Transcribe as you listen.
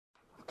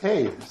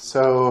Okay,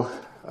 so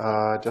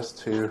just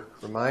to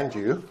remind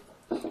you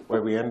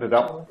where we ended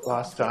up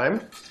last time.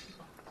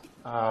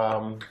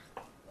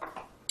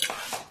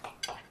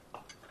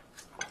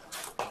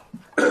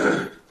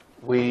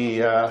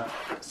 We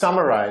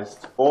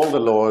summarized all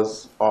the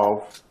laws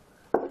of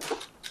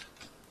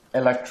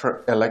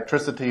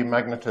electricity,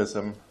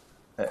 magnetism,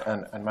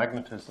 and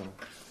magnetism,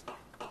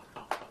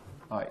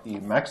 i.e.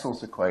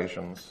 Maxwell's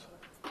equations,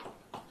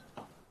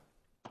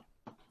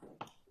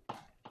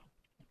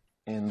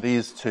 in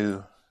these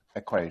two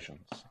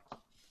equations.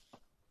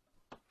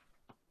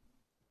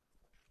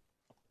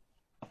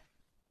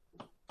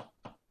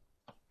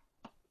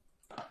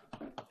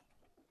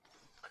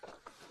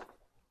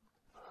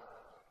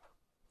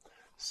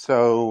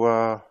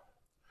 So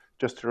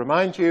just to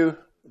remind you,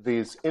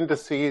 these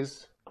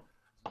indices,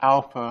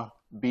 alpha,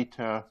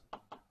 beta,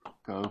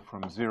 go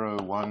from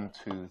 0, 1,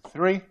 2,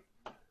 3.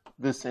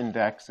 This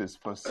index is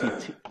for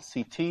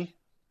CT.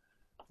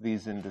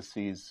 These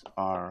indices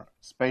are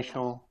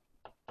spatial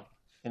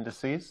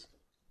indices.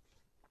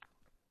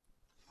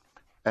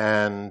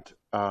 And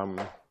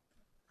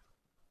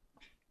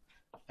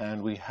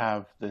we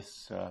have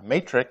this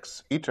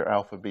matrix, eta,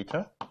 alpha,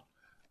 beta,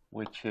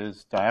 which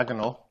is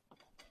diagonal.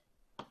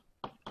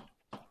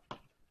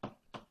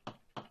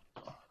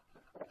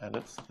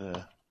 And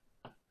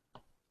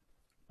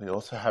we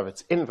also have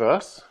its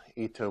inverse,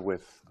 eta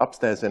with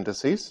upstairs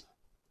indices.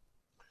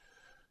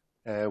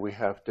 We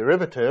have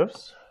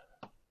derivatives.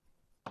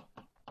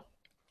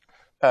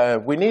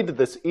 We needed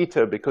this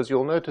eta because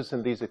you'll notice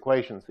in these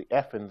equations, the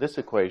f in this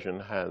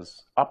equation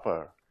has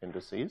upper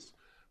indices,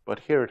 but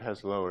here it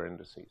has lower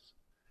indices.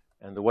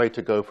 And the way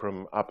to go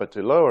from upper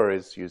to lower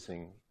is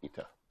using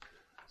eta.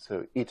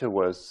 So eta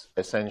was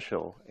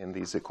essential in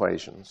these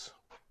equations.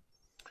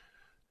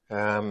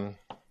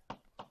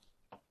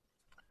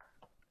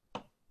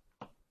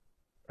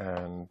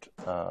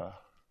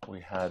 We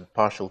had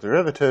partial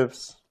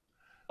derivatives.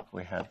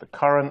 We had the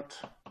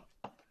current,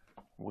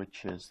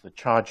 which is the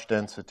charge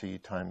density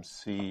times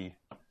C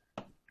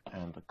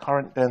and the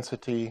current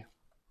density.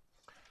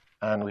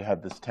 And we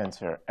had this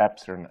tensor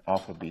epsilon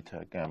alpha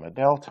beta gamma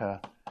delta,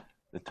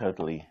 the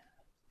totally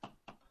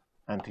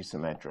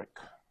antisymmetric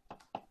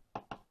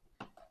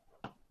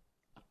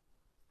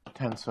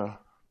tensor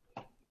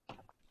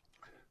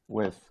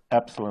with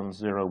epsilon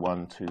 0,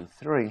 1, 2,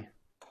 3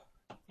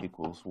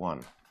 equals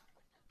 1.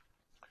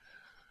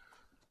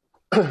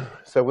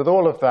 So with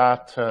all of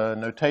that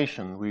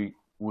notation, we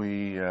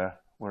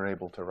were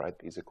able to write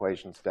these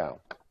equations down.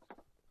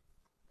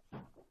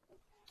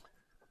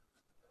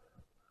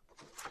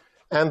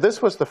 And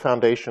this was the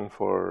foundation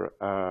for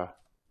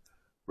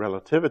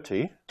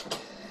relativity.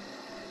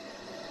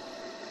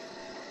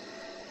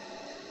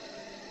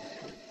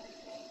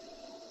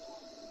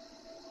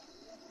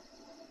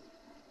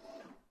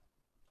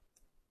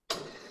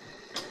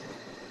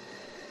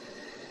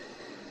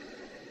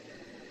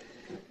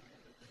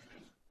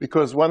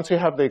 Because once you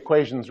have the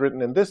equations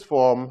written in this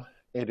form,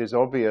 it is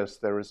obvious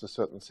there is a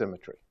certain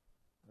symmetry.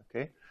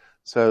 Okay,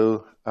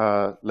 so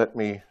let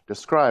me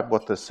describe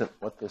what the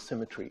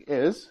symmetry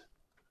is.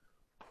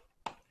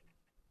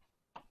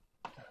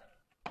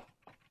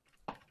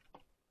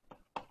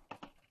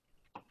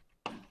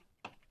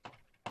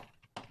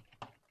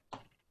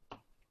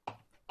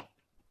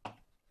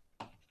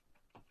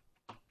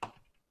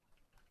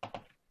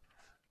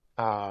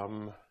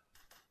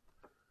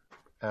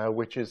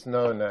 Which is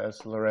known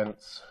as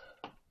Lorentz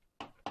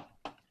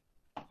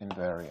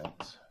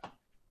invariance.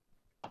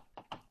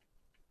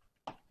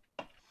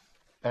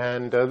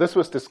 And this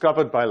was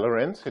discovered by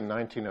Lorentz in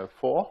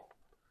 1904,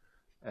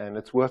 and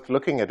it's worth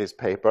looking at his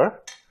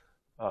paper.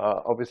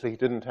 Obviously, he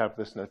didn't have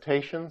this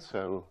notation,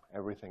 so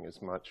everything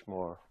is much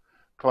more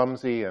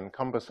clumsy and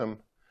cumbersome,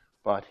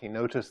 but he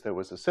noticed there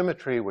was a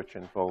symmetry which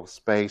involves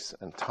space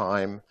and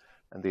time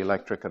and the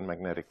electric and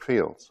magnetic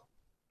fields.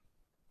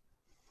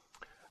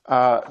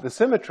 The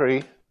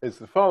symmetry is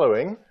the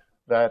following,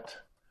 that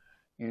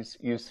you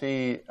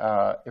see,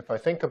 if I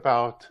think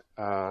about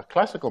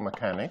classical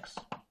mechanics,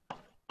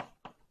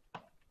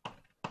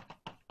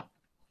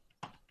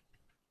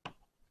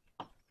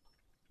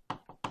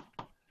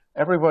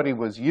 everybody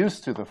was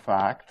used to the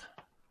fact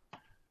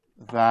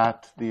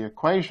that the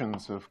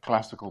equations of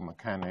classical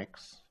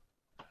mechanics,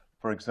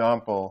 for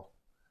example,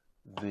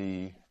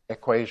 the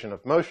equation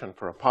of motion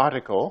for a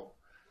particle,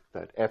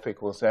 that F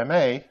equals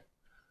ma,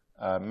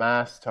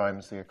 mass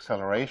times the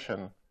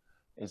acceleration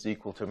is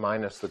equal to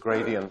minus the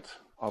gradient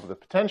of the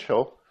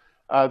potential,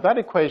 that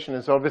equation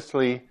is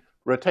obviously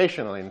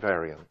rotational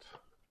invariant.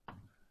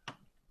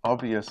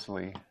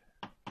 Obviously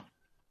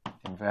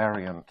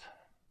invariant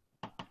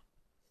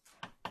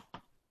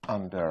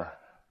under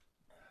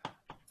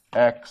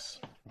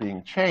x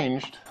being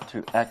changed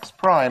to x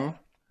prime,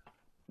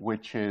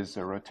 which is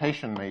a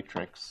rotation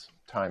matrix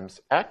times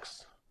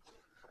x.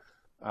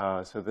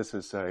 So this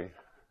is a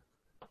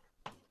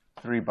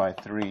 3 by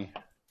 3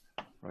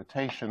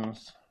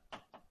 rotations,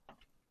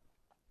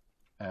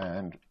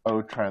 and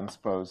O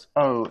transpose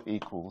O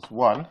equals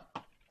 1.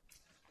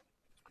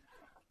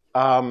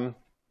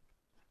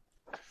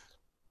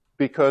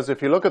 because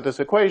if you look at this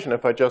equation,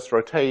 if I just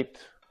rotate,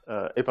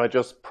 if I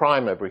just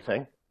prime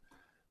everything,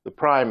 the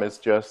prime is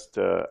just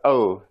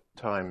O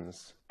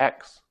times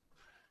X.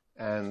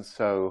 And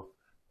so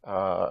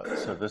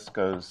this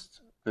goes,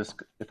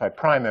 if I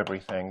prime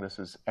everything, this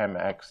is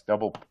mx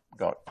double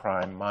dot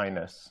prime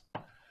minus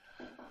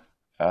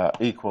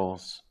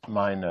equals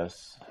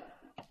minus,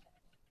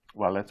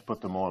 well, let's put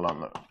them all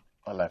on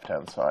the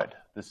left-hand side.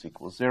 This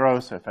equals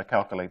 0. So if I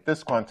calculate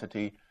this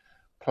quantity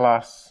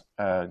plus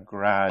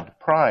grad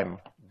prime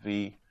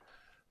v,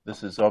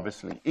 this is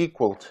obviously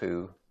equal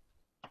to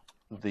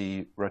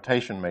the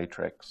rotation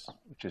matrix,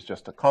 which is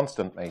just a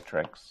constant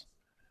matrix,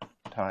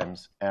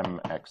 times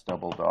mx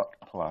double dot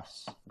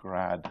plus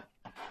grad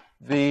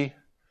v,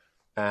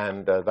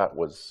 and that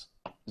was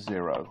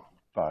 0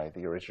 by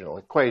the original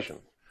equation.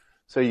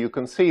 So you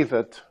can see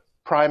that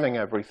priming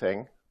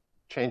everything,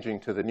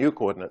 changing to the new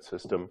coordinate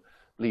system,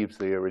 leaves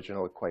the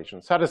original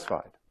equation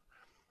satisfied.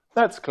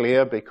 That's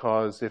clear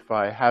because if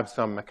I have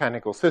some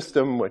mechanical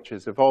system which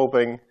is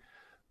evolving,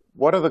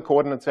 what are the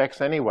coordinates x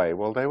anyway?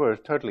 Well, they were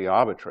totally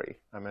arbitrary.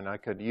 I mean, I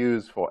could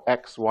use for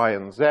x, y,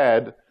 and z,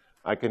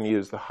 I can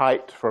use the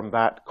height from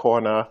that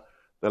corner,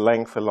 the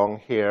length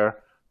along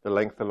here, the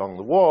length along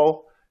the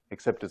wall,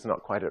 except it's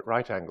not quite at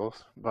right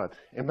angles, but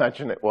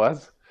imagine it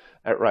was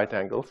at right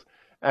angles.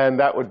 And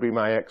that would be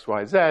my x,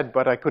 y, z,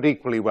 but I could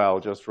equally well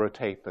just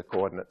rotate the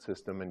coordinate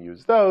system and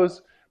use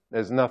those.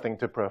 There's nothing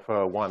to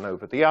prefer one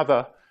over the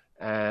other,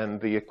 and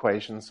the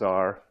equations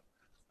are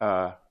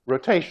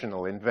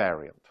rotational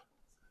invariant.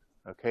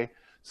 Okay,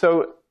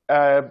 so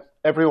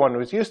everyone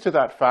was used to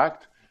that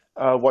fact.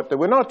 What they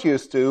were not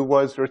used to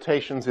was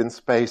rotations in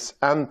space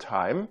and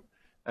time,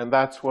 and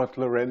that's what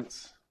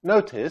Lorentz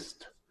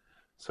noticed.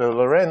 So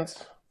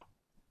Lorentz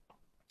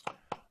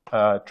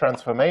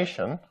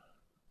transformation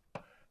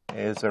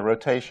is a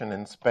rotation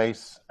in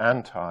space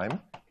and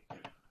time,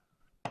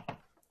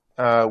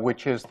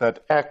 which is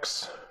that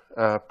x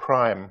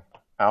prime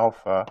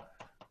alpha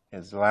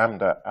is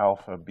lambda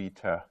alpha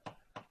beta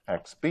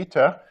x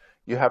beta.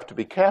 You have to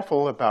be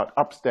careful about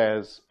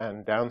upstairs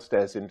and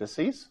downstairs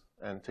indices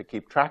and to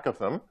keep track of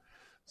them.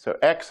 So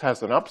x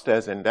has an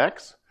upstairs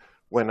index.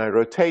 When I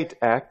rotate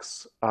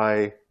x,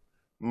 I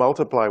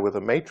multiply with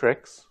a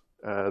matrix.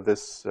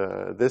 This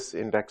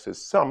index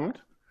is summed.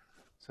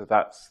 So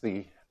that's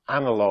the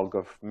analog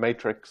of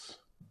matrix.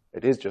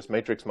 It is just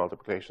matrix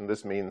multiplication.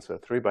 This means a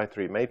 3 by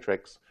 3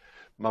 matrix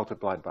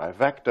multiplied by a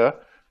vector.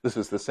 This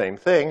is the same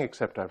thing,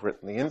 except I've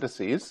written the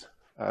indices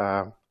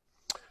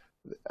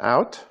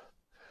out.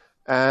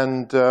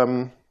 And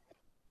then,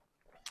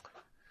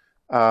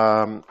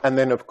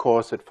 of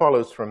course, it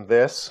follows from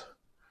this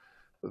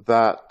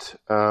that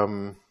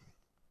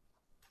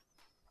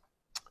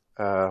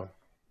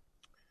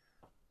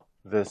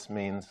this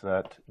means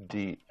that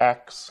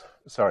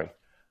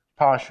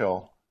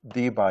partial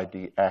d by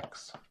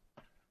dx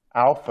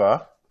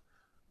alpha,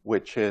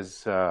 which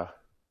is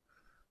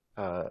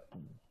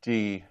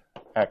dx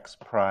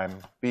prime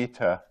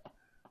beta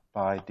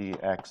by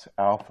dx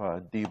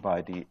alpha d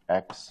by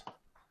dx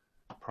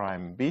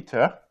prime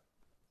beta,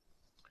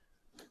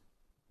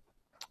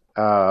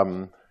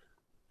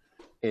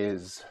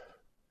 is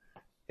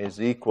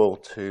equal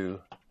to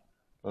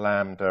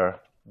lambda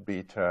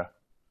beta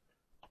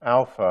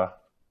alpha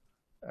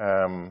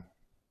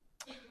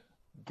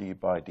d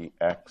by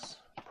dx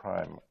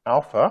prime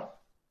alpha.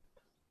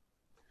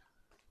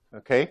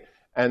 Okay,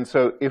 and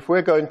so if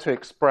we're going to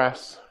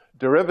express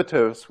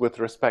derivatives with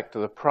respect to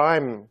the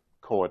prime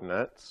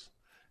coordinates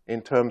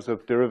in terms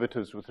of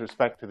derivatives with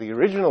respect to the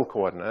original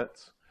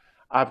coordinates,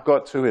 I've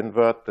got to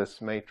invert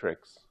this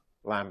matrix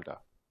lambda.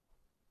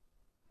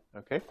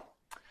 Okay,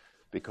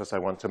 because I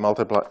want to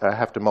multiply, I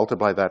have to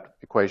multiply that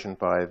equation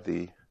by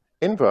the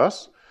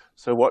inverse.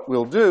 So what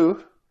we'll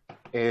do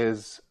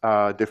is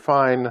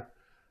define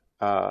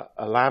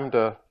a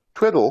lambda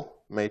twiddle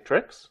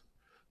matrix.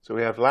 So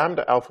we have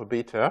lambda alpha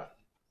beta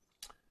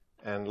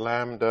and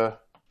lambda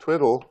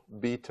twiddle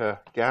beta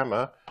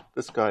gamma.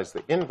 This guy's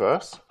the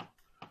inverse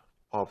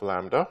of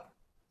lambda.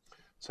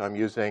 So I'm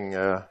using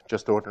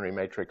just ordinary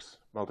matrix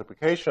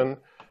multiplication,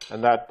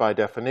 and that by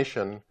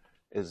definition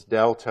is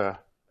delta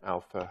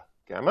alpha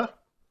gamma.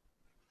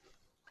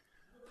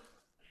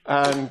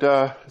 And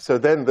so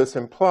then this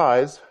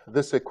implies,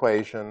 this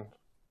equation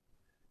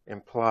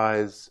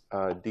implies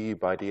d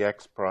by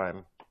dx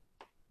prime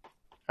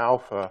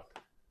alpha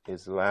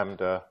is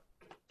lambda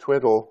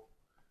twiddle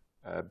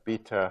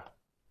beta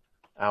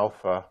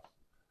alpha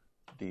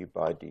d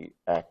by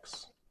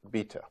dx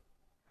beta.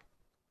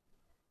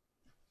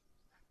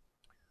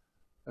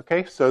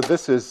 Okay, so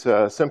this is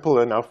simple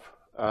enough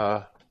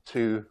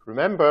to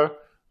remember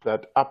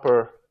that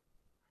upper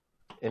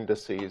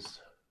indices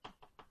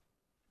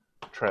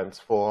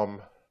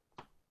transform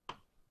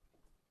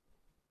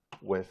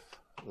with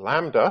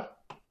lambda,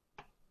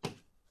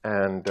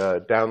 and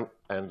down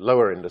and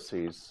lower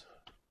indices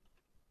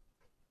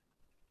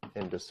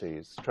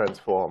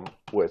transform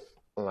with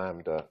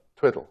lambda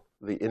twiddle,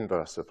 the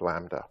inverse of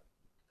lambda.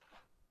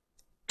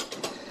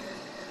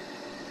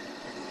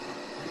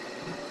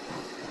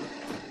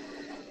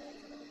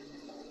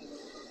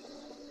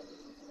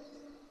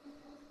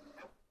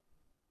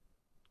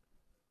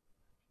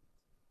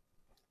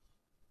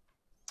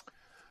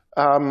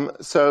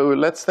 So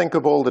let's think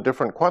of all the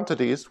different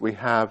quantities we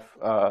have.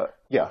 Let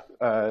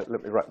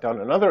me write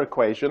down another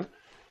equation.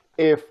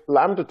 If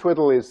lambda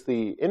twiddle is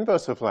the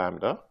inverse of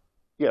lambda,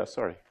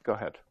 sorry, go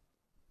ahead.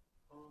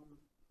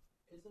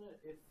 Isn't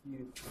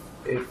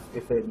it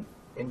if an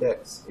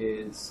index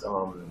is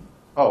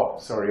Oh,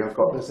 sorry, I've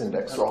got this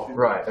index wrong.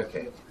 right?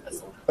 Okay.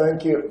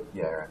 Thank you.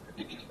 Yeah.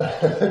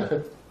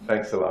 Right.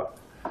 Thanks a lot.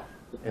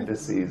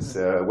 Indices.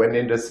 When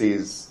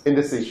indices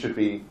should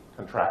be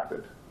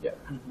contracted. Yeah.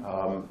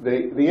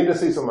 The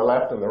indices on the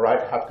left and the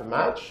right have to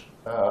match,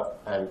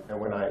 and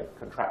when I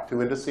contract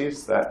two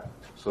indices, that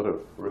sort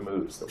of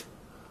removes them.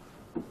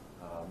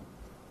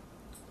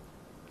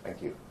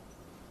 Thank you.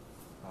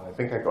 I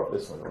think I got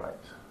this one right.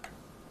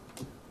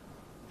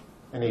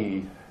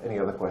 Any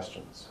other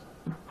questions?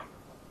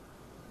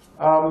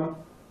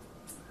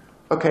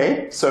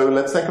 Okay, so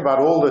let's think about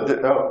all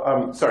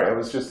the. Sorry, I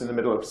was just in the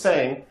middle of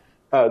saying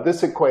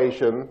this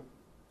equation.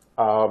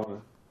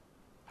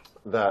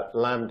 That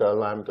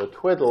lambda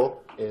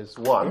twiddle is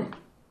 1,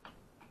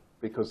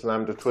 because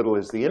lambda twiddle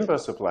is the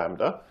inverse of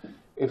lambda.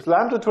 If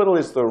lambda twiddle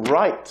is the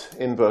right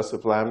inverse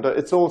of lambda,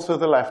 it's also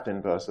the left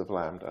inverse of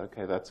lambda.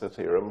 Okay, that's a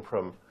theorem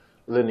from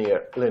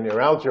linear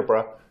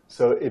algebra.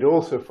 So it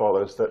also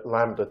follows that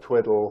lambda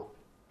twiddle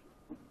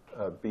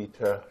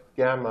beta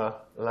gamma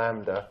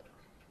lambda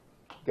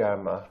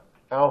gamma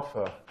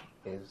alpha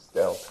is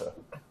delta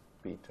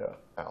beta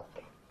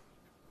alpha.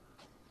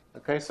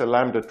 Okay, so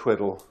lambda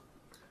twiddle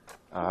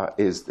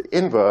is the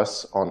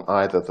inverse on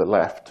either the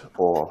left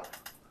or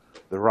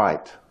the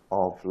right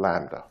of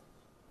lambda.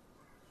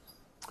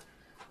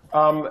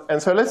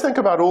 And so let's think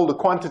about all the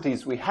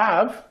quantities we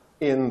have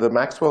in the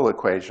Maxwell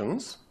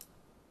equations.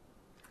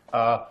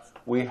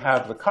 We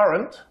have the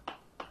current.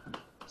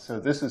 So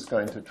this is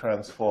going to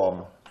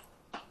transform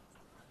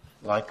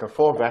like a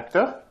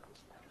 4-vector.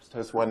 Just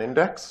has one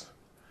index.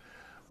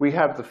 We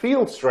have the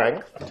field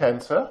strength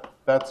tensor.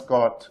 That's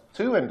got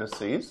two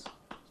indices.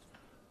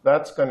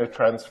 That's going to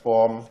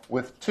transform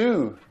with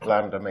two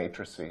lambda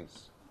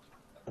matrices.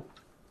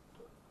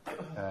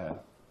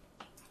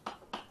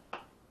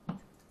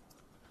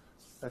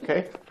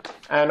 Okay,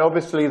 and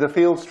obviously the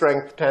field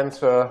strength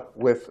tensor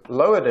with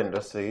lowered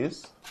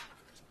indices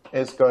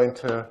is going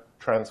to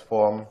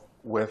transform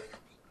with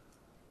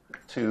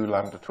two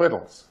lambda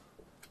twiddles.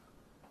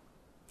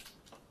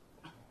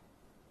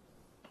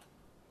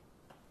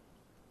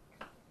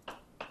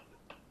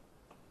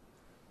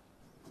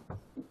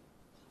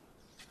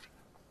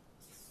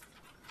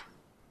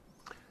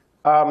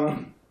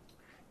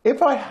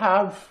 If I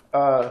have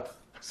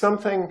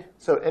something,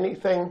 so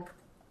anything,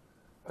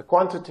 a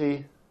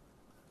quantity,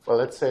 well,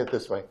 let's say it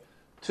this way,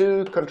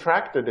 two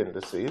contracted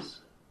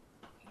indices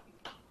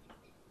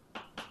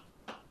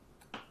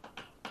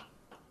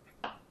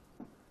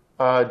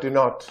do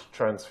not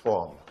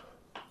transform.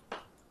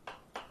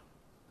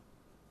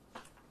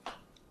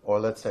 Or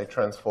let's say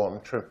transform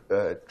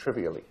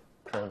trivially.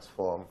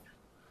 Transform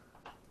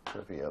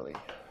trivially.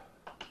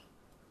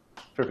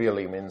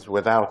 Trivially means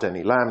without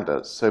any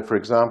lambdas. So for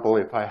example,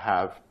 if I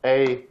have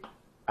A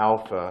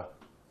alpha,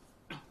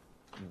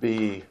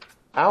 B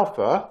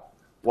alpha,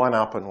 one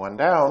up and one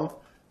down,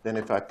 then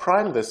if I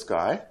prime this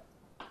guy,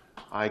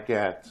 I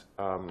get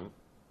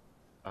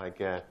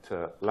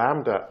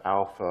lambda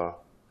alpha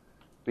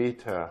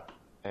beta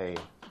A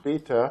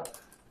beta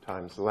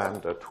times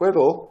lambda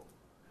twiddle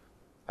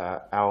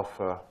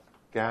alpha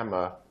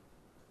gamma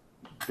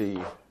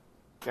B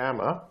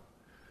gamma.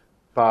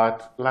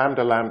 But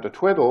lambda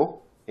twiddle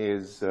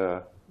is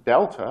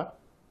delta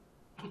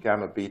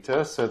gamma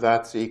beta, so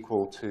that's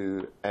equal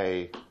to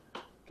A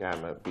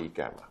gamma B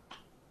gamma.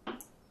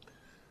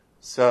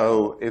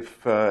 So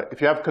if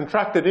you have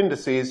contracted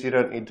indices, you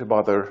don't need to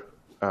bother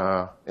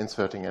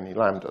inserting any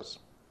lambdas.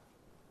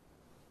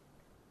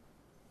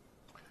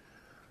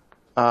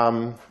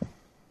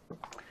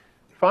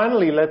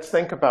 Finally, let's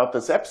think about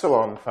this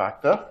epsilon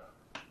factor.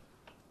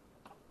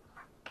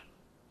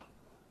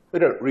 We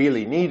don't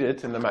really need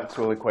it in the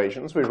Maxwell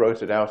equations. We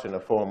wrote it out in a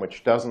form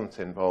which doesn't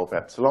involve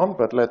epsilon,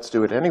 but let's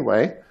do it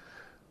anyway.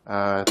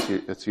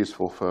 It's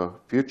useful for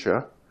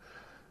future.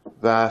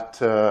 That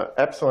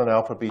epsilon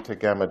alpha beta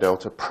gamma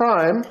delta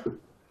prime,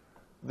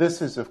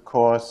 this is, of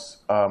course,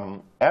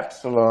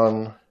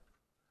 epsilon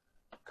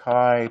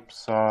chi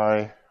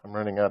psi. I'm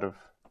running out of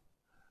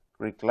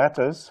Greek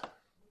letters.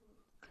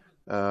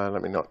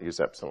 Let me not use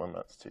epsilon.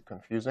 That's too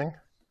confusing.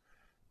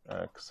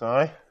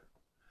 Psi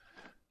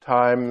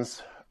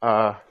times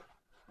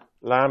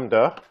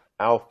lambda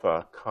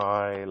alpha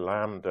chi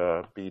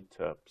lambda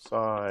beta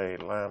psi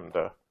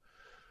lambda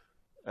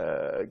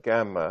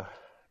gamma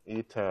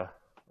eta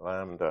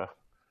lambda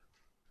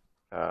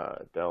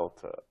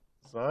delta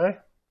psi.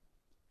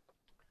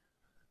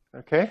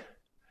 Okay,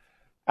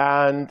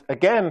 and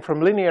again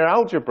from linear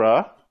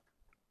algebra,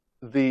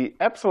 the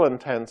epsilon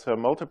tensor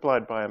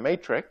multiplied by a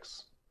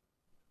matrix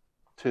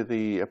to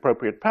the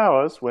appropriate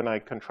powers when I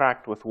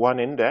contract with one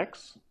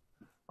index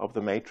of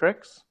the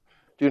matrix.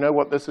 Do you know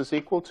what this is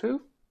equal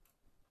to?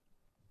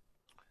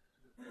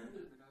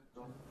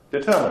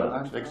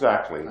 determinant,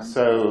 exactly.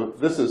 So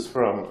this is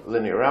from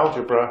linear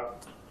algebra.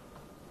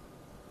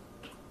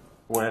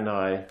 When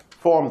I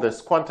form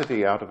this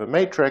quantity out of a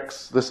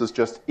matrix, this is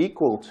just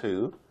equal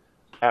to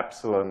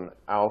epsilon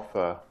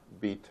alpha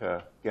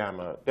beta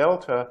gamma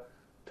delta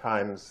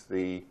times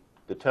the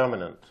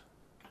determinant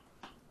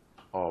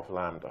of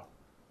lambda.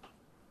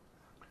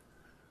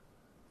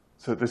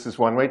 So this is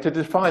one way to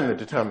define the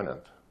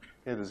determinant.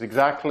 It is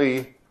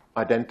exactly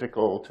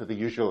identical to the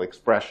usual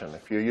expression.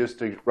 If you're used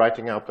to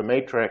writing out the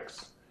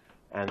matrix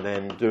and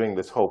then doing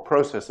this whole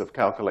process of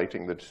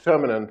calculating the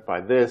determinant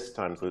by this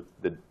times the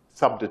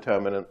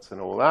subdeterminants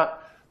and all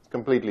that, it's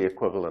completely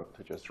equivalent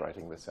to just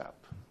writing this out.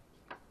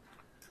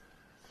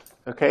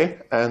 Okay,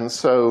 and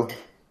so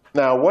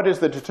now what is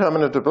the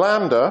determinant of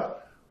lambda?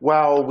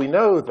 Well, we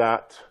know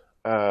that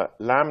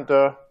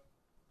lambda,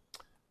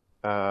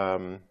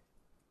 oh,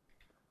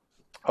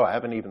 I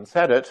haven't even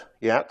said it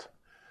yet.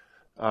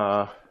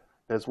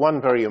 There's one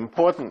very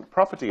important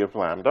property of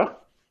lambda,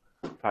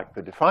 in fact,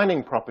 the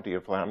defining property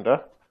of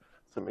lambda.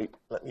 So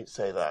let me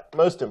say that.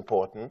 Most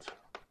important.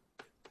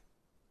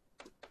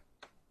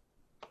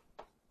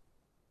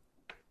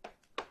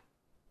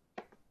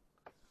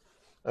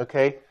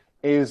 Okay,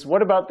 is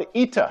what about the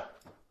eta?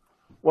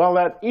 Well,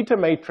 that eta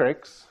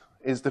matrix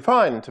is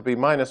defined to be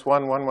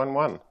 -1, 1, 1,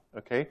 1.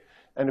 Okay,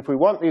 and if we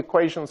want the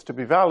equations to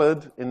be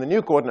valid in the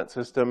new coordinate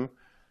system,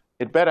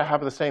 it better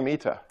have the same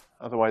eta.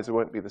 Otherwise, it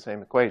won't be the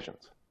same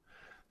equations.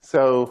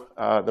 So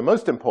the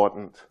most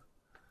important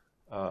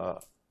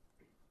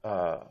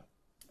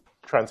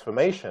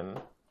transformation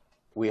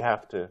we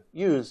have to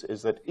use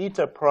is that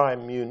eta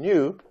prime mu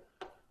nu,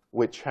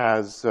 which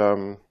has,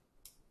 or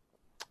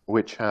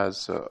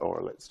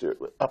let's do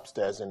it with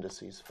upstairs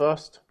indices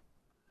first,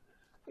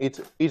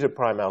 eta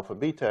prime alpha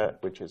beta,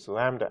 which is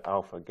lambda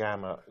alpha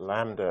gamma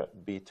lambda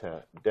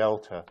beta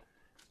delta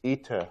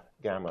eta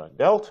gamma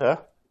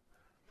delta,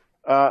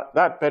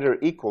 that better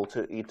equal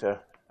to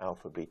eta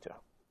alpha beta.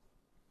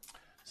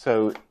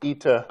 So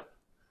eta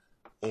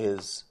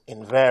is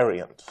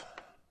invariant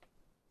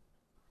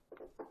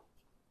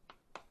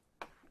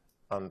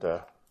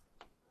under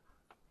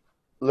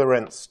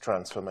Lorentz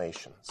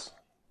transformations.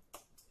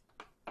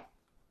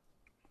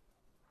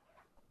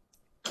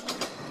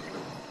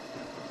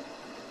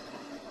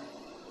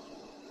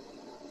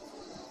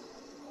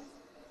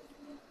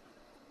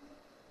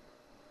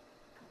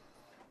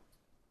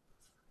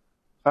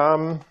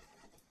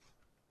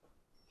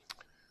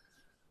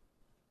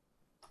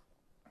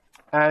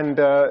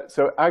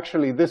 So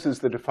actually, this is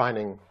the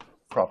defining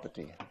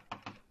property.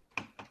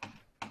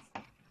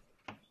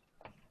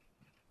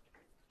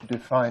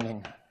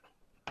 Defining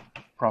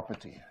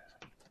property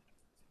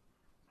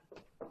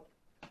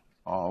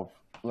of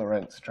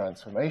Lorentz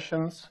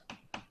transformations.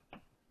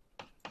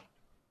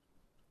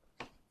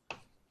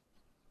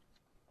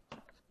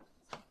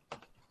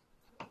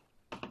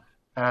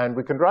 And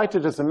we can write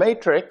it as a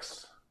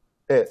matrix,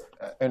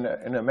 in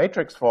a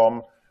matrix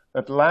form,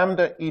 that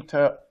lambda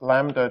eta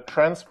lambda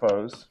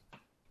transpose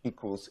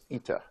equals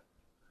eta.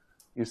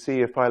 You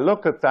see, if I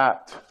look at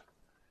that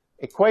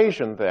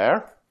equation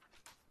there,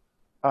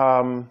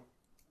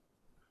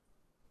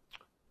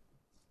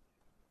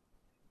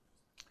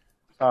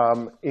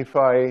 if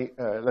I,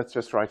 let's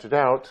just write it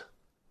out,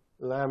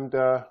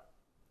 lambda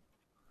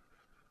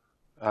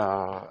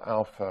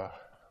alpha,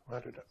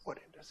 what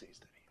indices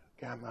did he use?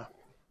 Gamma,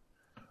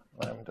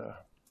 lambda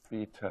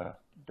beta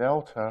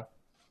delta,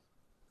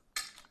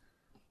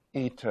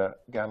 eta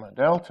gamma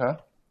delta.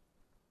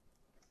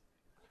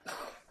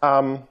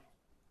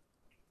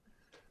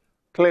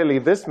 Clearly,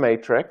 this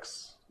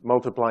matrix,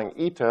 multiplying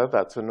eta,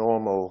 that's a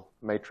normal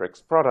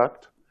matrix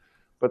product.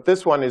 But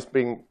this one is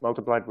being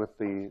multiplied with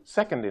the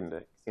second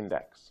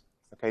index.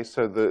 Okay,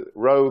 so the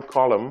row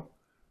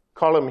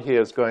column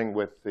here is going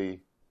with the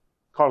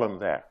column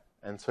there.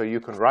 And so you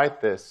can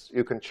write this,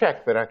 you can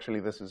check that actually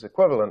this is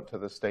equivalent to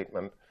the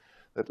statement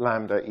that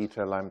lambda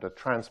eta lambda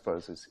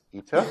transpose is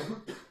eta.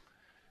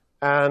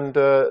 And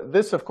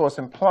this, of course,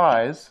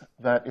 implies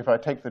that if I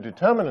take the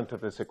determinant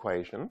of this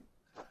equation,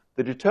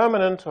 the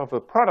determinant of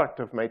a product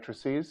of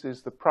matrices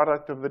is the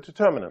product of the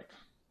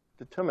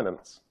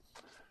determinants.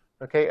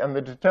 Okay, and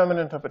the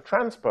determinant of a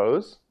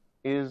transpose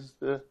is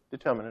the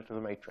determinant of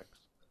the matrix.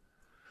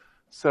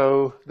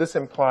 So this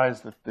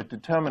implies that the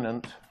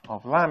determinant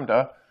of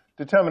lambda,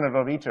 determinant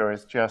of eta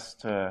is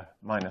just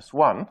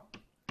 -1.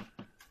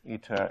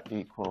 Eta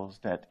equals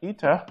det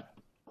eta,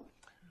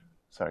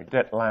 sorry,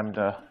 det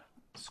lambda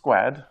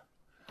squared.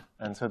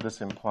 And so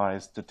this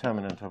implies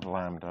determinant of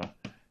lambda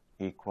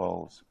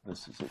equals,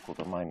 this is equal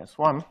to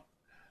 -1.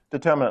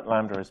 Determinant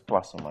lambda is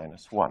plus or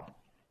minus 1.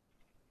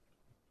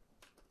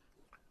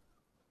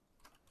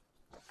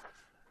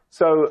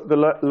 So the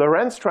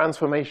Lorentz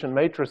transformation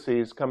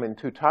matrices come in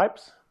two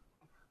types.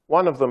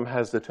 One of them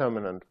has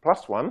determinant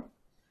 +1.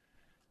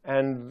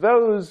 And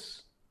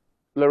those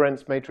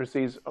Lorentz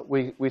matrices,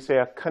 we say,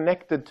 are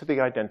connected to the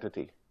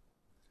identity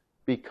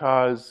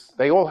because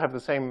they all have the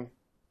same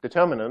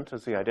determinant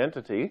as the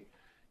identity.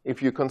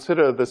 If you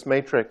consider this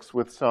matrix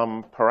with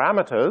some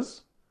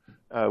parameters,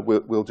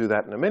 we'll do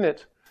that in a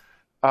minute,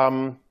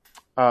 as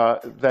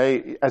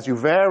you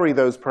vary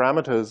those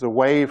parameters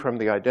away from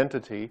the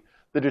identity,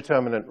 the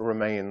determinant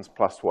remains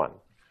 +1.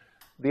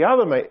 The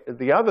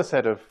other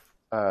set of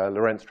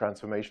Lorentz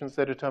transformations,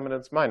 their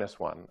determinant's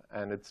 -1,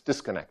 and it's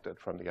disconnected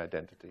from the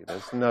identity.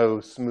 There's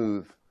no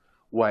smooth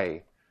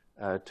way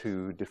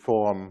to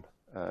deform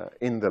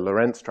in the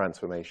Lorentz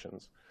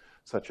transformations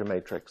such a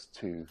matrix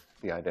to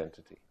the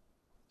identity.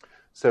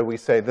 So we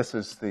say this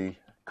is the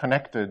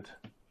connected,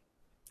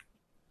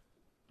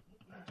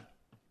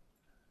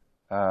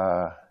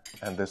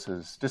 and this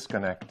is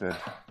disconnected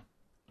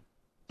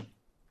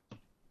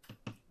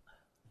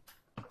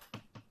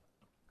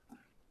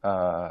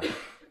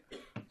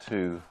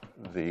to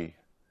the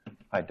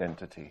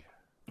identity.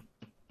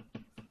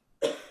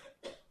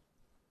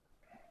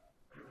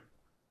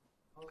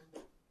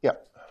 Yeah.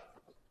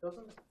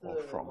 Doesn't the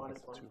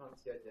 -1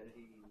 times the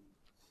identity,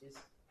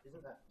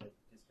 isn't that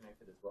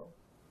disconnected as well?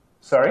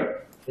 Sorry?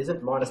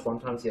 Isn't -1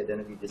 times the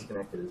identity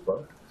disconnected as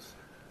well?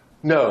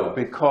 No,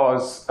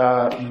 because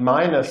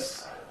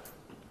minus,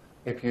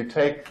 if you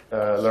take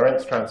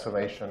Lorentz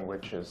transformation,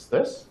 which is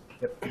this,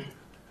 Yep.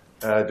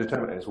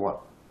 Determinant is 1.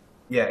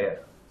 Yeah, yeah.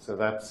 So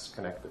that's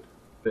connected.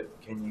 But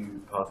can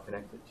you path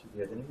connect it to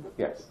the identity?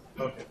 Yes.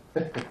 Okay.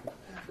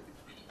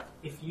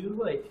 If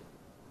you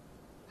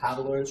have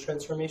a Lorentz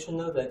transformation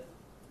though that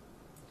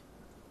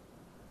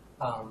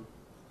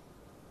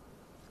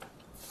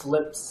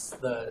flips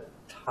the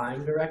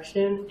time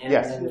direction and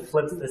Yes. then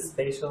flips the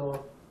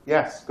spatial.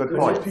 Yes, good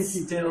point.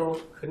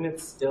 Couldn't it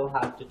still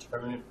have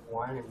determinant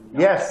 1? And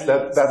not Yes, be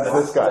that's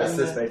this guy. That's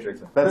this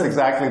matrix. That's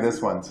exactly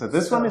this one. So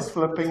this one is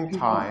flipping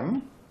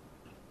time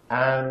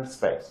and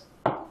space.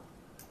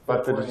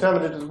 But the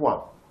determinant is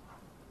 1.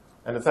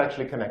 And it's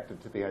actually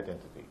connected to the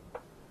identity.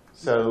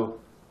 So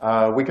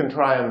we can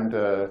try and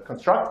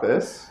construct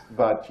this,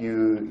 but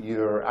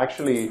you're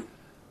actually...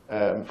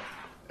 okay,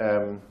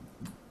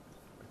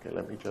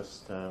 let me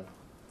just...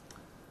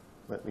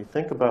 let me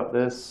think about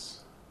this.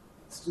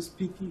 It's just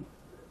PT.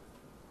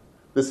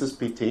 This is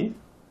PT.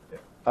 Yeah.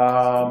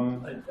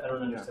 I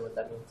don't understand what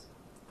that means.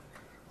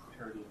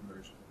 Parity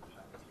inversion.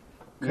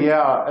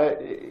 Yeah,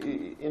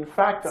 in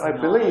fact, I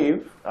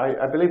believe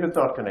it's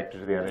not connected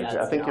to the energy.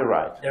 I think you're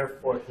right.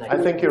 Therefore, connected.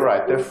 I think you're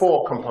right. There are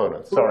 4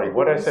 components. Sorry,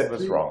 what I said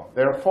was wrong.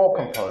 There are 4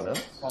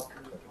 components.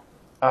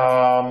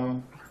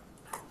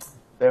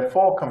 There are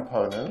 4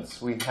 components.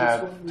 We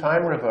have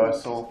time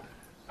reversal,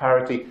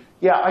 parity.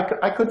 Yeah,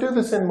 I could do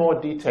this in more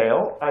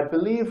detail. I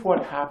believe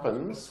what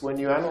happens when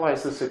you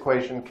analyze this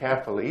equation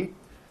carefully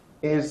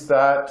is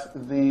that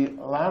the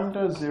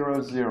lambda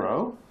 0,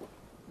 0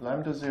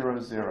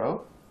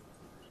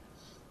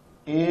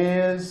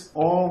 is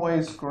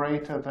always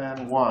greater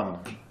than 1.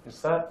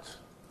 Is that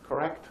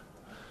correct?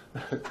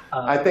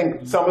 I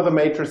think some of the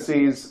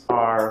matrices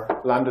are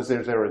lambda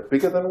 0, 0 is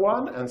bigger than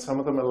 1, and some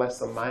of them are less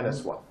than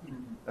 -1.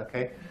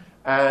 Okay?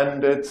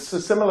 And it's a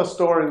similar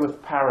story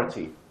with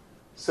parity.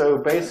 So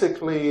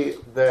basically,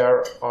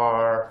 there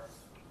are,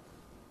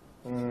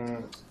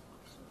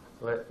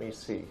 let me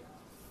see.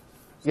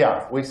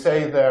 Yeah, we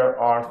say there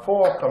are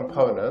 4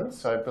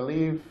 components, I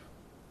believe.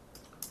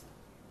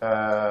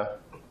 How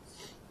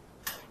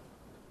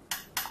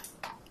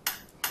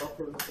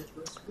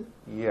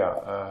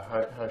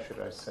should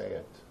I say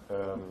it?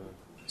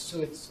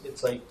 So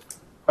it's like...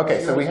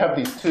 Okay, so we have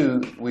these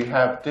 2. We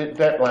have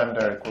det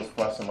lambda equals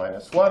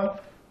 ±1,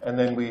 and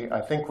then I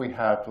think we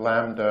have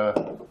lambda.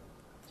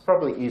 It's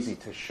probably easy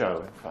to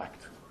show, in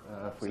fact,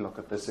 if we look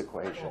at this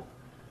equation.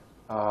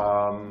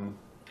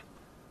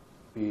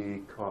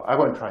 Because I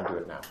won't try and do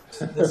it now.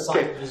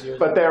 Okay.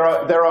 But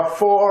there are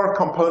 4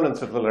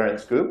 components of the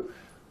Lorentz group.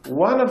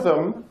 One of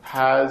them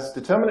has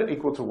determinant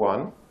equal to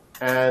 1,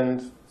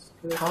 and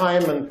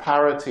time and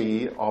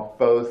parity are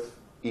both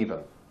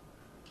even.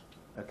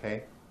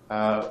 Okay.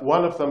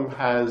 One of them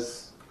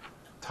has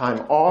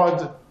time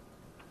odd,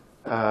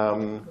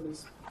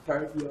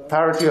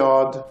 parity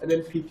odd, and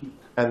then PT.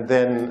 and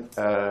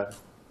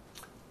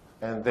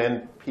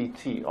then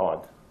PT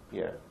odd.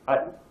 Yeah,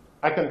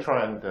 I can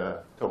try and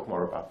talk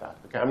more about that.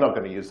 Okay, I'm not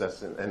going to use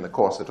this in the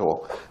course at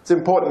all. It's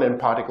important in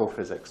particle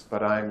physics,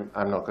 but I'm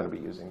not going to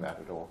be using that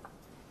at all.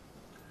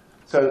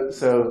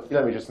 So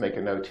let me just make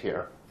a note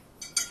here.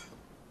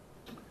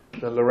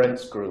 The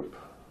Lorentz group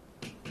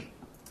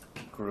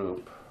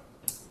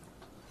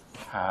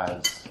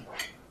has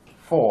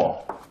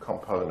 4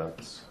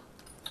 components.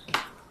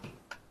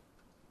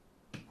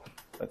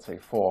 Let's say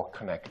 4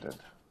 connected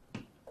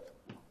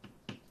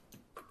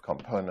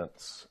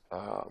components.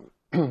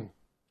 And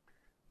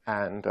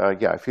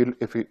yeah, if you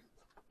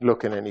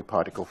look in any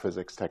particle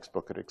physics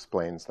textbook, it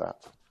explains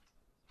that.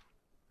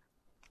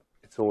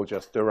 It's all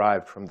just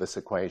derived from this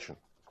equation.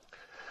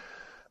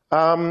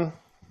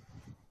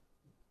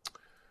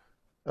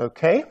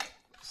 Okay,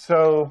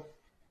 so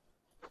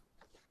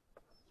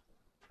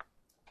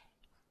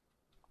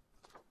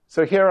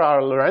here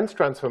are Lorentz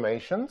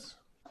transformations.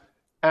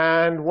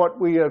 And what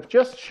we have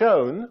just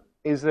shown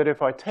is that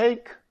if I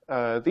take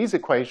these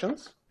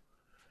equations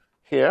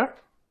here,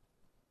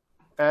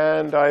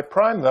 and I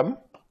prime them,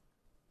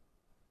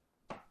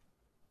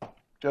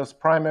 just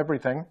prime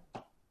everything,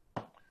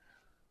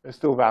 is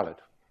still valid.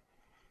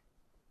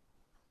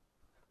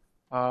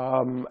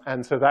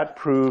 And so that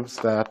proves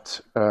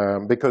that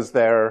because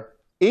they're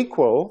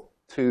equal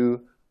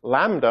to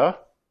lambda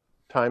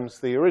times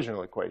the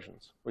original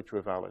equations, which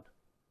were valid.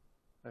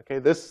 Okay,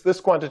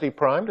 this quantity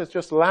primed is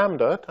just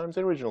lambda times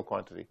the original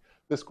quantity.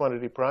 This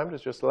quantity primed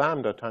is just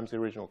lambda times the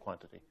original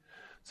quantity.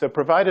 So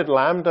provided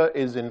lambda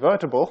is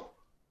invertible,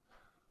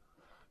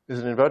 is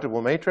an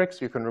invertible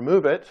matrix, you can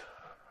remove it.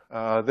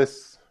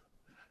 This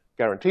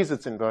guarantees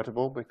it's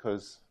invertible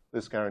because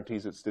this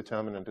guarantees its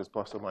determinant is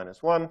plus or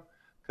minus 1.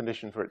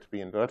 Condition for it to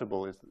be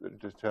invertible is that the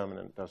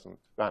determinant doesn't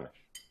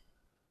vanish.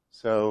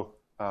 So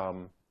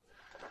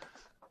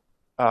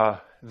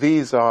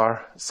these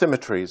are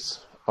symmetries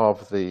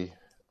of the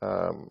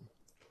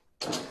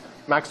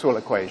Maxwell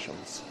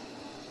equations.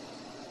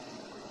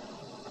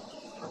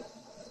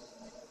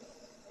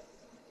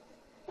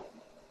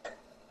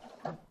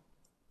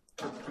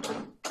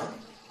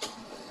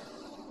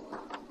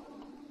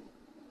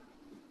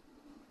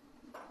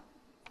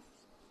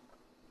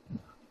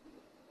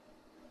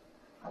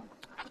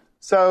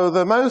 So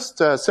the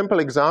most simple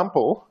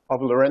example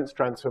of Lorentz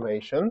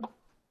transformation,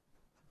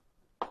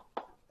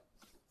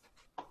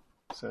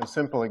 so a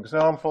simple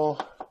example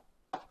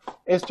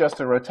is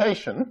just a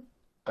rotation.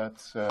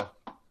 That's a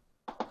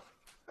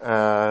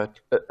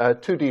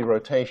 2D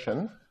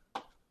rotation.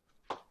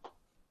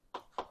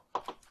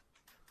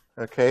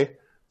 Okay,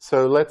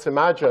 so let's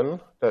imagine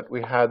that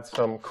we had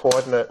some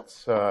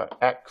coordinates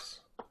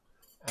x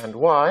and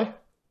y.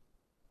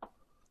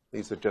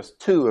 These are just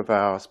two of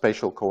our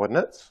spatial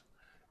coordinates.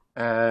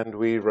 And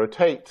we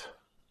rotate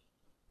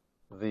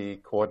the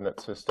coordinate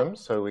system.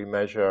 So we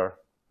measure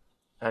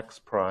x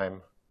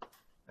prime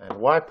and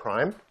y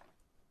prime.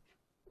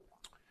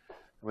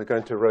 We're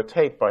going to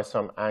rotate by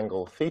some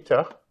angle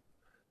theta.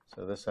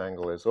 So this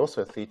angle is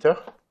also theta.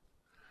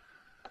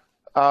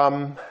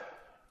 Then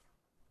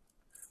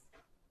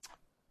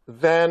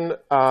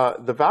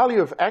the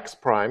value of x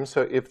prime,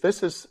 so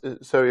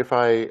if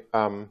I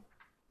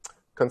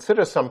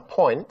consider some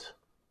point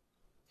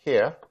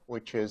here,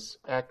 which is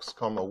x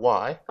comma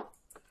y,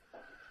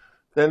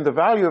 then the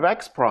value of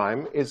x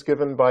prime is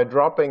given by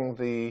dropping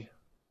the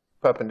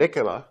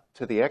perpendicular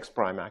to the x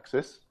prime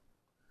axis.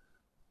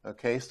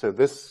 Okay, so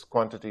this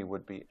quantity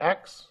would be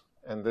x,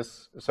 and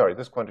this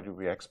quantity would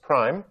be x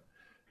prime,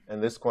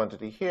 and this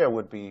quantity here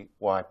would be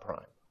y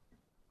prime.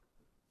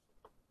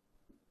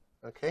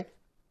 Okay?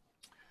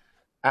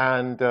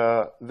 And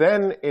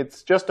then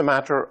it's just a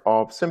matter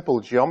of simple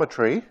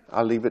geometry.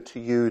 I'll leave it to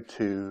you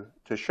to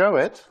show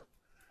it,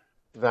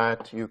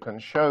 that you can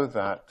show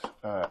that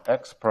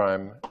x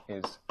prime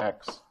is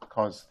x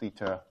cos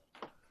theta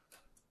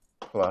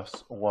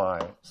plus y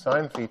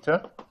sine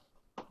theta,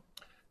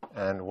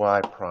 and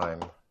y prime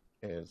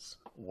is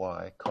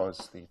y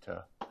cos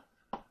theta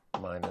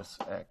minus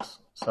x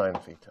sine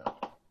theta.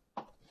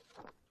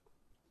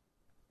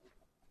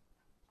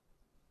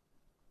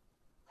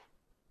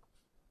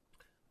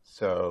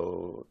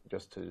 So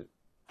just to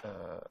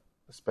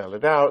spell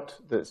it out,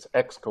 this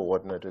x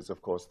coordinate is,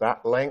 of course,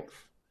 that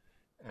length,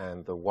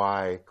 and the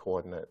y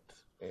coordinate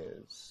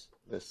is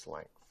this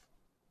length.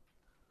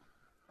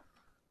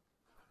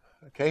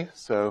 Okay,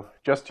 so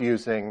just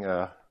using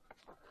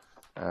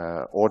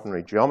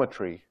ordinary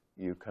geometry,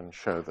 you can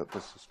show that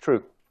this is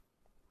true.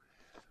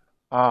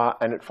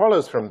 And it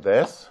follows from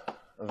this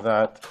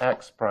that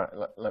x prime,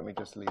 let me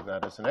just leave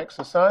that as an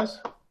exercise.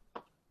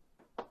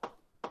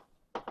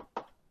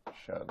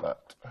 Show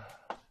that.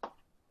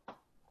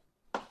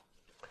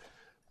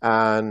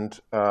 And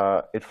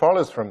it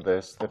follows from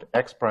this that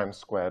x prime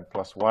squared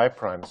plus y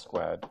prime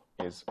squared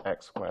is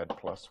x squared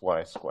plus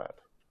y squared.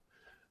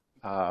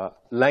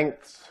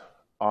 Lengths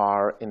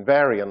are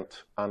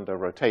invariant under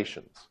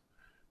rotations.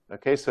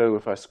 Okay, so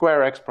if I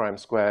square x prime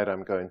squared,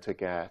 I'm going to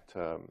get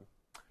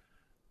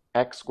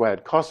x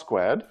squared cos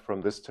squared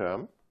from this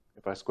term.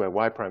 If I square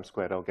y prime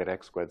squared, I'll get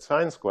x squared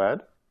sine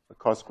squared. The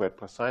cos squared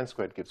plus sine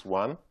squared gives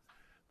 1.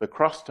 The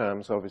cross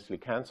terms obviously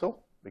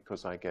cancel,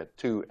 because I get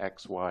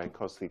 2xy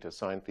cos theta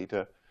sine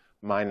theta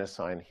minus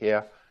sine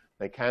here.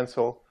 They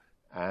cancel,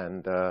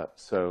 and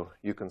so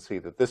you can see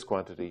that this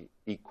quantity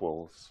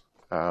equals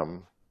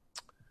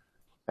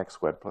x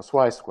squared plus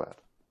y squared.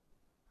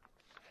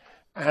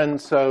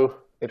 And so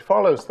it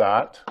follows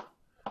that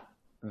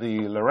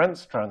the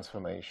Lorentz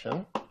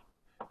transformation,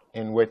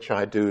 in which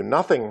I do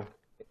nothing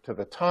to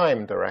the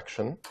time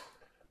direction,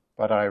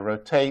 but I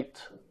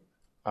rotate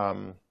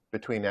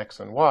between x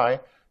and y.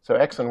 So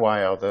x and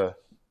y are the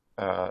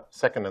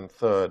second and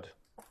third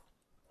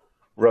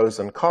rows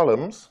and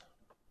columns.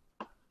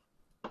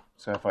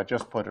 So if I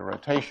just put a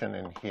rotation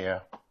in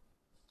here,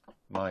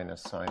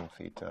 minus sine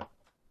theta,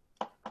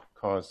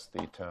 cos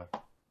theta,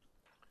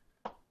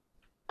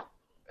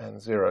 and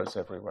zeros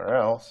everywhere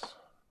else.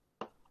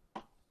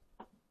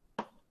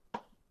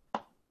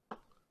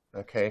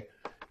 Okay,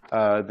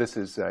 this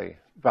is a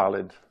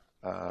valid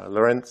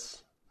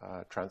Lorentz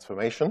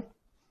transformation.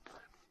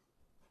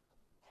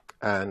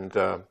 And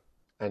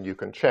you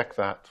can check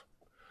that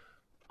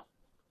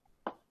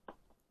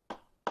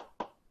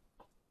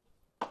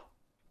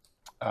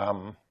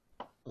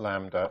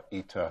lambda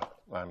eta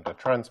lambda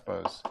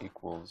transpose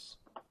equals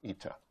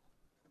eta.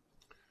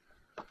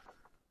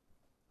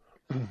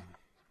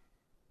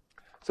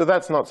 So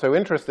that's not so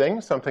interesting,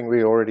 something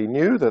we already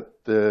knew,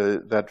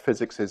 that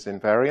physics is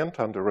invariant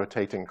under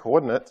rotating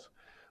coordinates.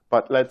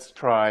 But let's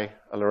try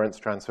a Lorentz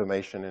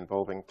transformation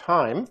involving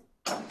time.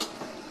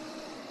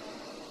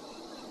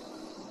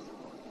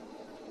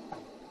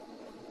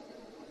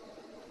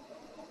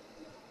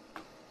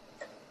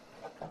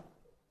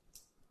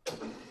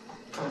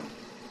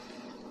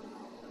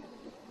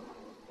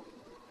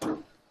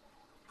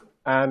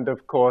 And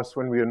of course,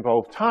 when we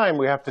involve time,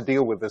 we have to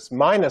deal with this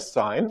minus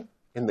sign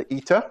in the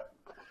eta,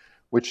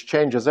 which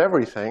changes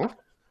everything.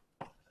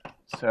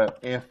 So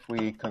if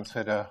we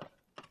consider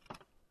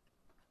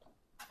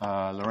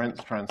a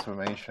Lorentz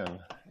transformation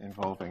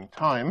involving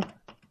time,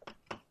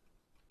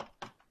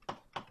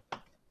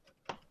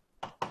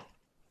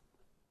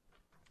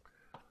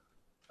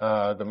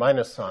 the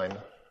minus sign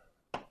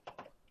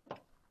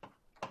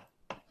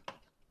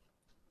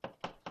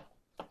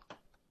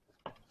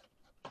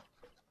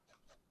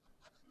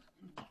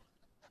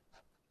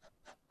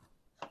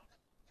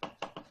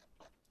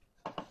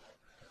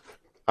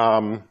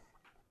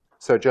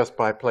so just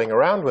by playing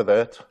around with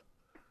it,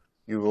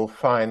 you will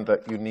find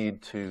that you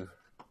need to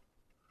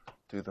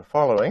do the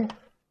following.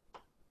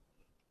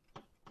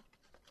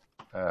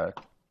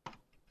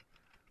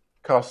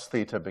 Cos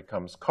theta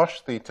becomes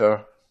cos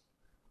theta,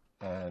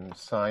 and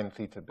sine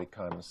theta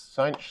becomes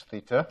sinh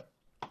theta.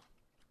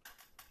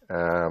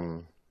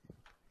 And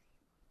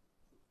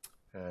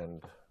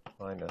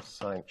minus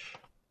sinh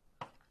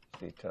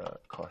theta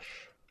cos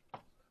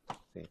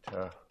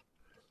theta.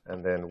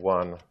 And then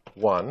 1,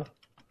 1,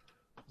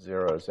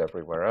 zeros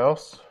everywhere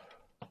else.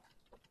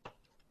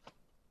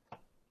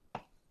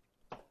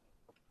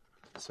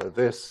 So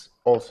this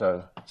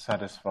also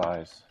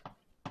satisfies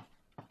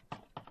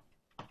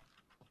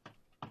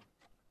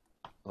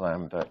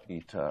lambda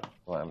eta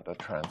lambda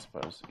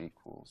transpose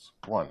equals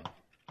 1,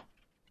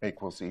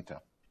 equals eta.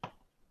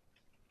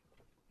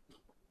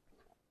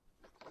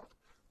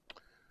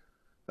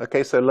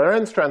 Okay, so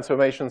Lorentz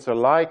transformations are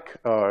like,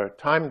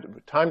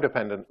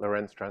 time-dependent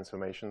Lorentz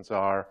transformations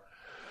are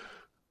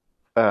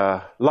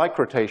like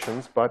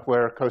rotations, but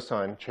where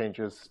cosine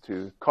changes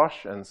to cos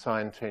and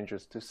sine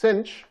changes to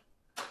sinh.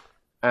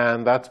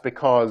 And that's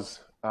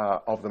because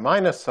of the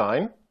minus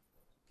sign.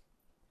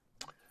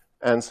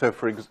 And so,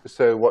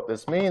 so what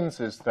this means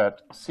is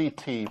that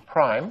Ct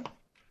prime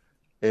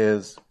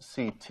is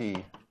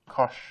Ct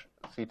cos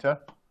theta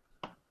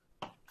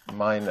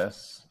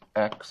minus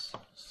x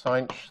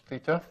sinh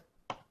theta,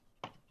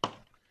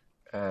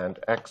 and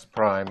x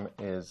prime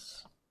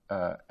is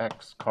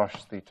x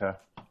cos theta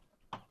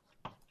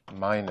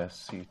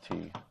minus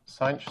Ct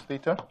sinh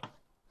theta.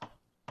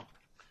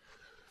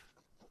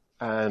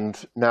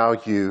 And now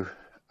you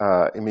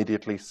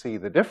immediately see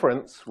the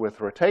difference with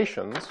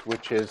rotations,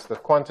 which is the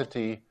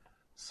quantity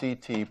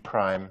Ct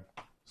prime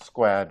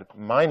squared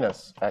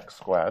minus x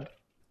squared,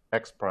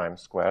 x prime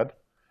squared,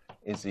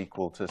 is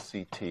equal to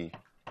Ct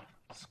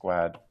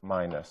squared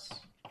minus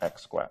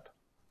x squared.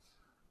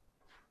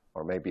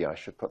 Or maybe I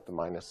should put the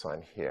minus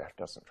sign here. It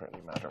doesn't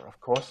really matter, of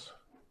course.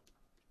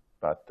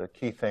 But the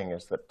key thing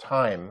is that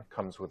time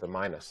comes with a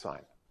minus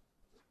sign.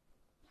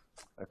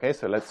 Okay,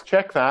 so let's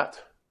check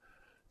that.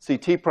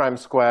 Ct prime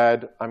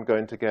squared, I'm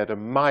going to get a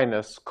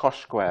minus cos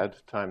squared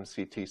times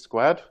Ct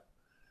squared.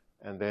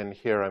 And then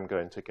here I'm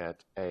going to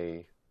get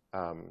a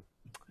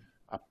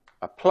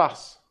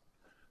plus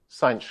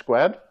sinh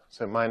squared.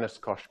 So minus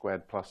cos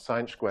squared plus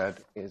sinh squared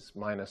is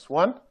minus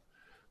 1.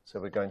 So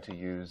we're going to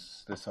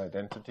use this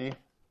identity,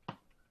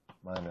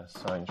 minus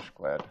sinh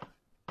squared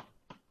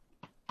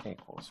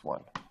equals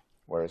 1.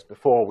 Whereas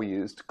before we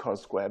used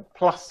cos squared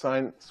plus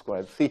sine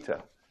squared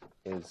theta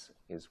is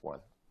 1.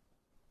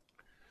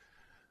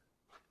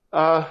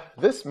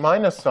 This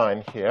minus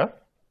sign here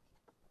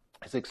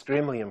is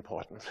extremely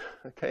important,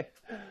 okay?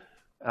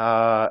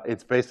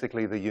 It's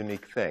basically the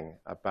unique thing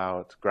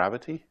about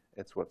gravity.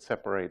 It's what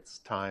separates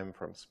time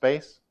from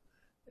space.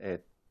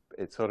 It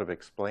sort of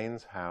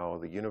explains how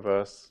the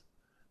universe,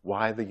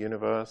 why the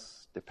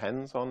universe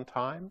depends on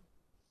time.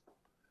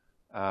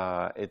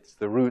 It's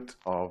the root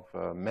of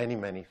many,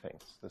 many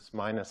things. This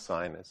minus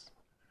sign is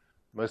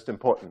the most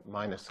important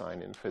minus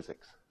sign in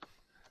physics.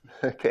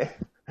 Okay?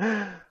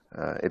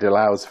 It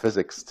allows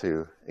physics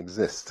to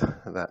exist,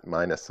 that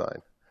minus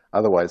sign.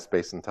 Otherwise,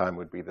 space and time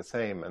would be the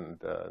same,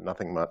 and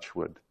nothing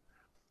would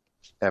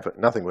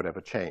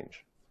ever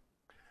change.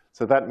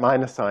 So that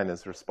minus sign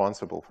is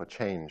responsible for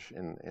change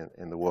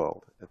in the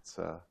world. It's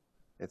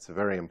a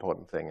very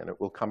important thing, and it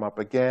will come up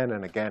again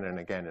and again and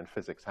again in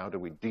physics. How do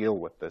we deal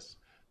with this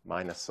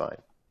minus sign?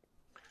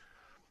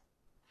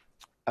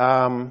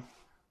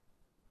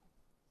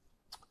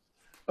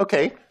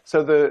 Okay,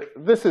 so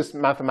this is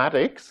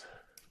mathematics.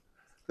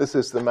 This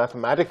is the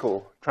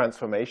mathematical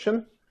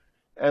transformation.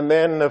 And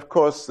then, of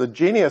course, the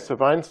genius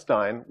of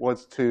Einstein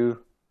was to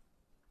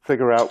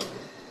figure out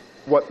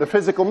what the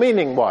physical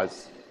meaning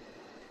was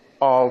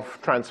of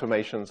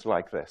transformations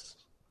like this.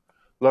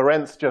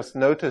 Lorentz just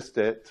noticed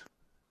it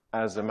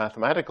as a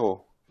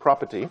mathematical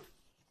property.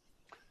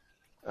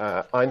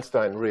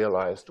 Einstein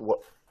realized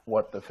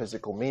what the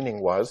physical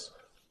meaning was,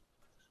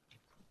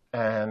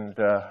 and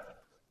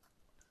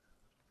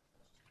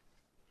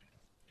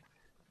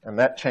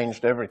that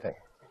changed everything.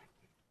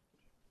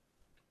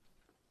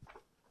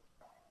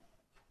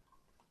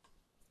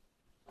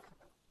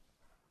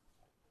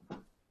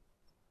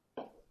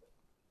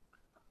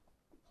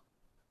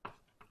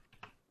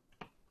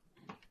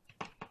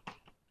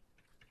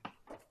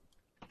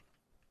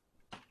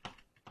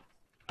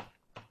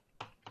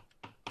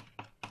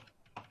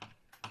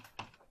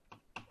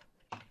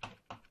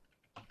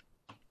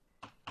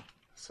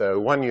 So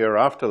 1 year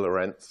after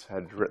Lorentz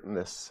had written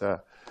this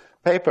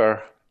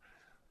paper,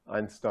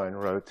 Einstein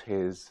wrote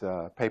his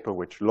paper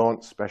which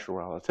launched special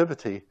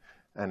relativity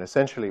and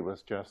essentially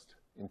was just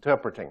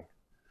interpreting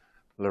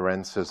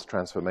Lorentz's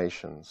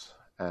transformations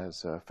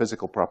as a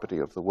physical property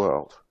of the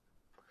world.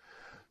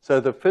 So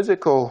the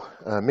physical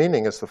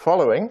meaning is the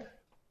following.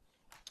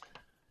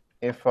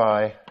 If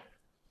I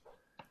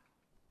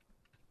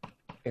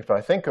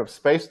think of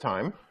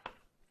space-time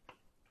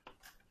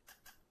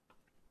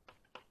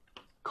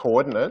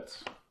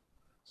coordinates,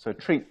 so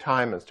treat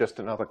time as just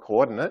another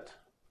coordinate,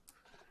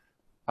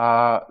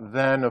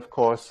 then of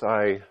course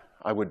I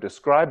would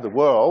describe the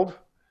world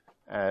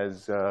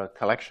as a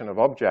collection of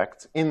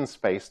objects in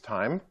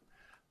space-time,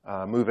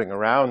 moving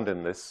around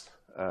in this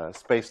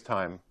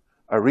space-time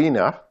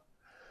arena.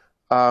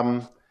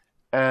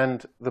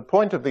 And the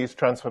point of these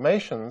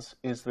transformations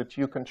is that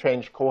you can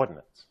change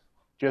coordinates.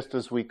 Just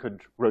as we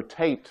could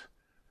rotate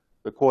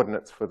the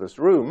coordinates for this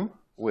room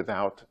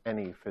without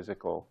any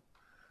physical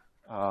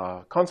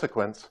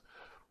consequence,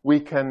 we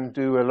can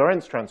do a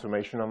Lorentz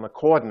transformation on the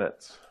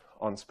coordinates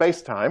on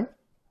space-time.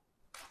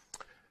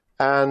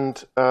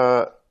 And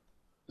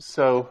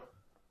so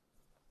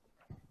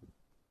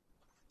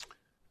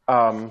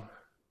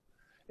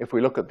if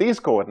we look at these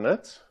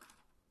coordinates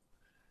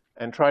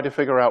and try to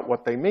figure out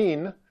what they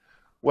mean,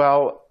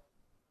 well,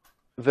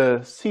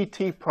 the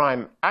CT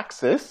prime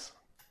axis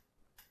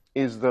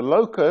is the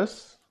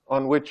locus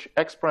on which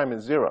x prime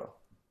is 0,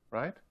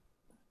 right?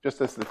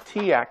 Just as the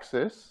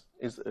t-axis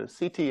is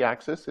CT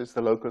axis is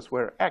the locus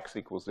where x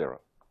equals 0.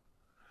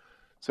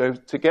 So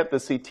to get the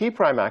CT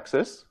prime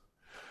axis,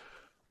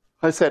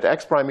 I said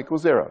x prime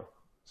equals 0.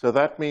 So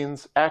that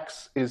means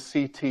x is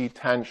CT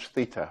tanh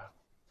theta.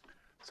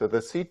 So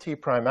the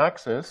CT prime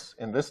axis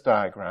in this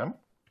diagram,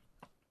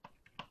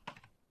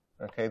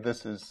 okay,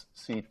 this is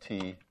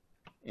CT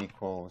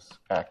equals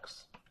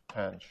x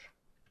tanh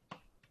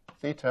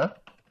theta.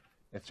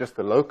 It's just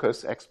the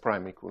locus x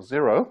prime equals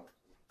 0.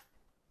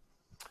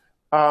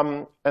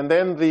 And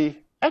then the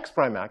x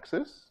prime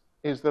axis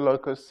is the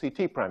locus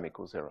CT prime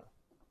equals 0.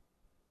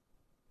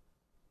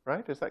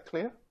 Right? Is that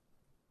clear?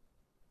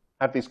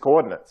 I have these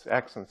coordinates,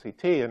 x and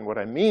CT, and what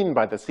I mean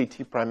by the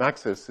CT prime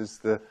axis is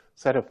the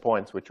set of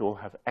points which all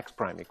have x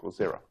prime equals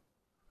 0.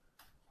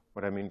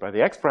 What I mean by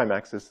the x prime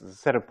axis is a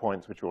set of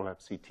points which all have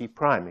CT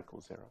prime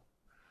equals 0.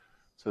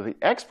 So the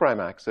x prime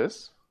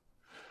axis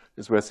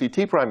is where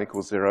CT prime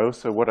equals 0.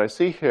 So what I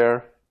see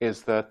here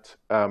is that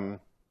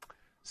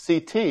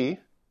CT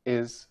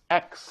is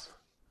x.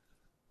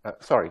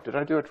 Sorry, did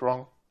I do it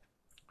wrong?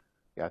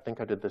 Yeah, I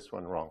think I did this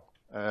one wrong.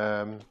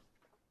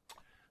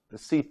 The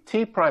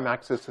CT prime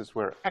axis is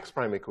where x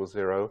prime equals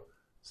 0.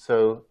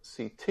 So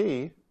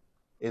CT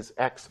is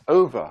x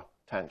over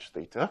tanh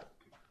theta.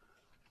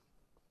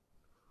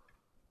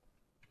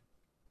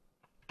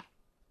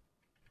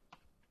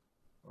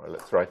 Or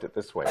let's write it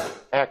this way.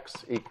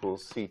 X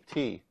equals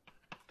CT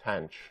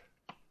tanh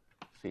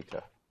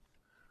theta.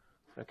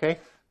 Okay?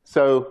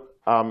 So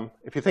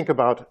if you think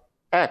about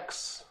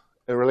x,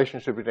 the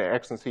relationship between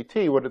x and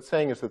CT, what it's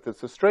saying is that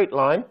it's a straight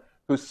line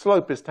whose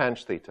slope is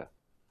tanh theta.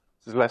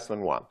 This is less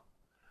than 1.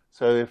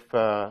 So if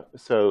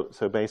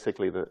so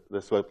basically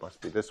the slope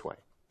must be this way.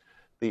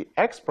 The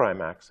x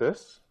prime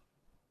axis,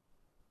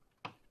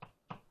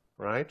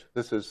 right?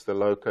 This is the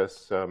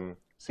locus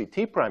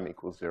CT prime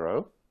equals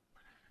 0.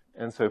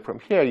 And so from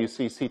here you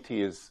see CT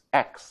is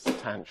x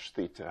tanh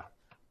theta.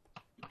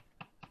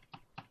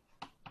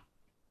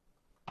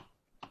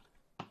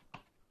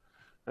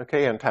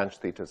 Okay, and tanh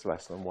theta is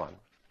less than 1.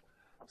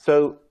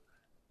 So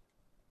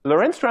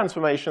Lorentz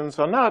transformations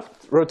are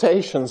not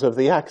rotations of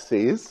the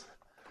axes.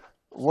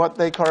 What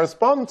they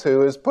correspond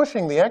to is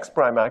pushing the x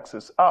prime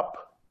axis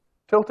up,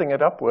 tilting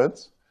it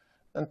upwards,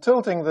 and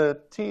tilting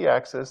the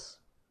t-axis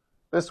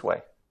this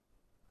way.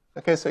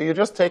 Okay, so you're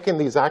just taking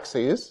these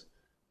axes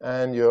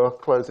and you're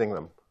closing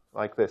them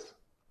like this.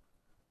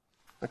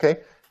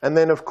 Okay, and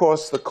then of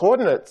course the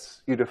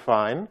coordinates you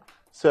define,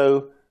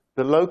 so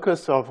the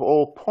locus of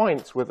all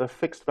points with a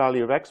fixed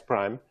value of x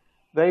prime,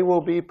 they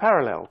will be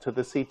parallel to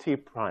the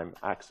CT prime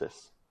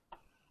axis.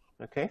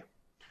 Okay?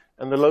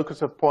 And the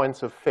locus of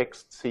points of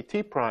fixed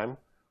CT prime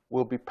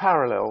will be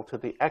parallel to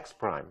the x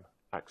prime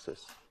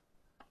axis.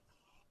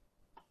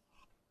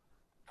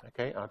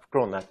 Okay, I've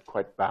drawn that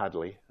quite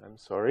badly. I'm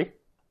sorry.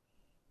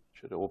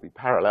 Should all be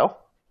parallel.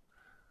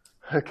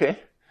 Okay,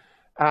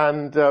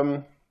 and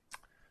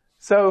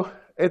So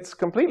it's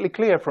completely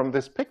clear from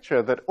this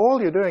picture that all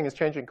you're doing is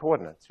changing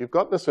coordinates. You've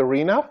got this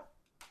arena.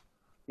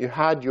 You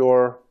had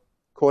your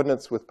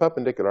coordinates with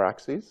perpendicular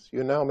axes.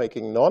 You're now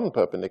making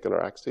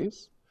non-perpendicular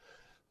axes,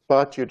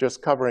 but you're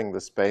just covering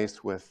the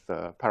space with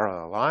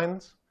parallel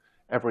lines.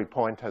 Every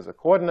point has a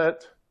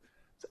coordinate.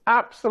 It's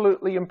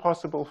absolutely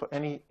impossible for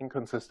any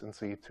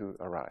inconsistency to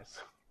arise.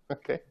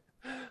 Okay?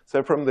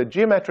 So from the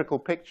geometrical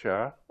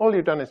picture, all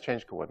you've done is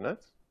change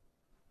coordinates.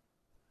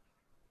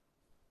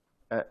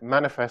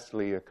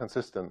 Manifestly a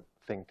consistent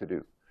thing to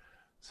do.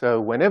 So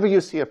whenever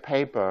you see a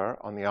paper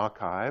on the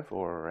archive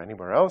or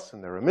anywhere else,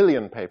 and there are a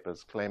million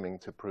papers claiming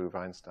to prove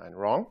Einstein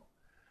wrong,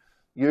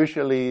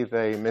 usually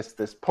they miss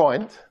this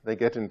point. They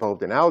get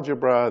involved in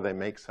algebra. They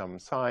make some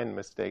sign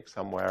mistake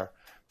somewhere.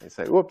 They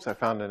say, oops, I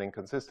found an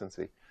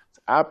inconsistency. It's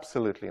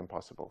absolutely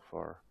impossible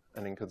for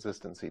an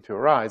inconsistency to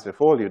arise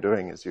if all you're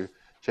doing is you're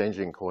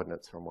changing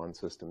coordinates from one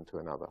system to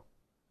another.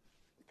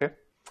 Okay?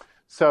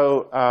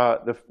 So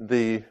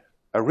the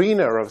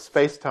arena of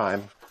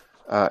space-time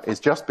is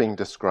just being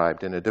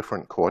described in a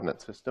different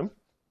coordinate system.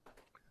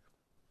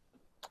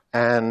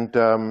 And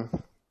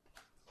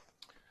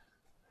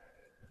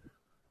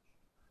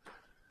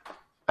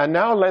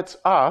now let's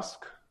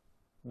ask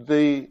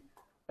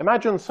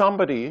imagine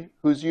somebody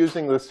who's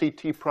using the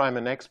CT prime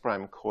and X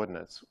prime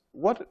coordinates.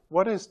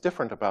 What is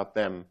different about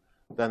them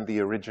than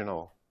the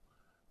original,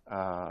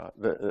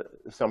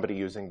 somebody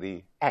using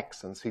the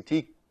X and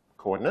CT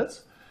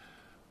coordinates?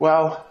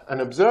 Well, an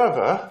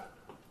observer,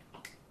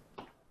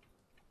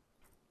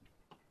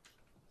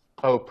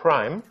 O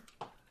prime,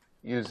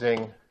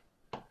 using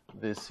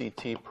the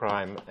CT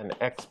prime and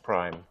X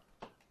prime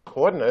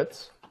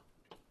coordinates,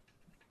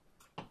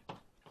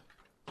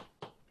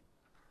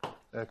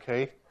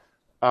 okay,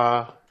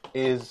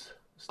 is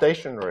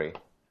stationary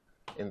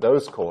in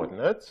those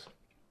coordinates.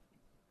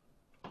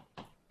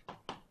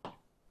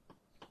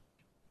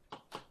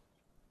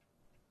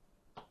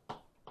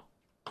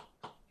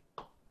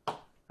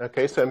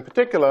 Okay, so in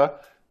particular,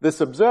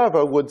 this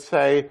observer would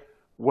say,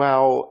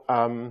 well,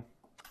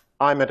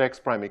 I'm at x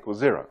prime equals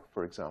 0,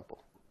 for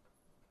example.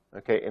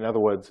 Okay, in other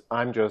words,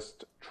 I'm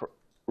just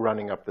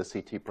running up the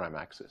CT prime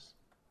axis.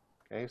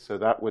 Okay, so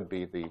that would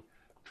be the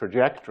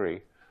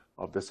trajectory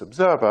of this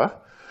observer.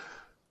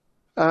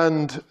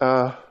 And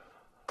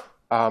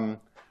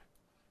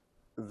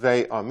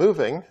they are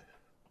moving.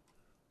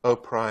 O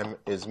prime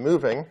is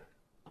moving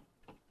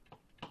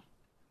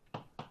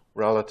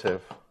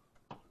relative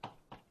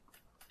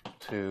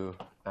to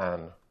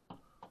an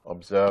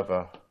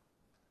observer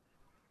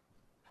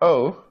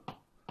O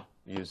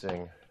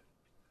using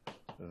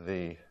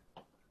the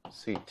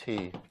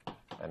CT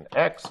and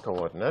X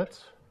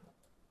coordinates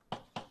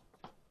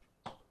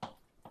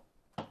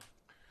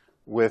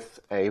with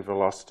a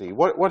velocity.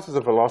 What is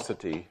the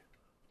velocity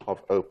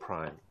of O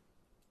prime?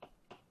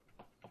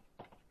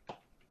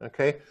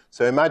 Okay,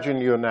 so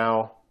imagine you're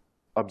now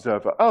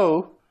observer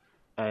O,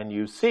 and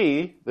you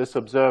see this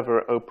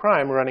observer O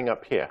prime running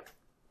up here.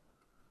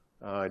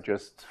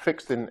 Just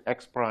fixed in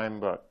X prime,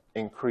 but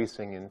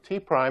increasing in T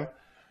prime.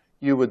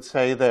 You would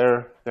say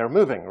they're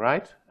moving,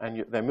 right?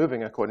 And they're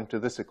moving according to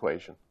this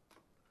equation.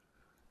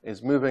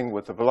 Is moving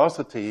with a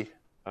velocity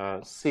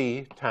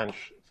c tanh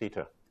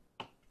theta.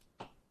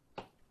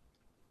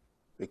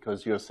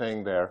 Because you're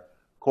saying their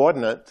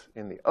coordinate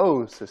in the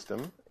O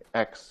system,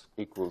 x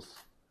equals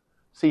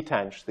c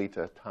tanh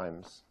theta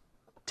times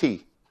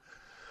t.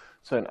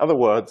 So in other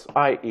words,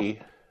 i.e.,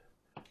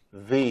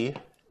 v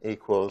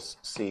equals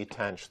c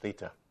tanh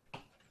theta.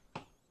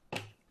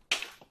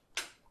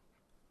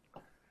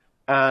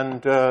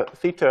 And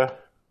theta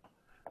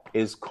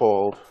is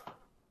called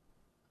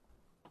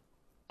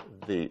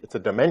it's a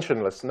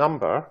dimensionless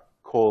number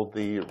called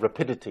the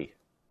rapidity.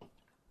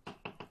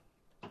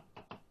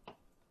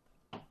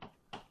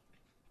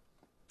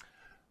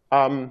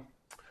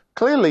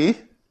 Clearly,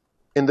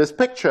 in this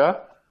picture,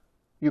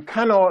 you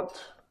cannot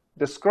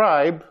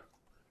describe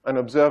an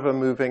observer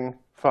moving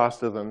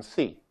faster than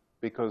c,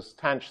 because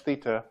tanh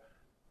theta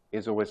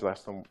is always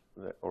less than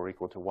or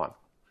equal to 1.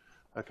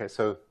 Okay,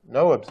 so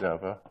no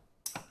observer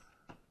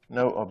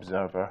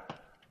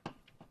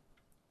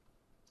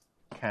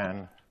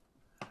can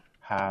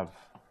have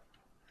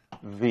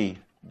v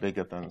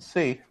bigger than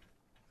c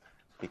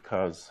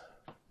because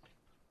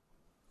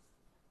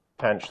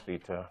tanh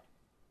theta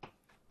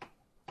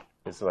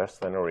is less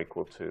than or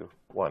equal to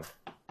 1.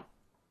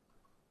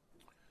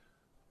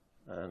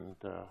 And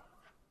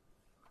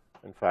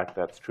in fact,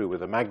 that's true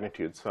with a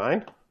magnitude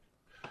sign.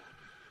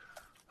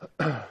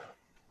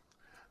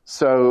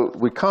 So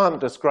we can't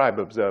describe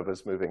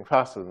observers moving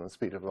faster than the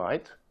speed of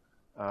light.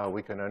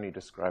 We can only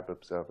describe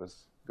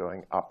observers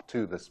going up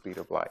to the speed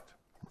of light.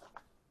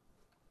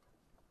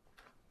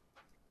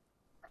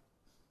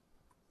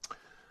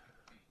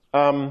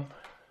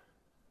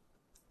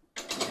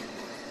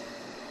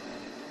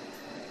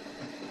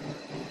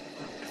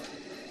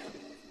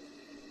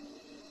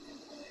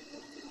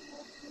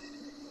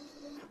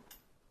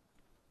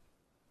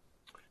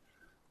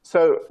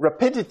 So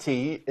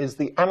rapidity is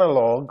the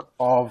analog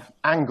of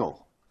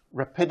angle.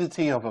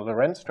 rapidity of a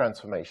Lorentz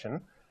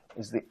transformation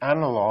is the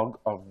analog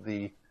of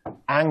the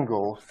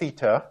angle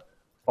theta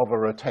of a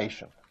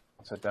rotation.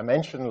 It's a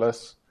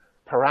dimensionless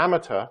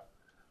parameter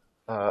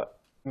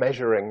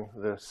measuring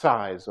the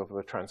size of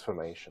the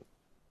transformation.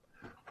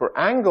 For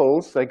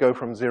angles, they go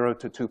from 0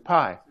 to 2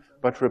 pi,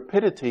 but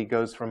rapidity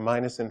goes from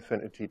minus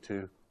infinity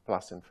to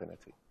plus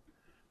infinity.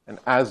 And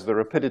as the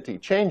rapidity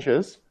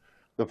changes,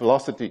 the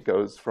velocity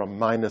goes from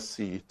minus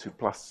c to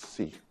plus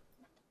c.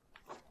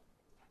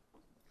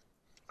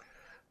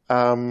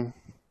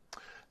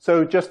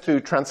 So just to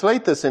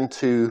translate this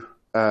into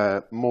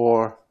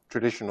more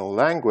traditional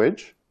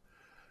language,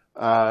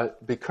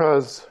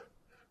 because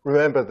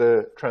remember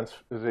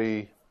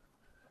the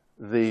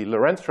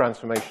Lorentz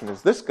transformation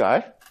is this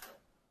guy,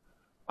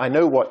 I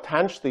know what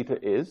tanh theta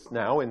is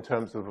now in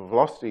terms of the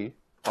velocity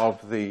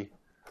of the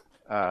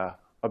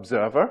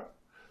observer.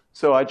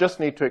 So I just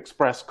need to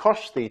express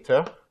cos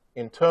theta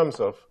in terms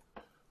of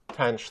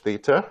tanh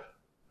theta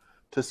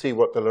to see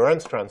what the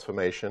Lorentz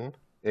transformation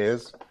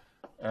is.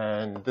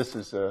 And this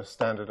is a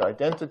standard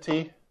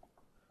identity,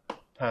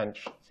 tanh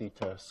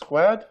theta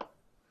squared,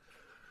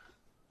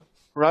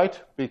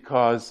 right?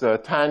 Because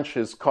tanh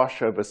is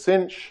cosh over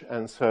sinh,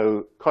 and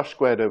so cosh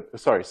squared over,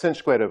 sinh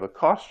squared over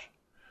cosh.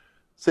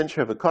 Sinh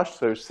over cosh,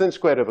 so sinh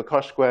squared over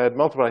cosh squared,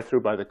 multiply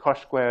through by the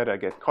cosh squared, I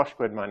get cosh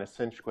squared minus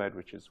sinh squared,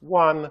 which is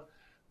 1.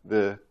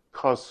 The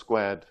cosh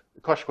squared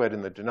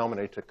in the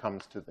denominator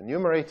comes to the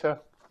numerator.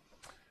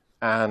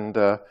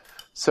 And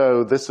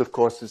so this, of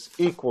course, is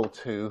equal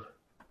to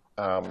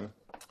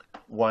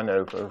 1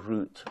 over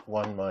root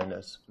 1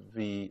 minus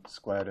v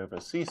squared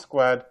over c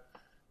squared.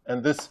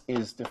 And this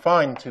is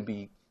defined to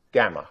be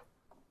gamma,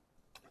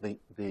 in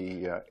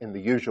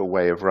the usual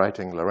way of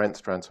writing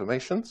Lorentz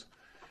transformations.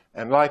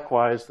 And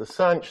likewise, the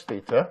sinh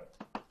theta,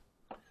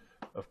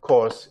 of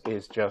course,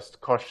 is just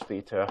cos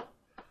theta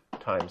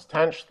times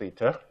tanh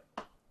theta.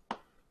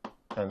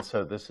 And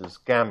so this is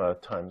gamma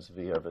times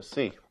v over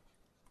c.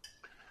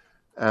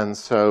 And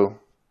so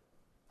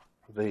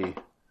the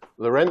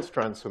Lorentz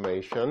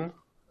transformation,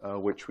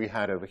 which we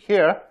had over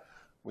here,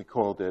 we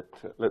called it,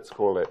 let's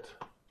call it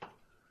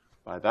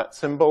by that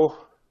symbol,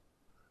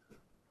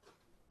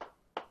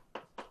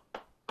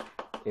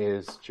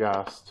 is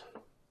just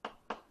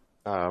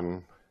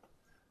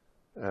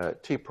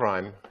t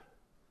prime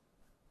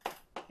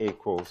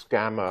equals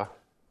gamma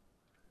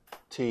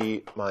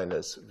t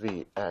minus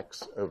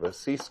vx over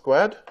c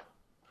squared.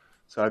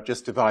 So I've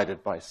just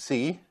divided by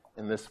c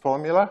in this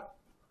formula.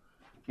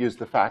 Use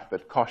the fact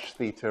that cos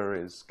theta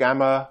is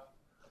gamma,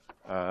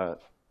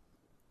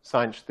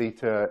 sinh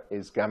theta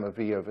is gamma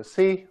v over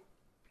c,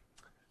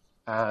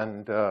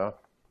 and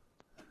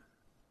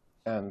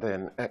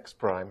then x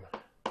prime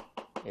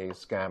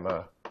is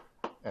gamma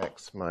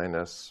x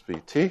minus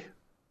vt.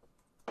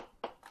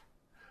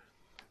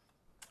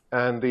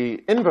 And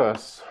the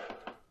inverse,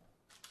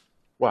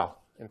 well,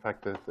 in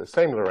fact, the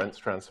same Lorentz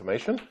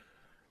transformation.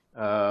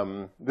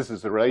 This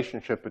is the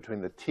relationship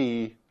between the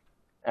t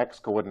x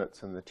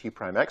coordinates and the t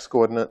prime x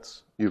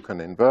coordinates. You can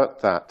invert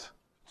that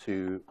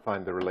to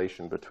find the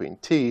relation between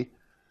t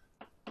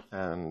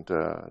and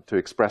to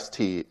express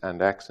t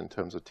and x in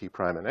terms of t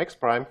prime and x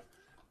prime.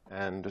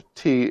 And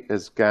t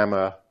is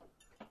gamma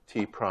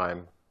t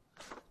prime.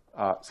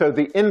 So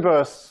the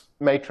inverse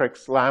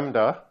matrix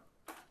lambda,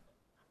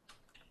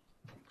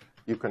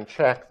 you can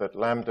check that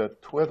lambda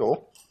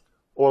twiddle,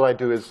 all I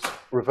do is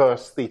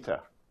reverse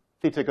theta.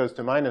 Theta goes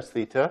to minus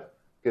theta,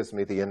 gives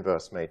me the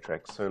inverse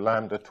matrix. So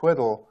lambda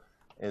twiddle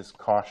is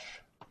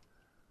cosh,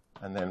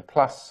 and then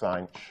plus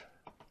sinh,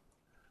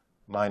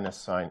 minus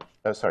sinh,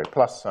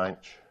 plus sinh,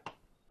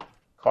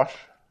 cosh.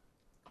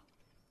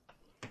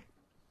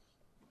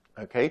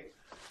 Okay,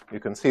 you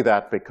can see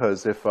that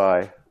because if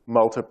I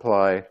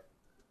multiply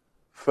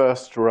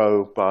first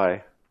row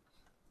by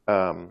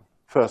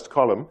first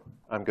column,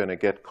 I'm going to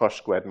get cosh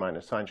squared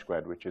minus sinh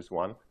squared, which is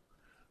 1.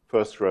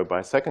 First row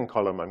by second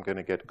column, I'm going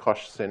to get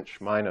cosh sinh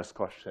minus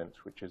cosh sinh,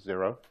 which is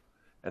 0,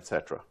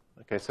 etc.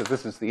 Okay, so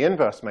this is the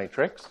inverse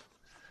matrix.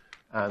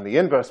 And the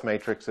inverse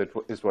matrix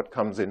is what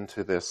comes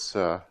into this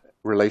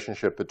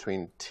relationship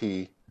between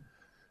t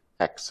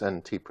x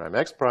and t prime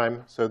x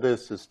prime. So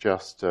this is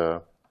just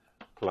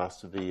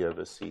plus v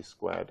over c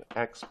squared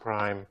x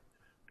prime,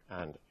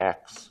 and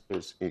x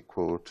is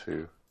equal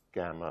to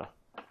gamma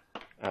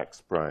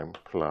x prime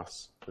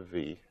plus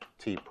v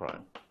t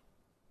prime.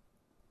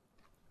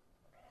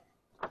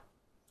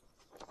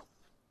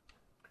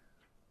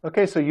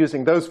 Okay, so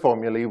using those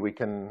formulae, we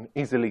can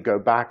easily go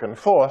back and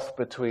forth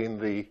between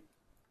the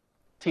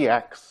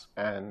tx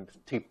and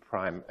t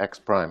prime x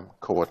prime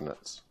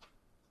coordinates.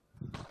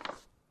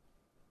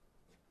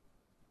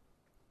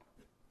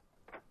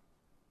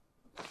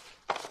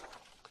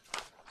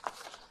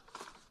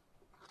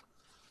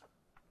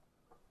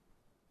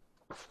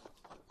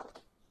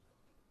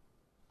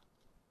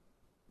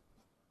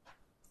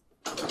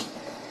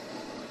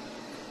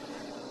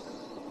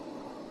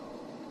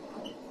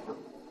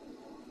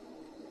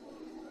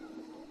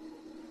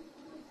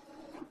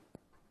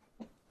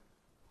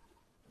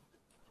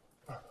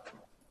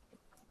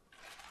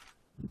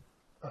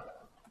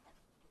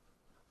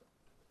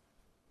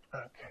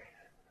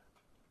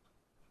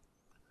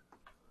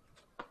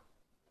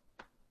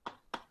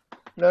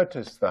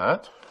 notice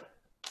that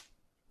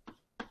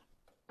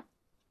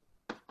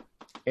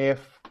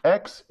if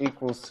x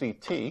equals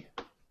ct,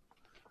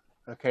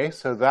 okay,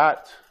 so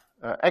that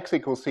x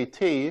equals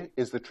ct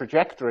is the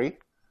trajectory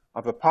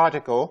of a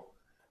particle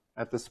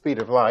at the speed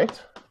of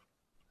light,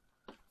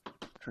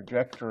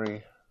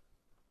 trajectory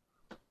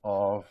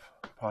of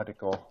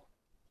particle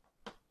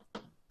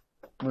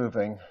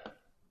moving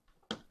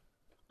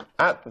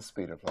at the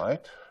speed of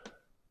light,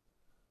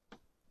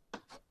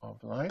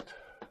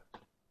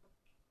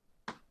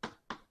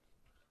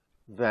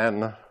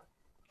 then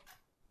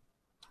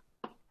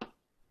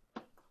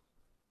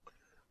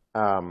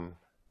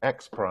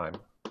x prime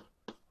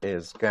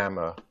is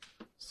gamma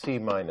c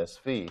minus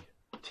v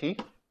t,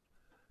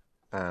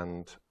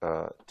 and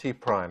t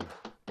prime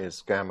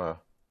is gamma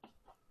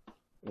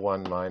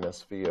 1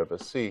 minus v over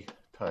c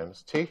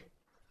times t,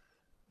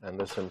 and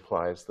this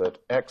implies that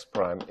x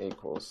prime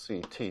equals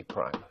ct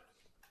prime.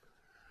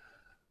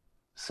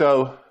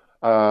 So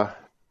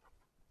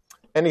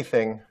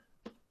anything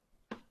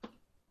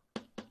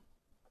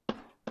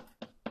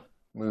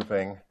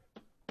moving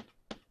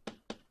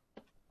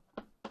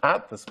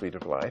at the speed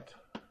of light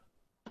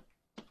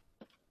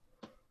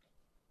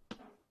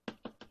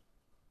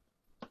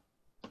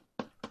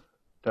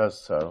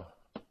does so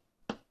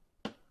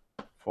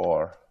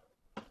for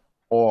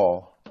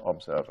all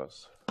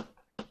observers.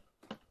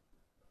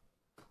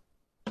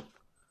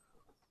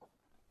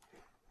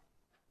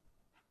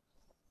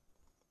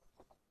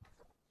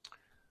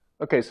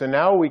 Okay, so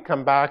now we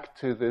come back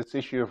to this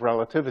issue of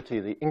relativity,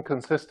 the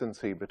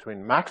inconsistency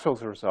between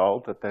Maxwell's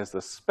result that there's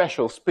a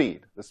special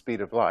speed, the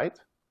speed of light,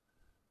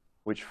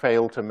 which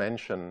failed to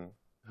mention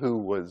who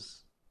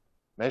was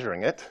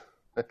measuring it.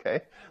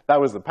 Okay,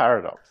 that was the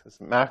paradox.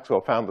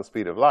 Maxwell found the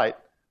speed of light,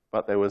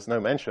 but there was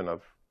no mention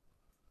of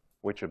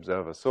which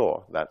observer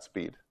saw that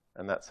speed.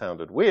 And that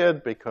sounded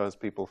weird because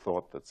people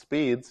thought that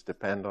speeds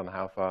depend on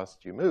how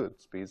fast you move.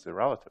 Speeds are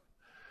relative.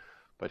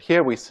 But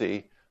here we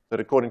see that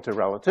according to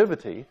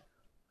relativity,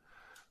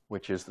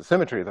 which is the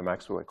symmetry of the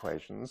Maxwell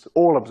equations,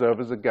 all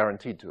observers are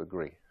guaranteed to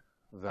agree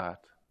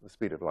that the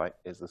speed of light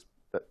is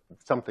that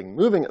something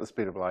moving at the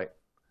speed of light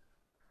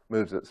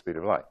moves at the speed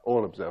of light.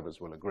 All observers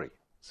will agree.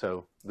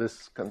 So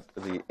this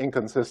the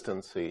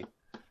inconsistency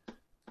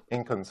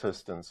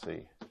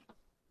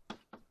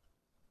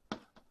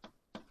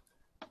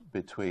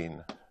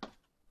between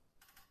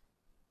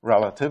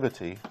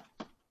relativity,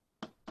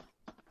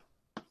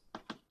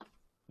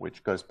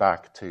 which goes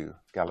back to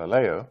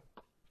Galileo,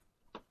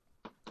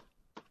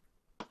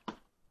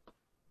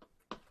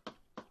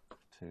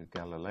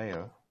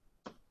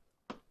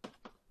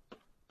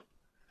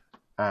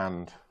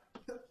 and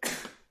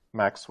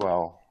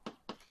Maxwell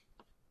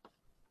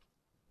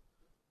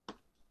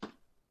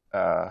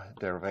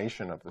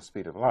derivation of the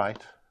speed of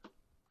light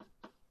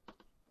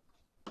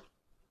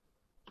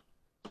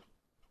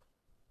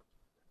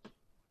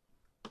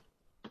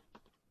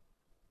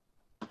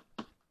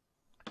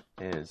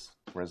is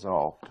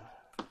resolved.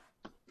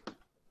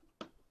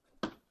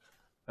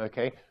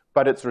 Okay,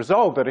 but it's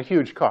resolved at a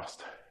huge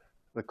cost.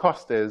 The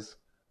cost is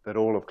that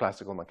all of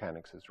classical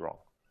mechanics is wrong.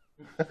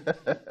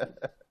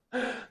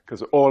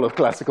 Because all of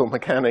classical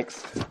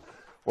mechanics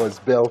was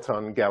built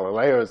on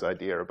Galileo's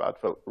idea about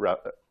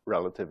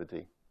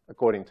relativity,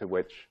 according to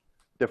which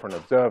different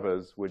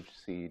observers would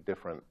see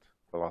different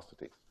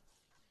velocities.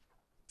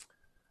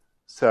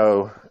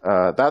 So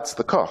that's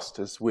the cost,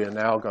 is we're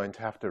now going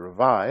to have to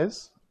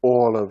revise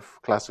all of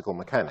classical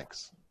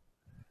mechanics.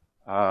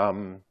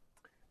 And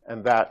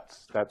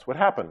that's what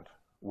happened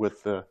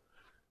with the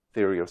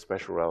theory of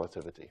special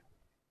relativity.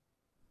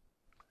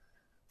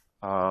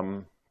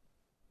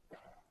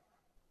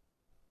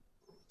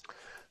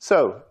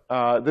 So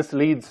this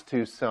leads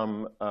to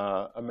some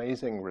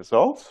amazing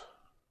results.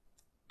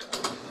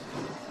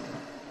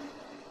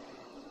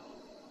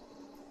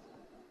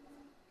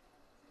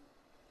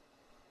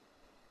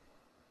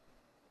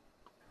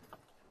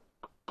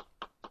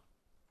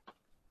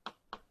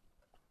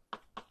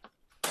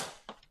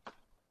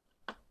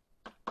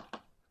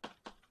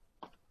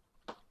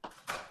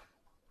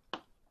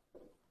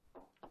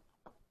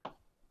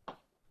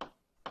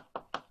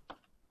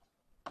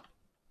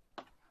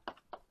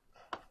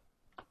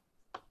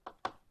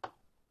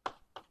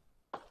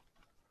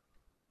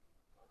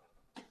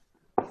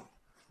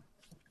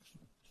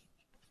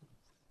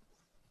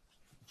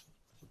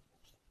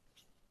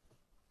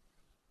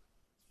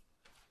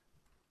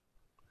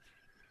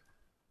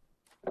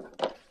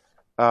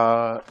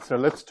 So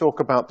let's talk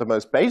about the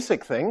most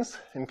basic things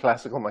in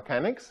classical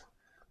mechanics,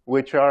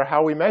 which are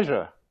how we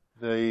measure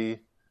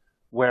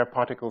where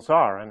particles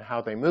are and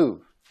how they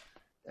move.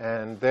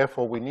 And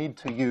therefore, we need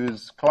to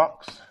use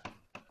clocks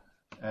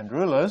and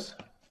rulers.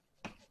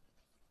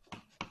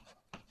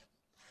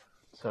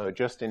 So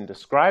just in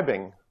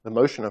describing the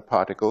motion of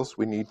particles,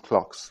 we need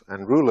clocks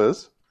and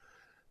rulers.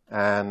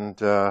 And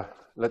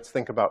let's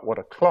think about what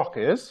a clock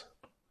is.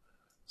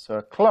 So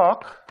a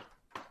clock,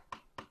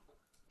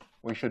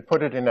 we should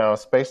put it in our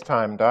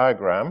space-time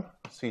diagram,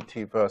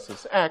 CT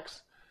versus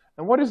X.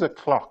 And what is a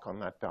clock on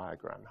that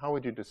diagram? How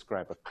would you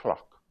describe a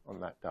clock? on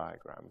that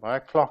diagram. By a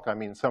clock, I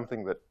mean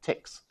something that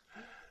ticks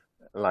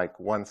like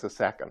once a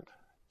second.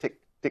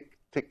 Tick, tick,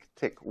 tick,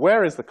 tick.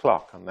 Where is the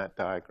clock on that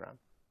diagram?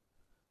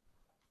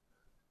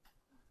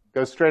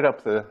 Go straight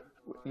up the...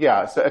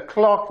 Yeah, so a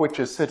clock which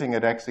is sitting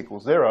at x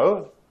equals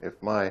 0, if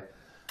my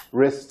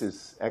wrist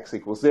is x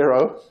equals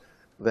 0,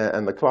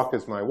 and the clock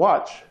is my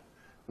watch,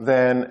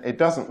 then it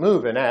doesn't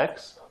move in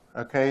x,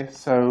 okay?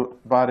 So,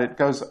 but it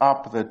goes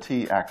up the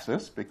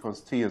t-axis because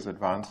t is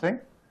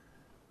advancing,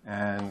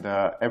 and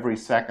every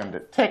second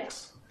it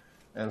ticks,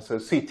 and so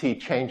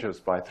ct changes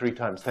by 3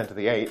 times 10 to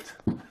the 8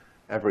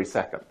 every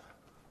second.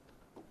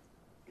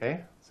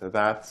 Okay, so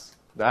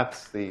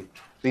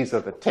these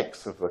are the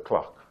ticks of the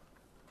clock.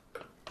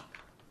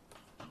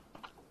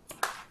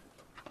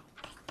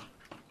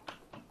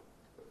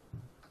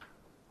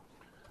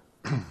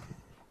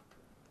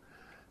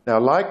 Now,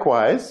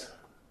 likewise,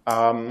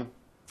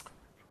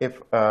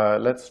 if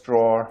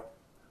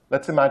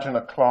let's imagine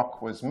a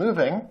clock was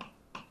moving.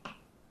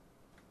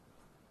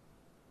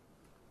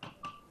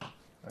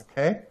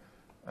 Okay,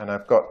 and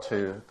I've got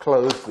to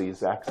close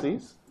these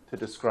axes to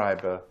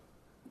describe a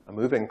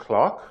moving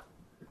clock.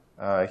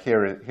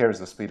 Here's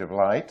the speed of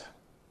light.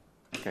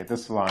 Okay,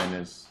 this line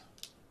is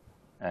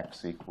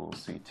x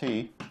equals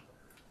ct,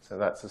 so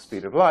that's the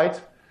speed of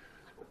light.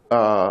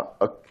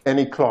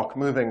 Any clock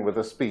moving with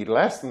a speed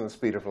less than the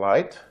speed of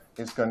light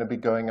is going to be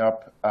going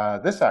up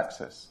this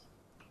axis.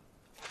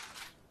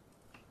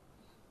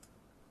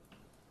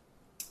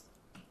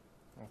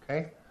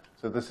 Okay,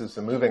 so this is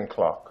the moving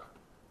clock.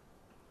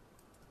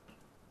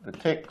 The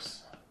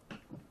ticks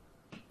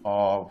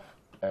of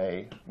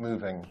a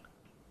moving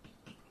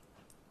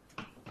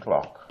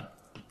clock.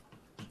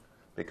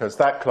 Because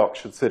that clock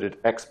should sit at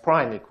x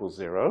prime equals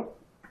 0,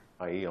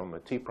 i.e. on the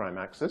t prime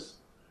axis,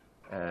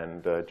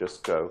 and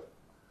just go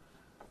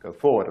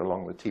forward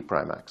along the t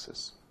prime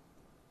axis.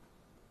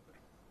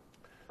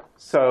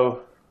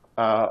 So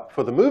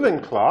for the moving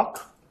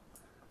clock,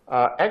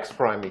 x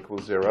prime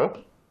equals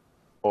 0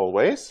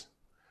 always,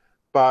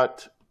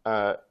 but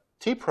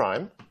t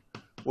prime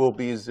will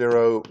be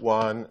 0,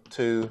 1,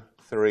 2,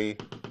 3.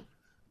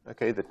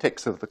 Okay, the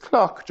ticks of the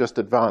clock just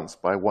advance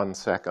by 1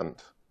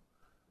 second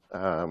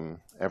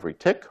every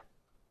tick.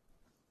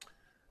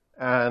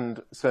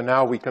 And so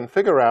now we can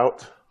figure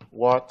out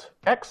what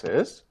x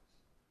is.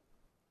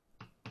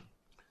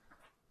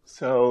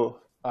 So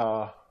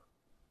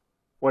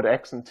what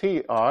x and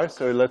t are.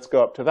 So let's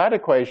go up to that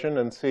equation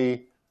and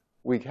see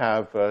we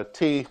have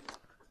t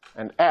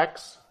and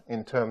x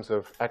in terms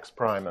of x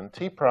prime and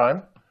t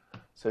prime.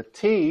 So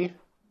t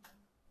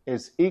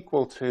is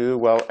equal to,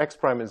 well, x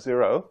prime is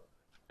 0,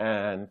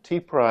 and t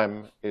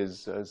prime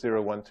is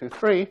 0, 1, 2,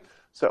 3.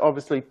 So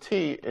obviously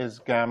t is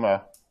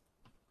gamma,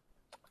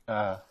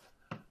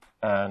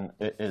 and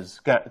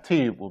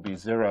t will be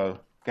 0,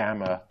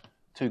 gamma,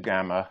 2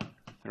 gamma,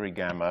 3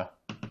 gamma,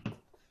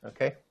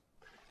 okay?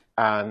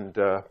 And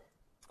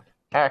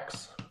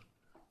x,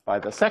 by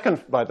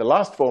the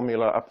last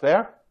formula up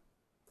there,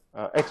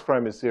 x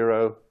prime is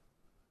 0,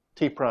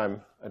 t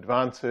prime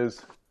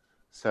advances,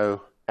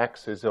 so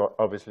x is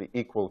obviously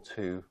equal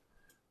to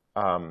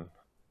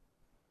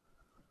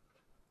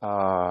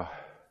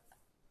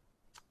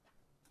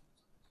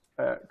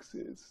x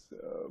is,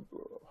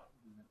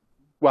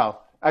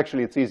 well,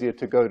 actually it's easier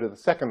to go to the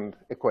second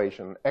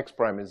equation. X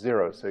prime is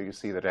 0, so you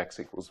see that x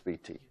equals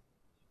vt.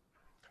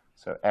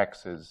 So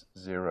x is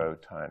 0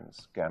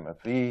 times gamma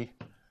v,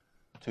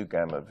 2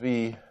 gamma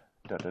v,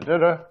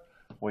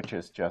 which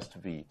is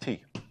just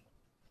vt.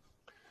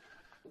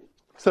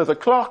 So the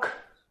clock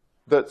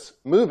that's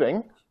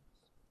moving,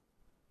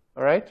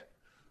 all right,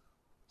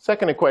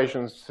 second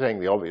equation is saying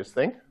the obvious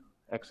thing.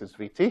 X is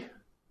vt.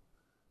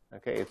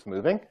 Okay, it's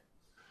moving.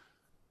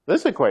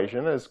 This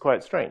equation is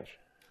quite strange.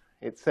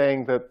 It's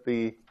saying that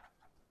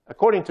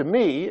according to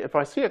me, if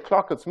I see a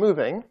clock that's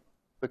moving,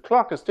 the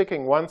clock is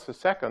ticking once a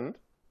second,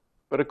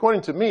 but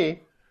according to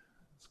me,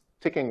 it's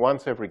ticking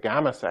once every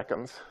gamma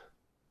seconds.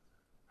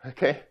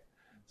 Okay,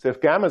 so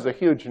if gamma is a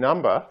huge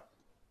number,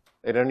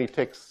 it only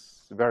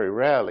ticks very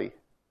rarely.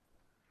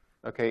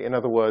 Okay, in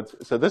other words,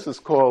 so this is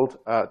called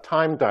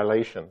time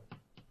dilation.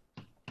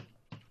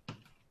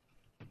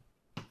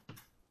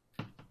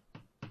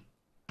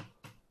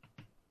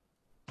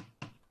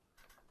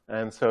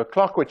 And so a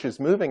clock which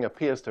is moving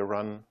appears to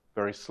run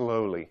very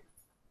slowly,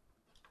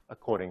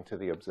 according to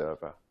the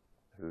observer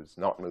who's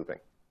not moving.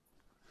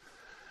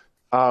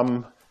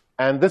 And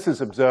this is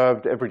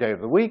observed every day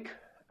of the week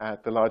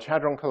at the Large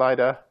Hadron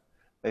Collider.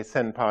 They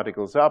send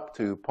particles up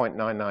to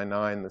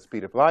 0.999 the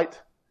speed of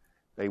light.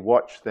 They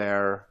watch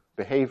their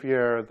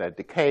behavior, their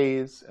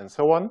decays, and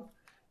so on.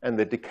 And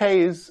the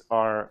decays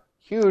are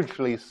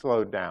hugely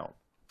slowed down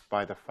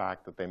by the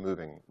fact that they're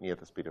moving near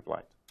the speed of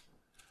light.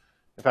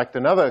 In fact,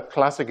 another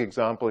classic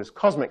example is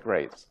cosmic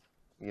rays.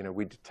 You know,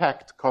 we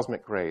detect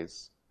cosmic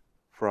rays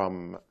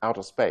from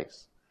outer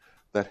space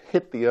that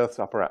hit the Earth's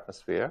upper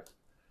atmosphere.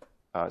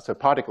 So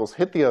particles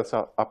hit the Earth's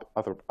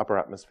upper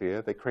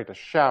atmosphere. They create a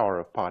shower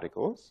of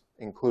particles,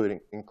 including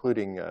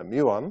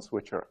muons,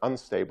 which are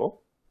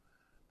unstable.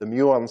 The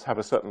muons have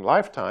a certain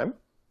lifetime,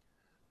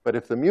 But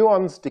if the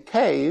muons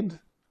decayed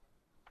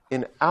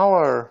in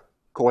our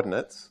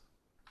coordinates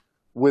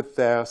with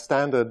their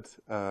standard,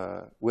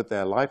 with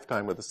their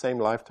lifetime, with the same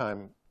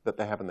lifetime that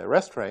they have in their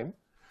rest frame,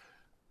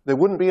 there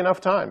wouldn't be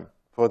enough time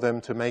for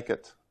them to make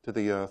it to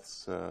the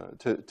Earth's,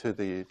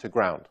 to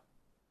ground.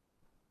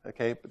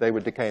 Okay, they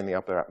would decay in the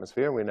upper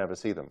atmosphere, and we never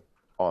see them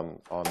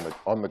on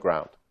the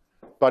ground.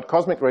 But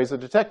cosmic rays are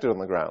detected on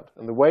the ground,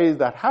 and the way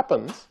that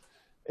happens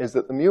is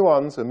that the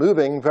muons are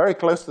moving very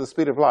close to the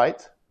speed of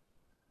light,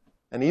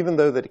 and even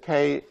though the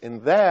decay in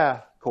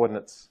their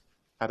coordinates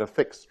at a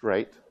fixed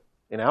rate,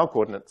 in our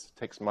coordinates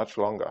takes much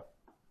longer,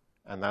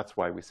 and that's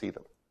why we see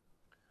them.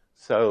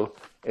 So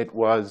it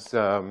was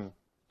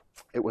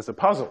a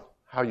puzzle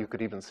how you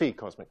could even see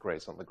cosmic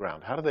rays on the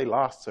ground. How do they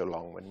last so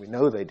long when we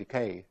know they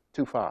decay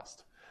too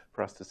fast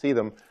for us to see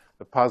them?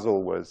 The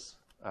puzzle was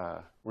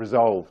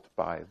resolved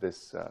by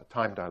this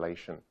time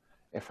dilation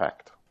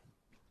effect.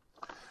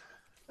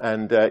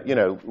 And, you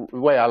know, the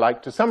way I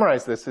like to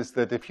summarize this is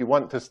that if you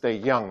want to stay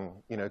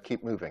young, you know,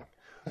 keep moving.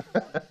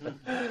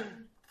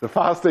 The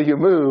faster you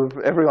move,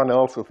 everyone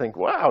else will think,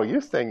 wow,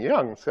 you're staying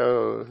young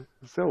so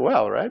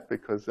well, right?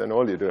 Because then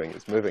all you're doing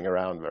is moving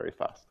around very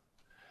fast.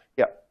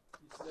 Yeah?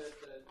 You said that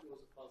it was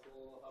a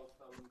puzzle. How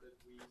come that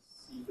we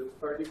see those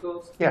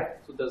particles? Yeah.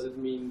 So does it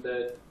mean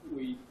that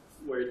we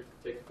were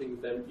detecting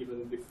them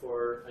even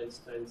before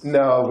Einstein's...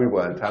 No, we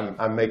weren't.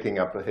 I'm making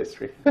up the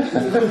history.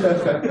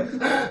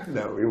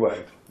 No, we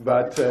weren't.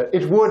 But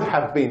it would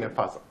have been a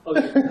puzzle.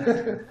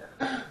 Okay.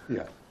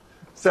 Yeah.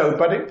 So,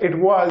 but it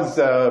was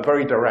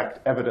very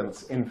direct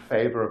evidence in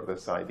favor of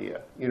this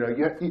idea. You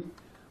know,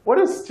 what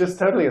is just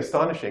totally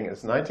astonishing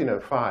is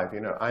 1905, you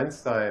know,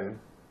 Einstein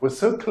was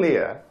so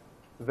clear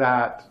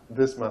that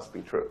this must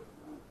be true,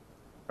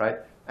 right?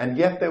 And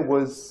yet there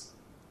was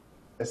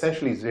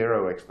essentially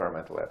zero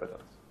experimental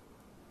evidence,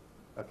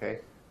 okay?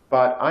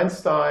 But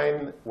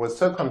Einstein was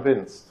so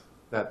convinced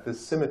that this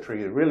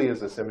symmetry really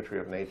is a symmetry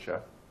of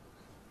nature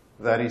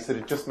that he said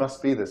it just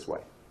must be this way.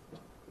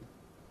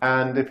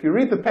 And if you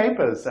read the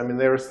papers, I mean,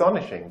 they're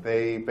astonishing.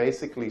 They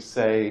basically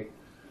say,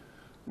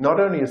 not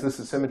only is this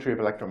a symmetry of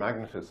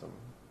electromagnetism,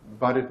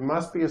 but it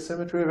must be a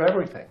symmetry of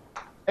everything.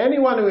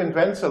 Anyone who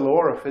invents a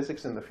law of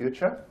physics in the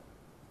future,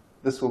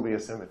 this will be a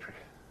symmetry.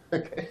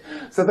 Okay?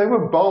 So they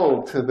were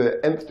bold to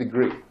the nth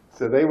degree.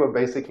 So they were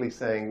basically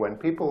saying when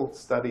people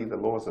study the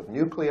laws of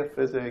nuclear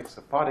physics,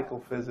 of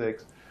particle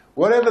physics,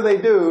 whatever they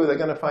do, they're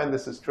going to find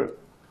this is true.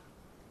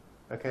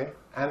 Okay?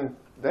 And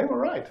they were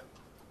right.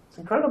 It's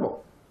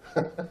incredible.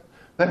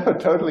 They were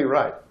totally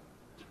right.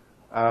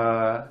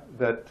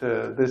 That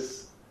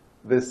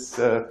this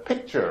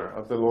picture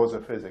of the laws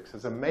of physics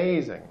has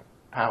amazing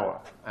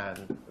power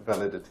and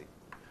validity.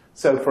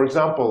 So, for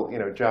example, you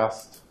know,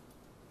 just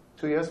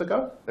 2 years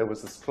ago, there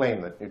was this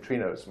claim that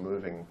neutrinos are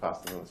moving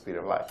faster than the speed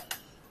of light.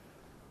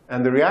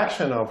 And the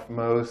reaction of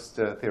most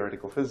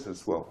theoretical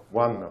physicists, well,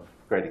 one of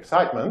great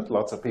excitement.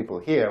 Lots of people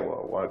here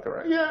will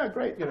go, yeah,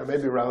 great, you know,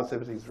 maybe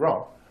relativity is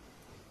wrong.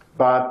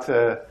 But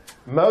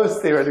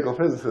most theoretical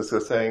physicists are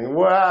saying,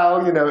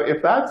 well, you know,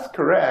 if that's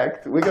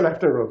correct, we're going to have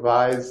to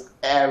revise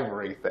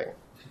everything,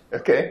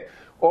 okay?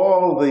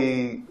 All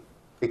the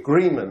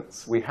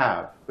agreements we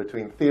have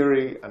between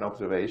theory and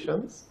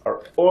observations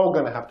are all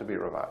going to have to be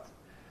revised.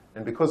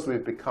 And because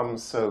we've become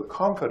so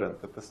confident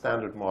that the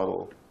standard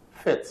model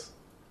fits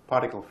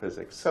particle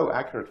physics so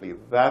accurately,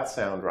 that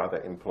sounds rather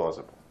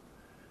implausible.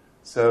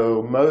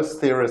 So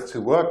most theorists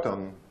who worked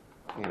on,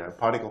 you know,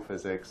 particle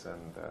physics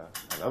and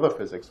other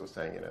physics were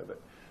saying, you know, the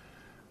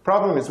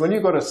problem is when you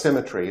go to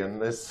symmetry,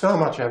 and there's so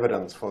much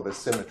evidence for this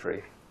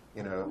symmetry,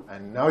 you know,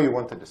 and now you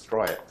want to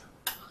destroy it,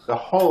 the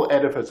whole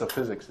edifice of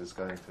physics is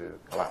going to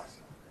collapse.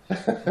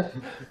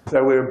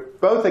 So we're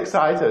both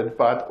excited,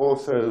 but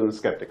also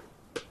skeptical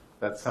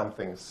that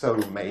something so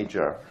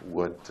major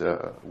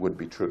would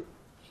be true.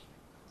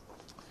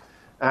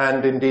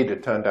 And indeed,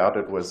 it turned out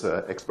it was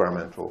an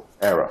experimental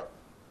error.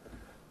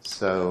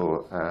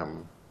 So,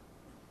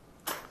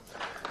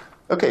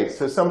 okay,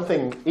 so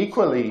something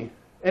equally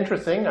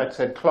interesting. I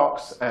said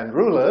clocks and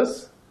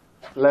rulers.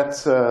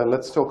 Let's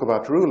talk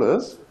about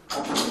rulers.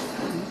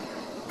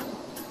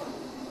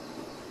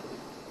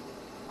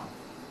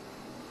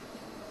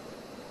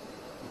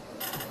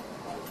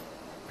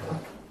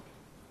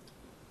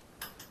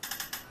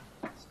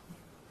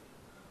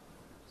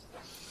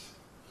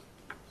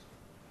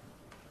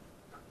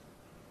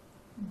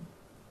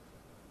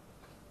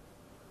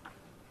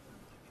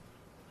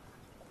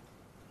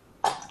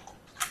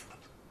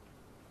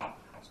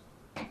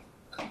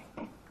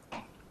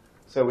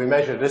 So we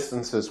measure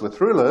distances with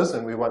rulers,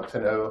 and we want to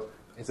know,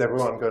 is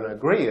everyone going to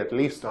agree at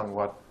least on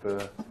what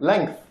the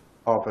length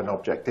of an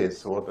object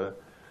is, or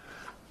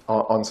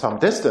on some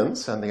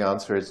distance? And the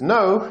answer is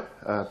no.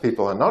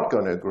 People are not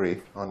going to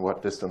agree on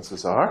what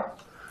distances are.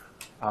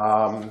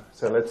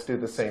 So let's do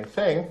the same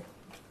thing,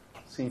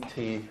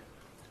 CT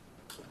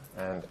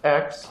and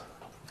X.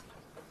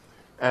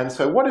 And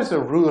so what is a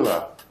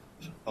ruler,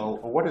 or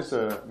what is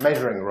a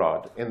measuring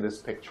rod in this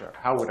picture?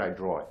 How would I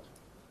draw it?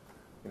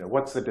 You know,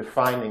 what's the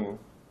defining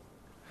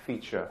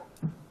feature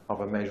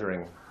of a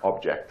measuring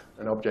object,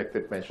 an object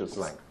that measures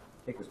length.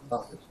 Take a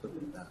clock and spin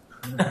it about.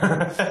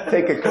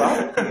 Take a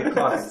clock? Take a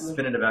clock and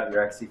spin it about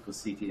your x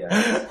equals CT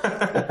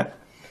axis.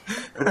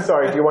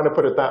 Sorry, do you want to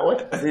put it that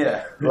way?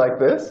 Yeah. Like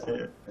this?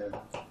 Yeah.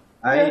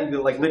 I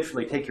mean, like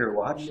literally take your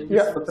watch and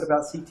just flip it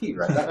about CT,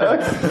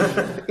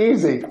 right?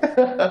 Easy.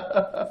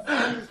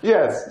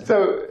 Yes,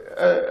 so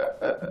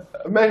a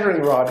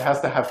measuring rod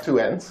has to have two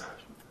ends.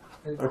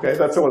 Okay,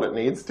 that's all it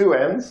needs, two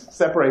ends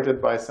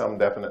separated by some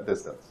definite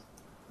distance.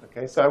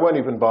 Okay, so I won't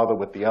even bother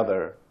with the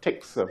other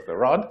ticks of the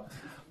rod.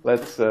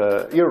 Let's,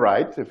 you're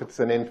right, if it's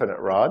an infinite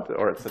rod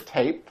or it's a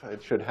tape,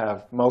 it should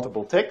have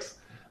multiple ticks.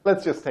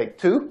 Let's just take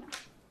two.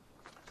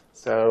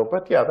 So,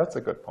 but yeah, that's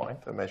a good point.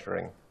 A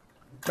measuring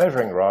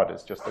rod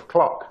is just a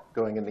clock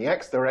going in the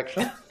x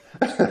direction.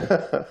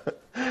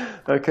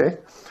 Okay,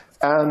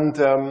 and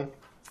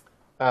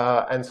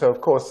so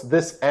of course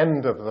this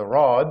end of the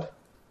rod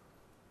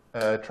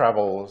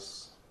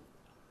travels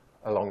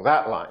along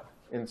that line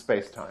in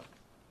space-time.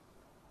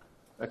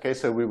 Okay,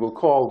 so we will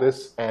call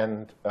this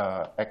end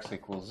x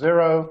equals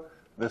 0,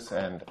 this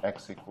end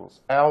x equals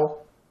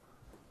L,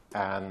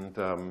 and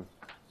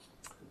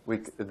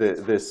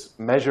this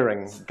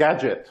measuring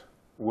gadget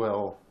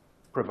will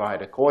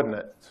provide a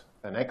coordinate,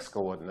 an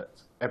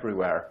x-coordinate,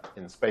 everywhere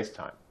in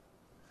space-time.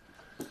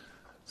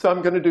 So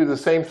I'm going to do the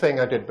same thing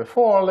I did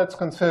before. Let's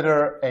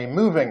consider a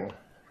moving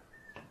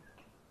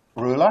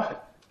ruler.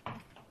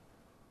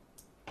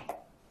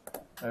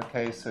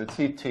 Okay, so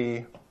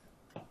CT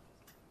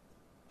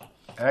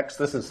x,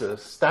 this is a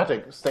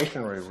static,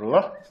 stationary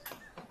ruler.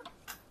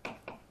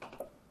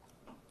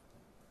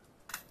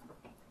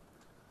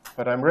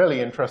 But I'm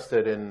really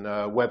interested in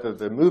whether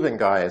the moving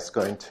guy is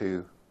going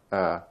to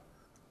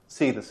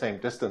see the same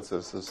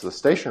distances as the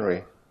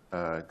stationary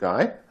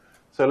guy.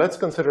 So let's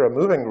consider a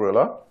moving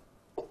ruler.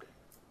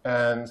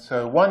 And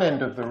so one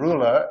end of the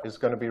ruler is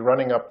going to be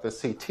running up the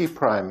CT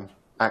prime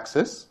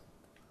axis.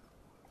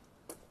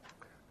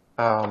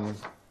 And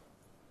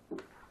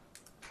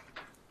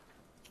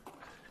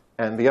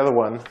the other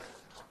one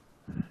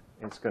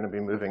is going to be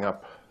moving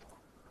up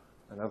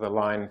another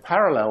line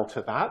parallel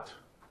to that.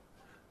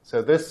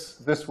 So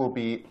this will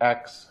be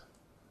x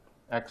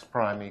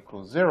prime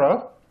equals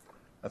 0.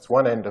 That's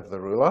one end of the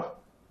ruler.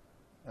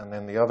 And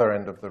then the other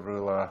end of the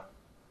ruler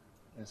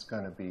is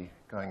going to be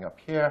going up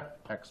here,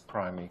 x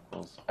prime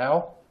equals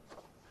L.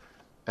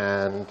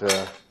 And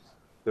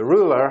the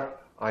ruler,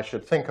 I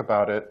should think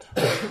about it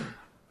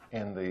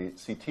in the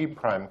CT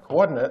prime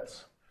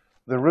coordinates.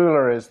 The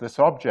ruler is this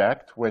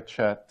object, which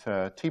at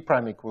t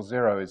prime equals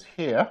 0 is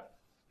here.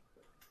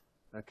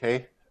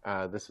 Okay,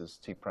 this is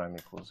t prime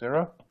equals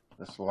 0,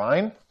 this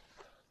line.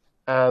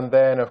 And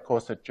then, of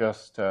course, it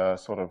just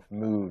sort of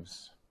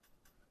moves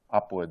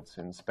upwards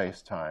in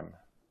space-time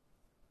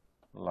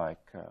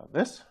like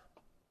this.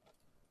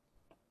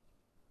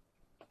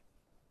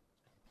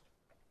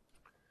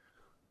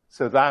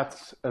 So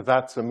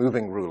that's a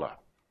moving ruler,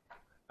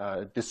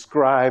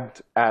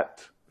 described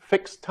at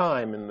fixed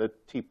time in the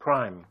t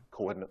prime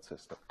coordinate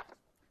system.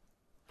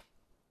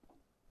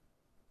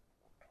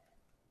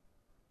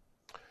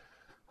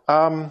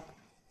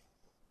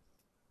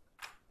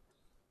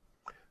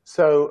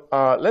 So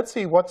let's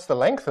see what's the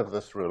length of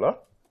this ruler.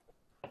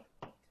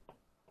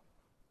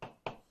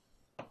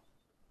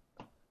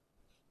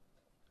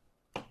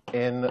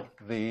 In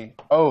the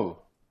O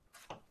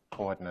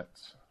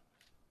coordinates.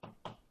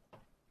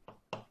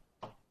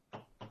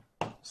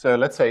 So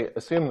let's say,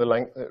 assume the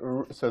length,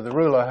 so the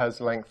ruler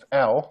has length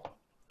L,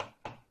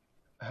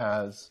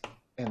 has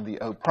in the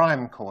O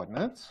prime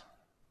coordinates,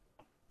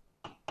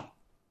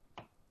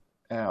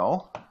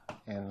 L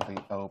in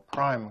the O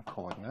prime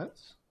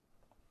coordinates.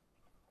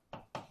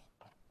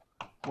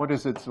 What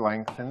is its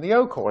length in the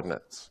O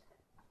coordinates?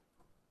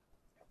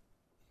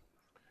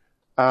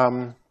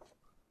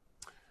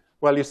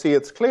 Well, you see,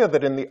 it's clear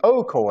that in the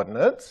O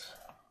coordinates,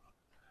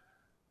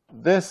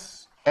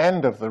 this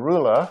end of the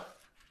ruler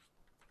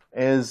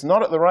is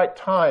not at the right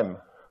time.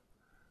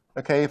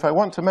 Okay, if I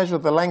want to measure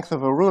the length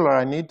of a ruler,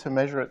 I need to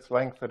measure its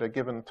length at a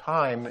given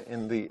time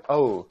in the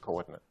O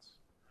coordinates.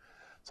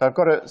 So I've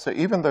got to, so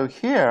even though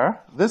here,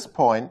 this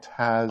point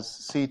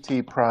has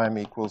CT prime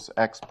equals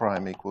x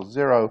prime equals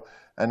 0,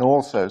 and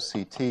also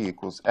CT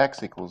equals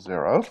x equals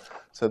 0.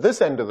 So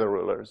this end of the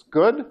ruler is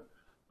good.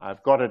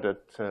 I've got it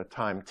at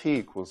time t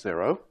equals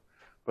 0.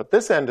 But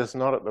this end is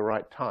not at the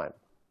right time.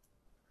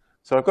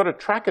 So I've got to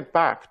track it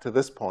back to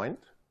this point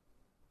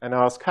and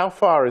ask, how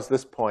far is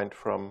this point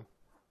from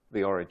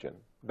the origin?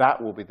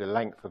 That will be the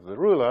length of the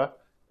ruler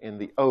in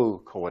the O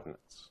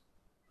coordinates.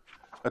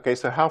 Okay,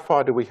 so how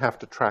far do we have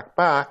to track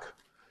back?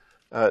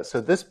 So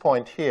this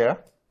point here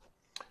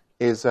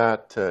is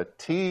at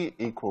t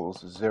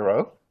equals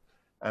 0,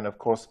 and of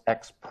course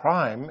x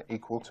prime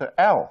equal to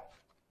L,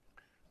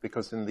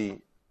 because in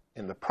the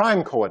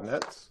prime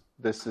coordinates,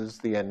 this is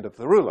the end of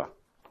the ruler.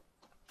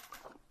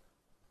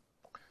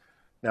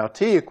 Now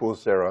t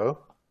equals 0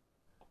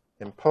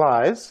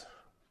 implies,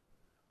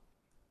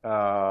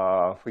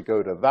 if we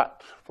go to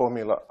that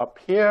formula up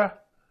here,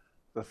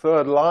 the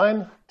third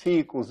line, t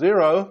equals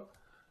 0,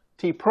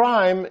 T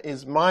prime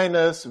is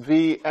minus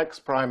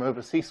Vx prime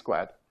over c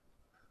squared.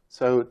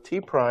 So T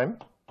prime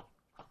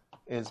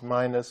is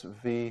minus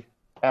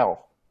VL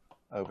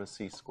over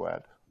c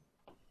squared.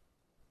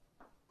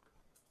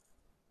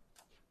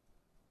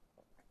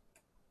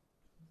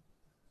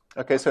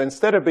 Okay, so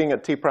instead of being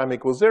at T prime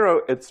equals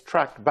 0, it's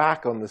tracked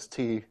back on this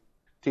T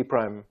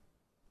prime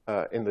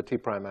in the T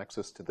prime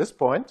axis to this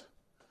point.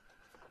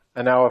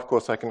 And now, of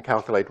course, I can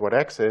calculate what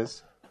x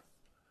is.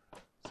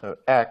 So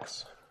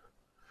x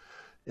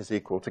is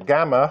equal to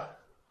gamma.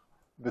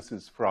 This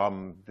is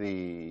from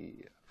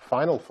the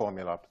final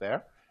formula up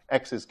there.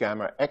 X is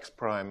gamma x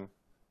prime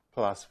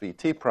plus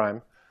Vt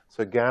prime.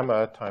 So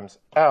gamma times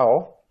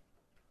L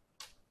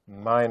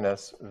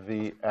minus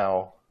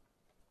VL,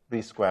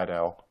 V squared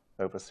L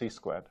over c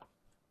squared.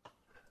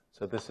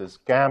 So this is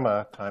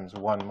gamma times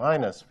 1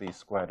 minus V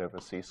squared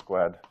over c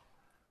squared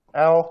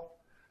L.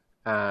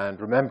 And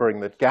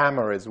remembering that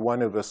gamma is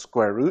 1 over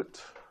square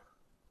root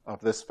of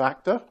this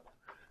factor,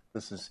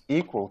 this is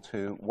equal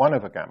to 1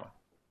 over gamma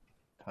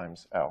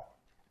times L.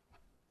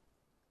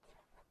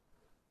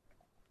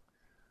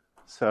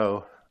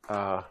 So,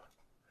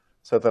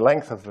 so the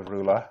length of the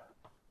ruler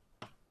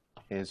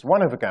is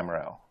 1 over gamma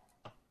L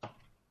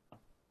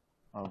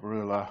of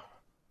ruler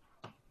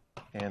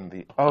in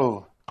the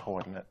O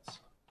coordinates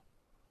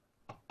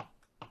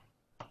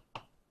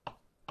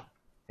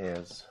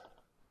is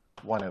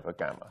 1 over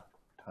gamma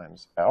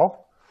times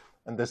L.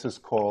 And this is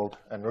called,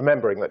 and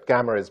remembering that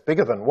gamma is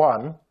bigger than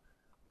 1,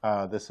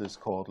 this is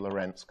called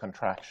Lorentz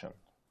contraction.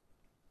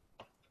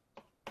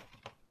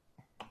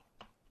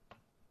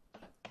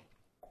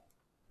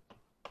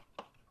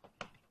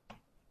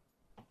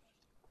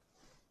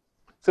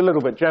 It's a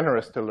little bit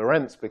generous to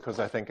Lorentz because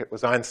I think it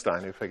was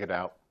Einstein who figured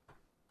out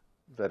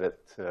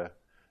that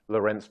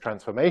Lorentz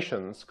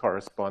transformations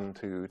correspond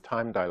to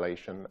time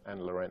dilation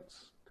and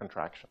Lorentz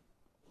contraction.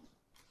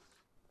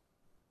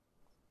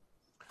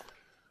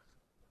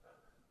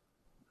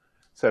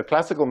 So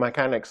classical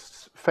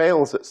mechanics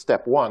fails at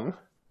step 1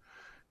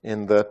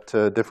 in that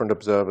different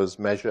observers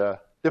measure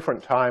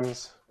different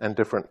times and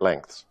different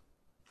lengths.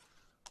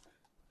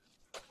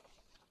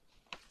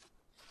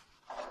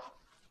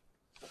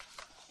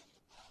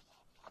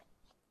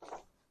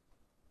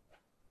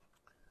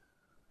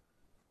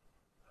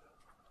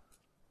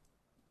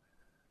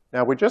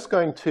 Now we're just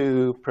going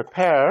to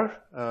prepare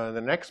the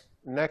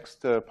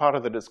next part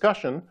of the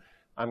discussion.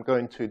 I'm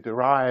going to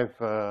derive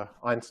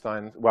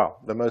Einstein's, well,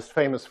 the most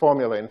famous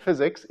formula in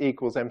physics, E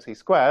equals mc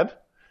squared.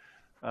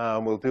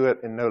 We'll do it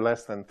in no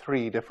less than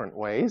 3 different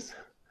ways,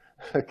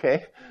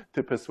 okay,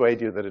 to persuade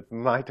you that it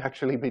might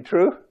actually be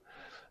true.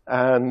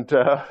 And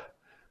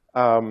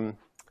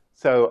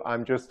so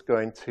I'm just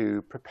going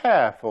to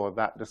prepare for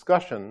that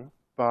discussion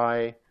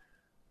by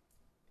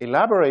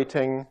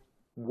elaborating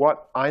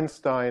what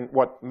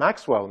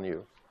Maxwell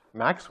knew.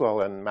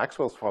 Maxwell and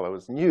Maxwell's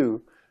followers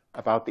knew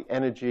about the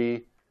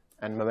energy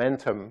and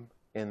momentum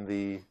in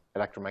the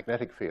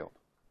electromagnetic field.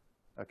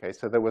 Okay,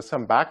 so there was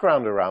some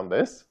background around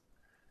this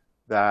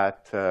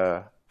that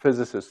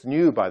physicists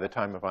knew by the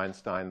time of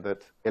Einstein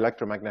that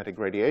electromagnetic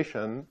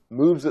radiation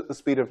moves at the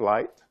speed of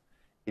light,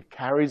 it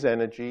carries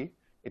energy,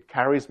 it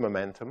carries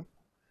momentum,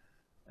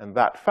 and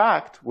that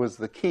fact was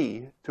the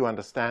key to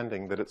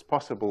understanding that it's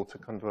possible to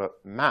convert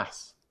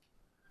mass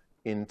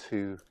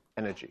into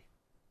energy.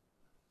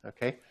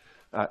 Okay,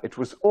 it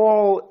was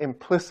all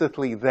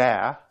implicitly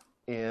there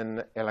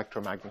in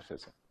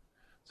electromagnetism.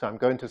 So I'm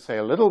going to say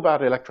a little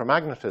about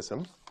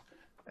electromagnetism,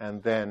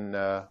 and then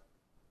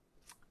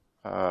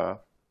and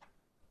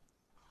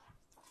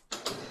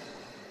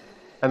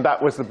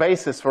that was the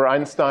basis for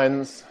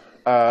Einstein's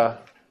other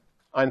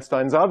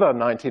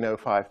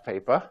 1905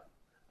 paper,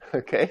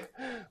 okay,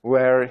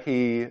 where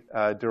he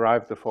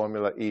derived the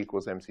formula E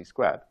equals mc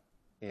squared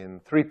in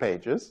 3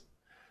 pages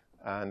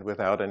and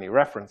without any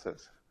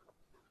references.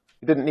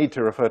 He didn't need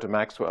to refer to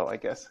Maxwell, I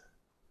guess.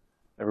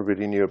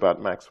 Everybody knew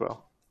about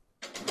Maxwell.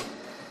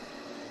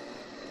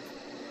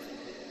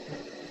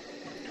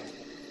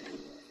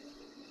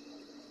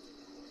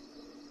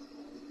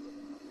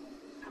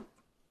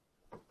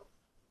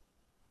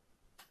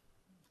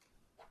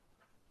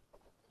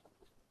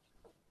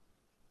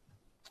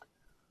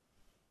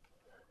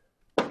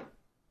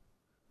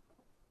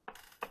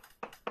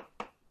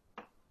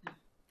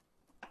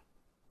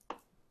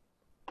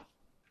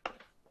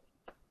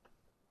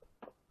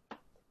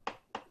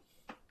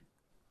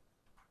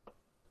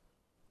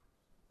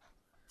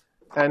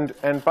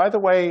 And by the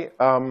way,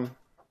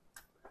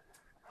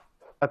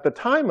 at the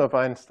time of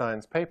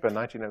Einstein's paper,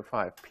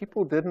 1905,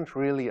 people didn't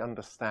really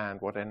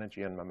understand what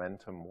energy and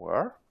momentum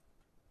were.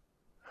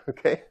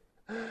 Okay?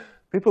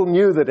 People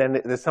knew that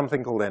there's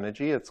something called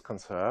energy, it's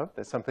conserved.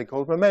 There's something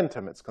called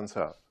momentum, it's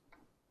conserved.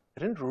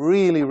 They didn't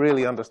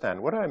really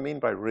understand. What do I mean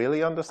by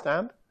really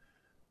understand?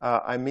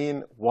 I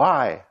mean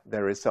why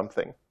there is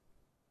something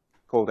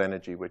called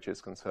energy which is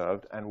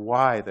conserved and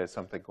why there's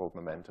something called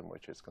momentum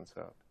which is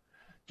conserved.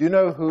 Do you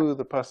know who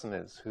the person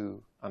is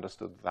who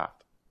understood that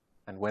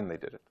and when they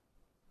did it?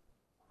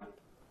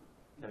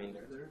 I mean,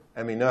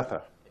 Emmy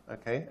Noether.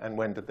 Okay, and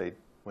when did they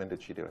When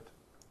did she do it?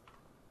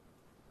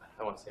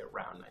 I want to say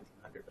around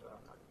 1900, but I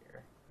don't know the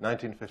year.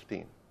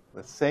 1915.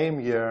 The same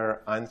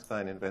year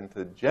Einstein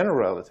invented general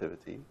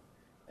relativity,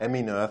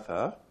 Emmy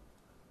Noether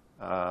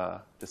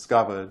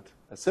discovered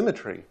a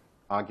symmetry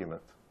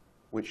argument,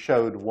 which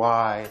showed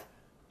why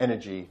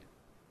energy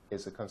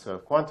is a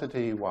conserved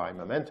quantity, why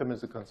momentum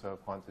is a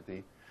conserved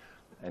quantity.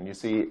 And you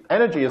see,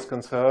 energy is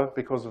conserved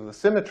because of the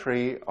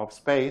symmetry of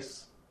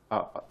space,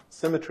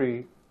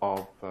 symmetry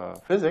of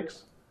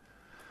physics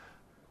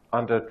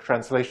under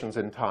translations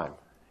in time.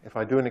 If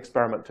I do an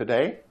experiment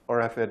today,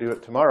 or if I do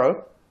it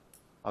tomorrow,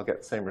 I'll get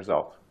the same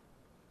result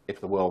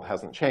if the world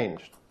hasn't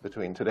changed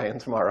between today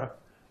and tomorrow.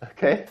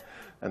 Okay?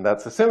 And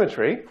that's a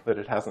symmetry, that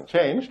it hasn't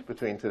changed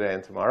between today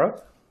and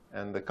tomorrow.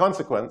 And the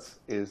consequence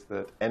is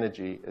that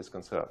energy is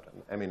conserved.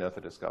 And Emmy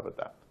Noether discovered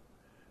that.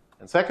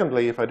 And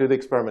secondly, if I do the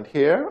experiment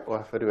here, or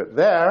if I do it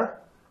there,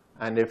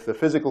 and if the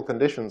physical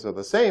conditions are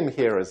the same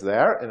here as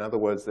there, in other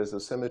words, there's a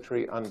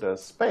symmetry under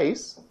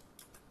space,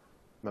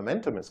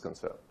 momentum is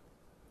conserved.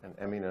 And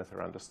Emmy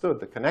Noether understood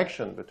the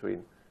connection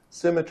between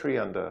symmetry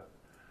under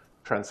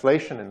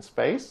translation in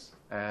space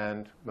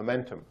and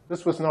momentum.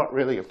 This was not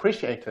really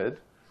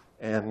appreciated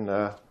in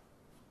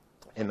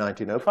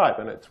 1905,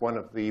 and it's one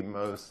of the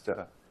most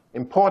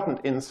important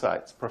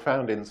insights,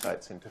 profound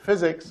insights into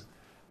physics,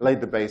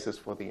 laid the basis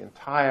for the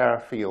entire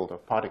field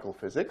of particle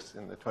physics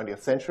in the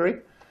 20th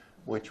century,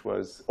 which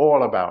was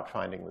all about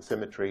finding the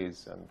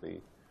symmetries and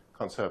the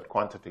conserved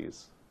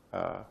quantities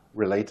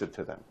related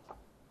to them.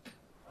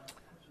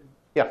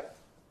 Yeah?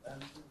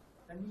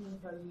 Can you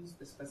tell me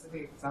the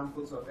specific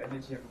examples of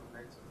energy and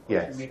momentum?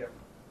 Yes. You made up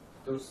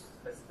those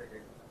specific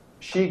examples.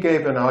 She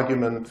gave an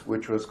argument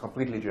which was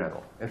completely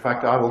general. In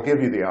fact, I will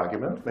give you the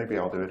argument. Maybe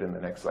I'll do it in the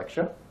next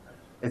lecture.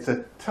 It's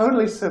a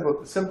totally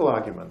simple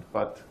argument,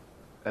 but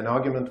an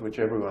argument which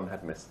everyone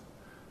had missed.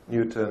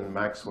 Newton,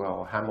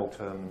 Maxwell,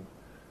 Hamilton,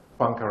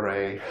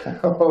 Poincaré,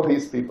 all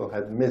these people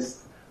had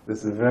missed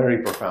this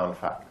very profound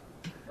fact.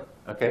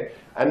 Okay?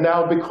 And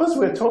now, because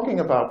we're talking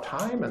about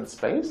time and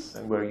space,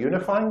 and we're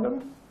unifying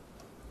them,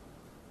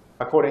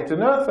 according to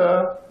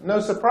Noether, no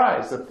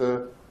surprise that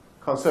the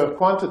conserved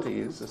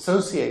quantities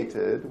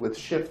associated with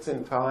shifts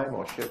in time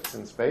or shifts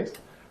in space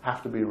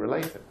have to be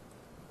related.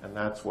 And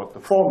that's what the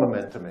form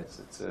momentum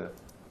is.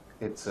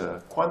 It's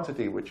a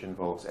quantity which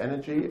involves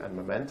energy and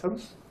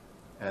momentum,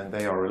 and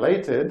they are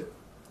related.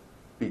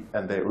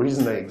 And the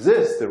reason they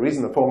exist, the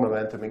reason the form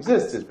momentum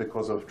exists, is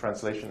because of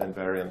translation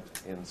invariant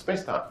in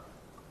space-time.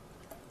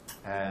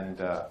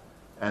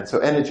 And so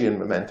energy and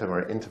momentum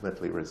are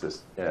intimately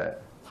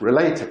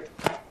related.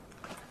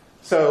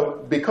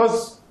 So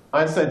because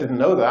Einstein didn't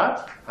know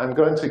that, I'm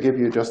going to give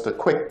you just a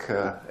quick,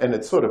 and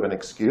it's sort of an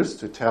excuse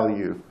to tell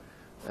you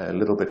a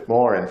little bit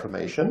more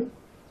information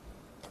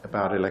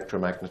about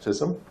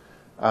electromagnetism.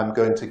 I'm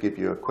going to give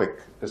you a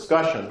quick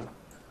discussion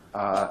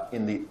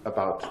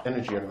about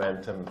energy and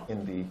momentum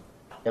in the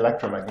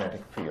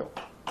electromagnetic field.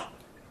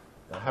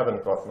 I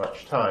haven't got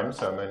much time,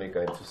 so I'm only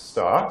going to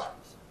start.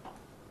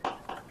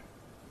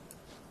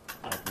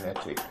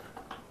 Magnetic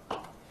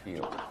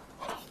field.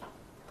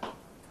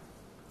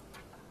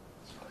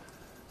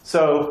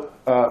 So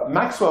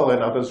Maxwell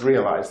and others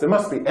realized there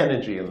must be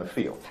energy in the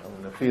field. I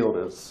mean, the field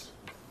is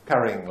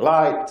carrying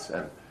light,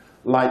 and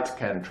light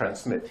can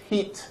transmit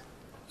heat,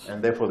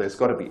 and therefore there's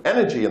got to be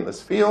energy in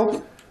this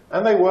field.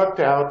 And they worked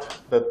out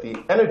that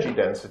the energy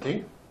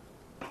density,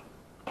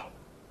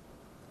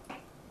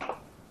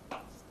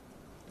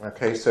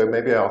 okay, so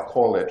maybe I'll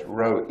call it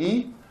rho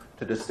E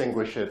to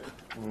distinguish it.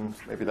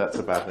 Maybe that's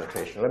a bad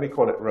notation. Let me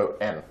call it rho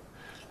N,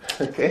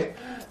 okay?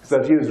 Because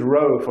I've used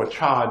rho for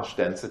charge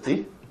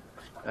density.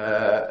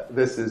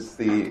 This is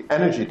the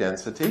energy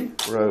density,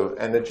 rho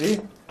energy,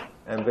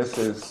 and this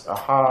is a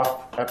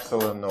half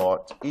epsilon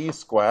naught E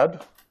squared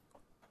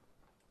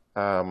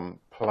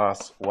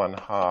plus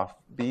 1/2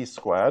 B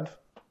squared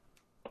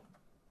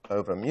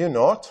over mu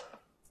naught.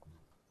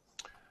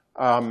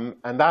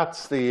 And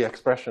that's the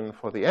expression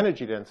for the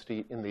energy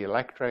density in the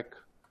electric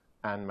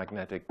and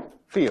magnetic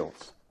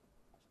fields.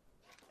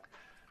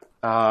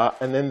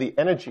 And then the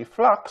energy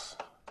flux,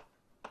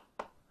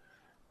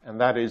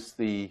 and that is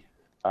the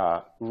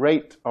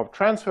rate of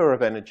transfer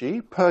of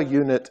energy per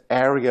unit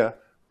area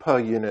per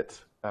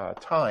unit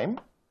time,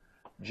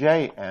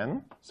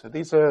 Jn. So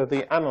these are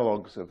the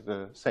analogs of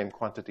the same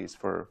quantities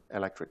for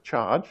electric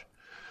charge,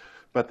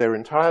 but they're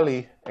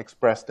entirely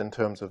expressed in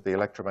terms of the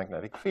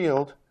electromagnetic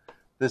field.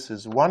 This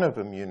is 1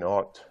 over mu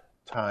naught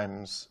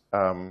times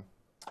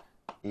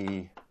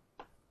E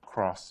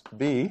cross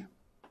B,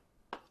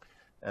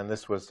 and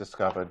this was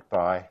discovered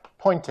by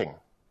pointing.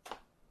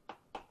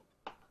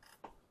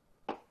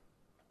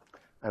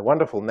 A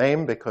wonderful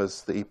name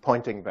because the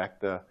pointing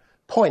vector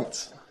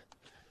points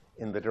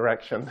in the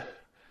direction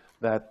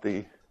that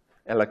the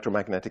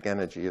electromagnetic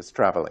energy is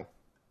traveling.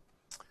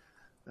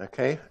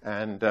 Okay,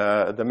 and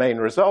the main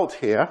result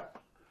here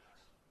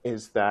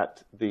is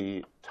that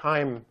the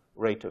time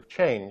rate of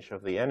change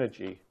of the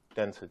energy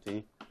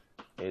density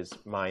is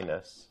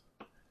minus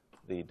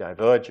the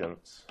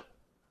divergence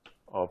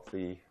of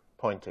the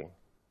pointing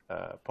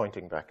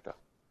vector.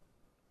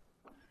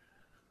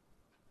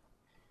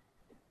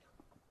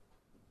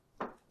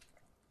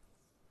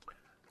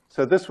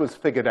 So this was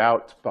figured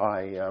out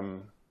by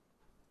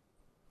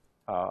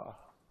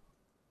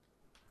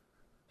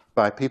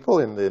people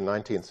in the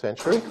 19th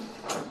century.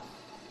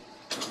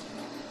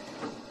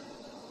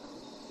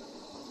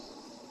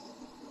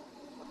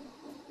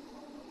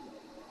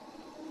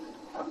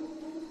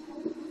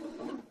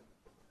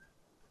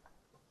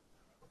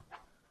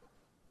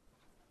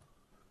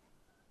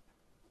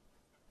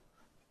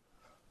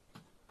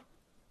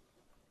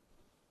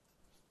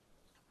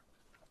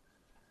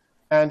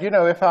 And, you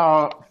know, if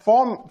our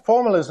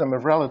formalism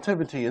of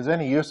relativity is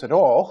any use at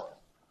all,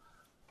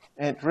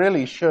 it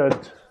really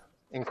should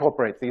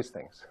incorporate these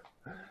things.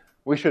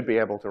 We should be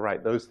able to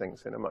write those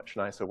things in a much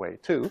nicer way,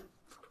 too.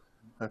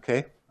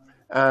 Okay?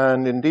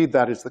 And indeed,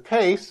 that is the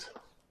case,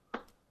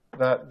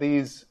 that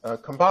these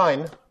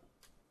combine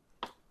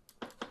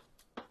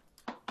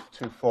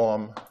to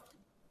form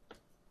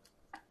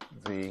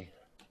the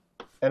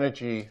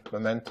energy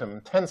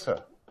momentum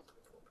tensor.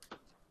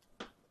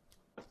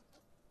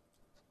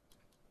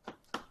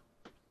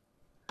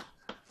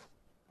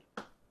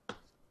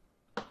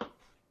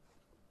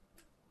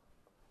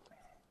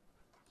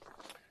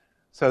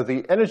 So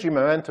the energy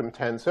momentum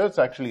tensor, it's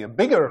actually a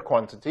bigger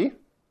quantity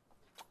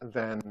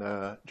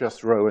than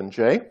just rho and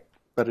j,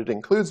 but it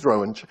includes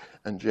rho and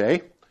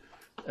j.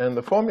 And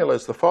the formula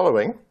is the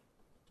following,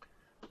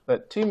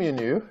 that T mu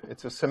nu,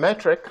 it's a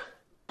symmetric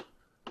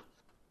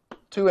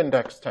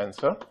two-index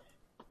tensor.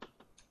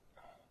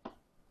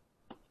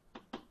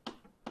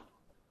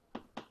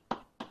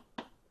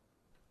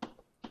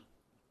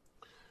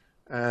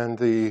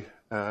 And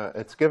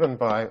it's given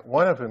by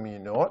 1 over mu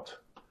naught.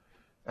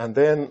 And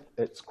then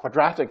it's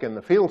quadratic in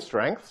the field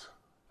strength.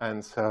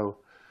 And so,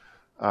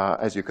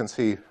 as you can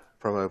see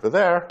from over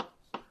there,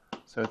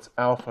 so it's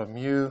alpha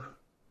mu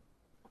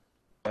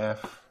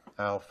F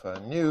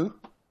alpha nu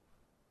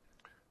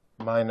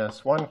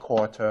minus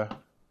 1/4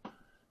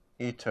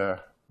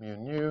 eta mu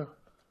nu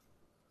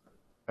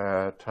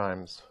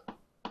times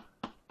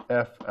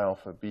F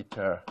alpha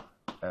beta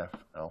F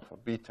alpha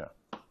beta.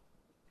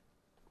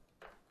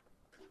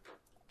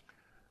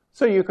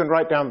 So you can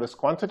write down this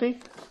quantity,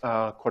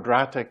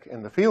 quadratic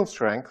in the field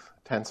strength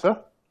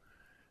tensor.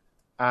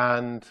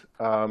 And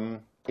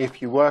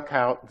if you work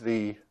out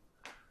the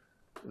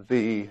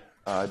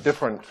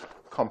different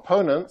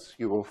components,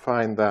 you will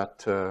find that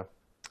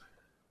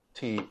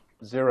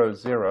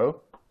T00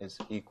 is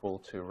equal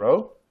to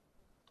rho,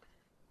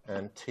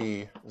 and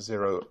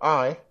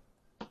T0I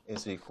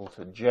is equal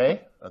to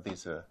J.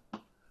 These are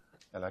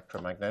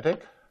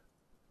electromagnetic.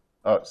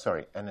 Oh,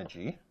 sorry,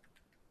 energy.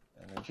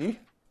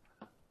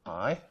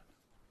 I.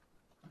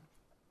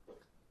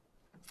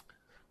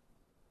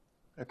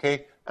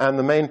 Okay, and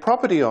the main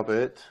property of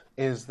it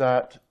is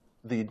that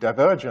the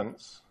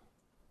divergence,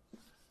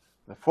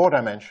 the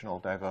four-dimensional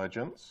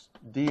divergence,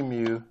 d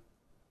mu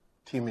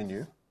T mu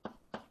nu.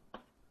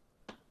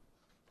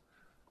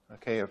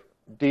 Okay, if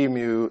d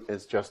mu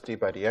is just d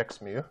by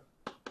dx mu,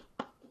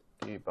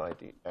 d by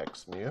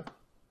dx mu.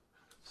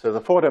 So the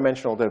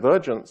four-dimensional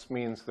divergence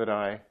means that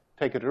I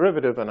take a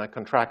derivative and I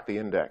contract the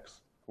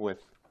index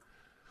with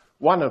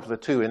one of the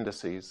two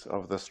indices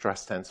of the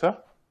stress tensor.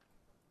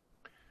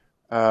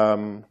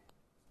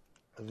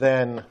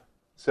 Then,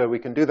 so we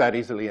can do that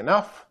easily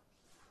enough.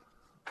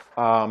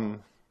 So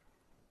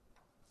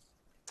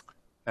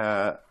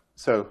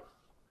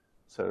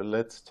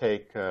let's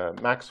take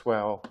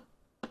Maxwell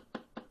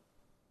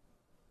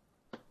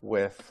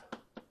with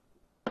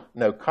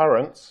no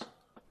currents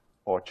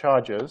or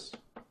charges.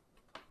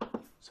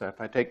 So if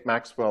I take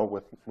Maxwell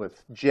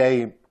with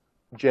J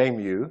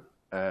mu,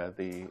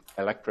 the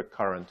electric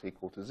current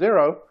equal to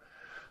 0,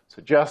 so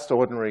just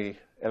ordinary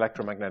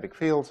electromagnetic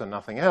fields and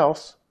nothing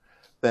else,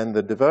 then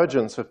the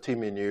divergence of T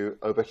mu nu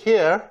over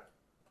here,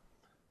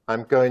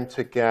 I'm going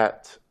to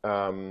get,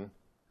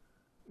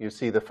 you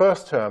see the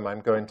first term, I'm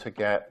going to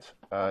get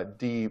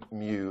d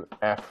mu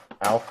F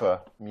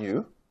alpha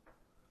mu,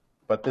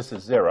 but this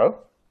is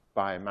 0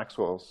 by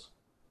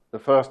the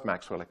first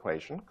Maxwell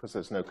equation, because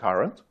there's no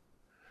current.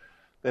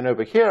 Then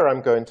over here,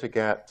 I'm going to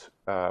get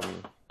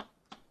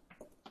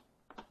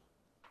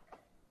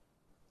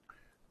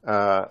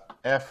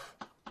F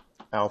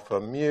alpha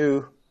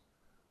mu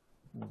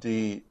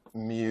d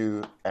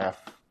mu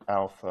F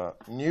alpha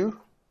nu.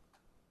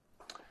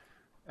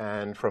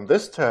 And from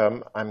this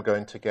term, I'm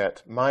going to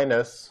get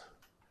minus.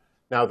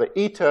 Now the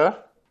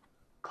eta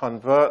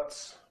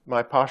converts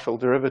my partial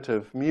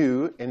derivative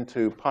mu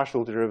into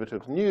partial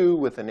derivative nu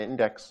with an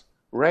index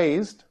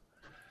raised.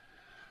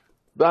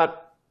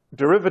 That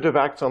derivative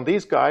acts on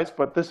these guys,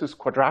 but this is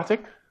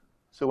quadratic.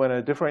 So when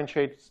I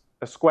differentiate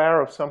a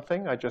square of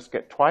something, I just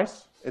get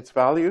twice its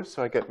value.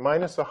 So I get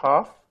minus a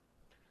half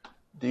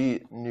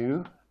d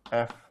nu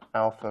F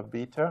alpha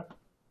beta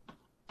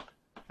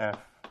F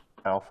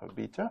alpha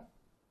beta.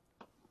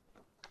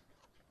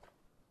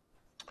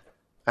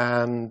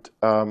 And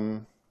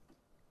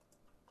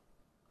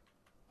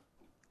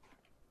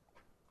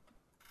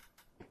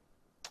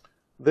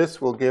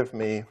this will give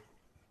me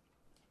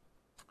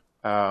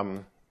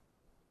 1/2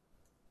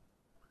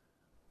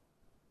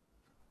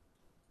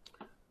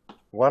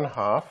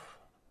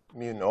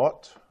 mu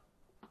naught.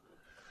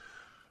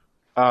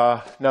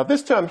 Now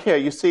this term here,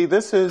 you see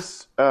this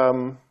is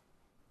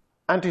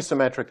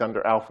antisymmetric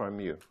under alpha and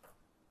mu.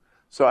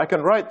 So I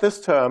can write this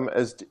term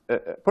as,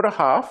 put a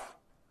half,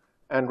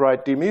 and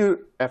write d mu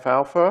f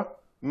alpha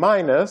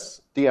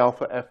minus d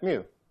alpha f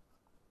mu.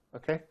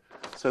 Okay?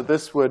 So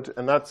this would,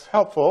 and that's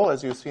helpful,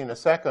 as you'll see in a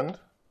second.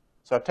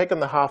 So I've taken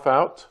the half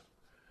out,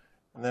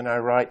 and then I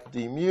write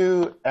d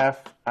mu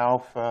f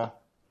alpha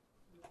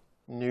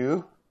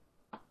nu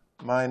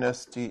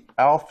minus d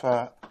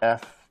alpha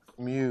f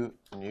mu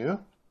nu.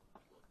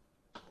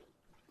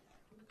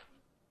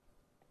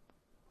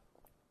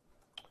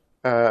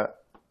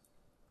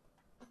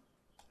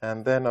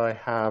 And then I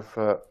have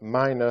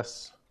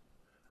minus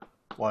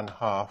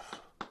 1/2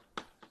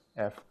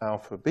 f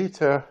alpha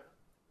beta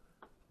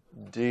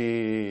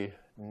d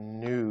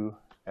nu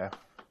f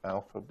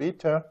alpha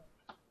beta.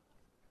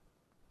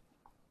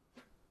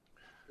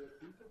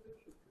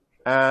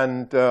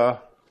 And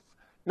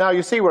now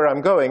you see where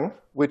I'm going,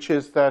 which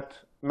is that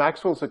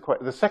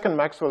the second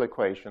Maxwell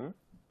equation,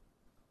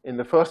 in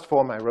the first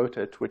form I wrote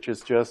it, which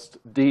is just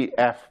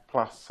df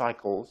plus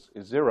cycles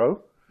is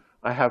 0,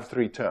 I have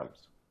 3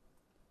 terms.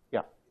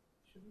 Yeah?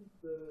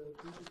 Shouldn't the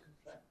beta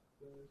contract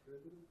the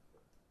derivative?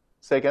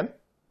 Say again?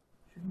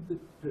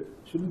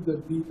 Shouldn't the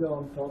beta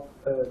on top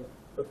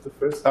of the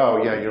first?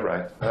 Oh, yeah, you're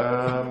right.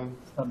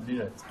 It's not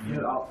beta, it's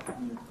mu.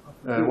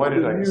 Why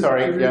did I?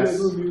 Sorry, yes.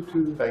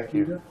 Thank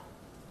you. Beta?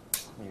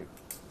 Mu.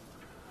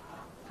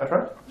 That's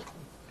right?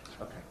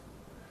 Okay.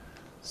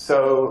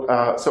 So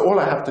all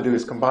I have to do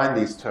is combine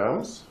these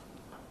terms.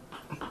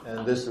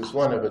 And this is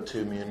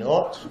 1/2 mu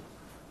naught.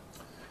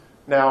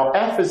 Now,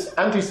 f is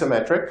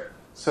antisymmetric,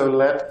 so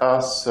let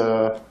us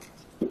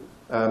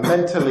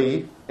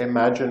mentally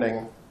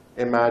imagine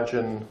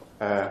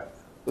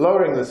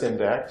lowering this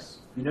index.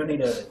 You don't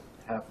need a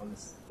half on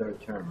this third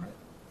term,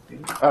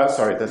 right?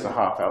 Sorry, there's a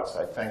half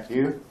outside. Thank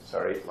you.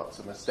 Sorry, lots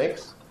of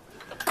mistakes.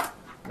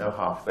 No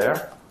half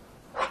there.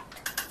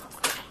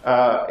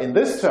 In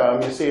this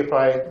term, you see if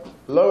I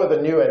lower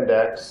the nu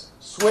index,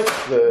 switch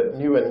the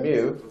nu and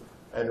mu,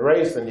 and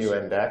raise the nu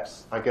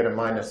index, I get a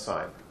minus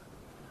sign.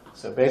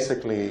 So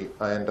basically,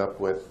 I end up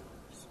with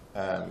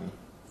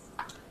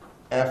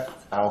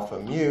f alpha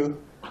mu,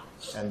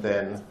 and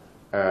then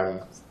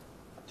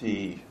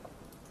d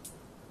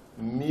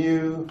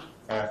mu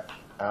f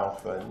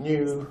alpha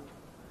nu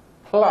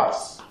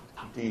plus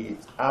d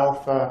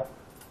alpha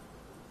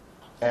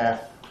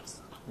f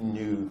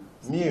nu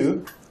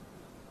mu.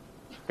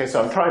 Okay,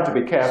 so I'm trying to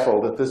be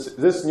careful that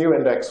this nu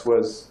index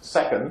was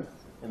second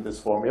in this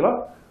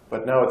formula,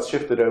 but now it's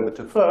shifted over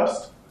to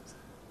first.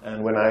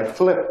 And when I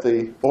flip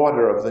the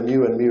order of the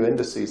nu and mu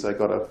indices, I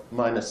got a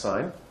minus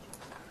sign.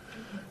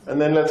 And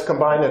then let's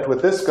combine it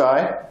with this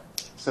guy.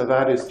 So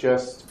that is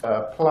just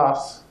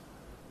plus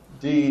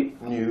d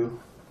nu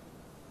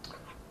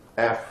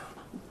f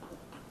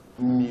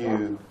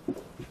mu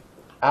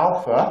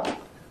alpha.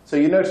 So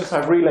you notice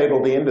I've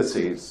relabeled the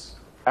indices.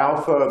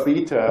 Alpha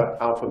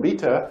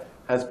beta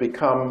has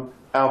become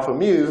alpha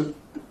mu,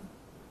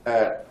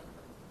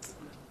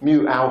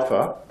 mu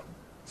alpha.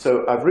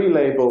 So I've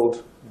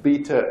relabeled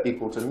beta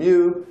equal to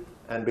mu,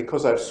 and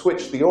because I've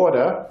switched the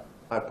order,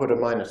 I put a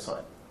minus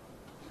sign.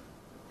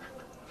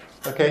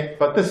 Okay,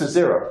 but this is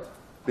 0,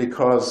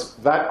 because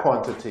that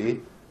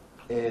quantity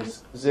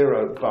is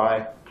zeroed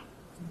by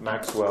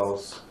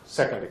Maxwell's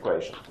second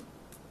equation.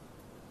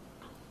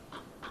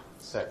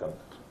 Second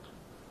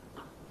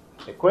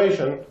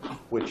equation,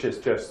 which is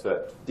just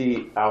that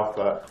d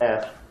alpha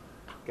f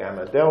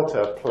gamma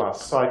delta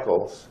plus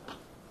cycles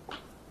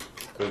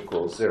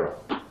equals 0.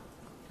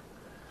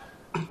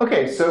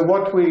 Okay, so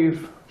what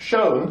we've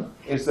shown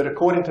is that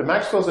according to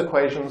Maxwell's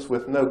equations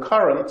with no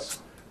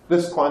currents,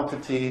 this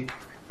quantity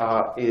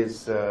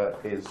is the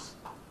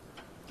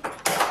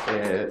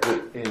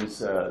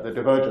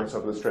divergence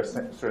of the stress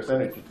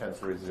energy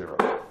tensor is 0.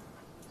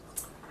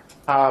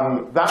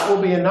 That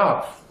will be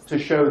enough to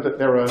show that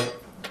there are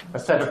a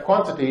set of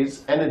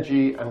quantities,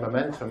 energy and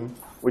momentum,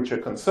 which are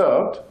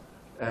conserved.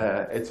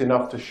 It's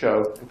enough to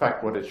show, in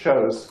fact, what it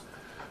shows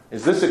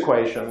is this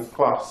equation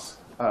plus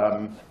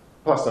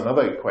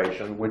another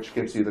equation, which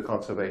gives you the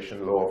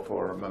conservation law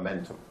for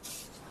momentum.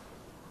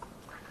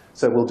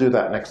 So we'll do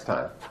that next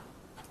time.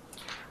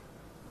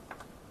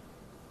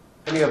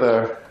 Any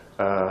other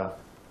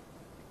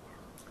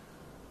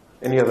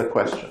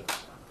questions?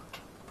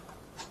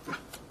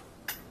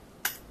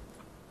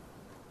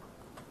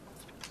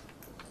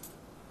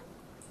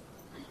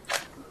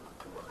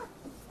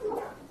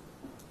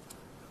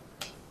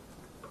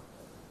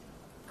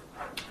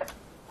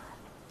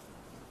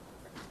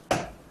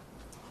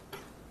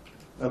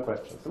 No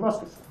questions. There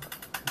must be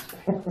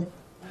some.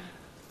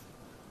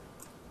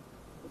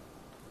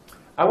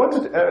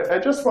 I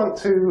just want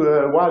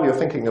to, while you're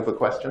thinking of a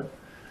question,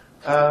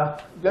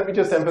 let me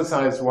just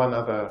emphasize one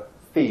other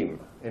theme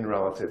in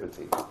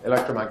relativity,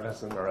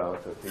 electromagnetism and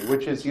relativity,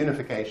 which is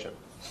unification.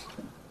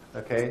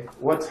 Okay,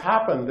 what's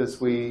happened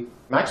is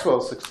Maxwell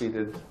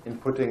succeeded in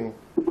putting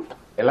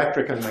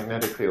electric and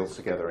magnetic fields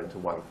together into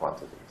one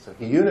quantity. So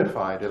he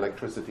unified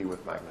electricity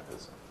with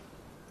magnetism.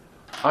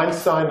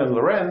 Einstein and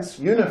Lorentz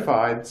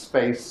unified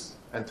space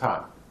and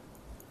time.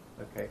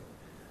 Okay,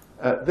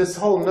 this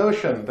whole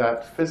notion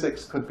that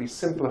physics could be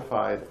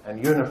simplified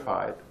and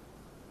unified,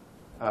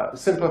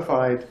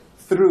 simplified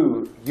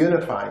through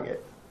unifying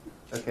it,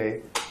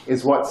 okay,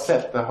 is what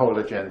set the whole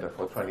agenda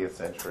for 20th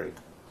century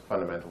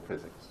fundamental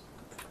physics.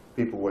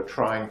 People were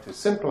trying to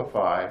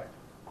simplify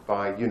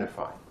by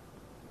unifying.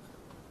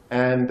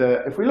 And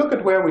if we look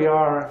at where we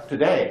are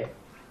today,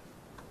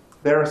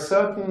 there are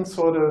certain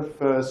sort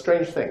of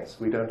strange things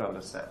we don't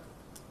understand.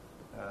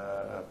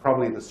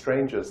 Probably the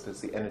strangest is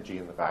the energy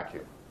in the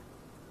vacuum.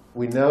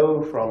 We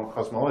know from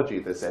cosmology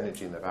there's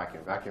energy in the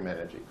vacuum, vacuum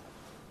energy.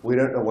 We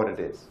don't know what it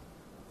is.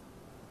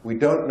 We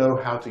don't know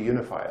how to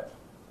unify it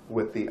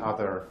with the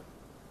other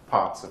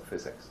parts of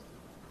physics.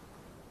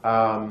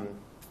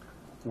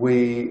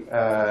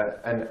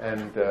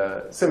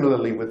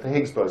 Similarly with the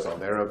Higgs boson,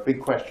 there are big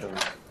questions.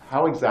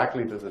 How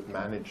exactly does it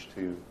manage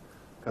to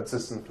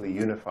consistently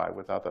unify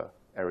with other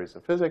areas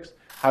of physics?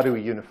 How do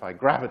we unify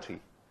gravity,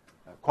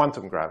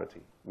 quantum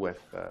gravity, with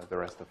the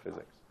rest of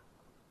physics?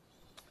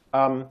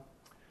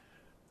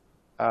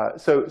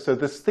 So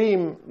this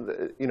theme,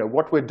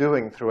 what we're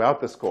doing throughout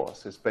this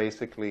course is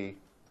basically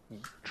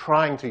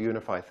trying to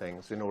unify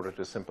things in order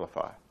to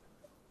simplify,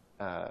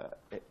 them.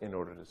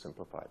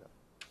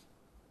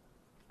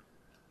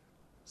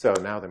 So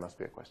now there must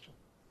be a question.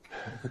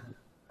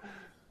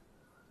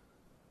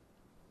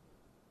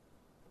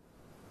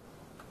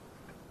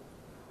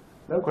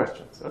 No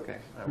questions. Okay,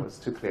 that was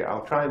too clear.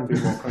 I'll try and be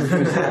more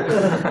confusing.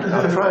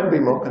 I'll try and be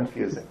more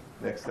confusing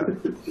next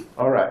time.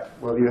 All right.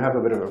 Well, you have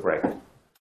a bit of a break.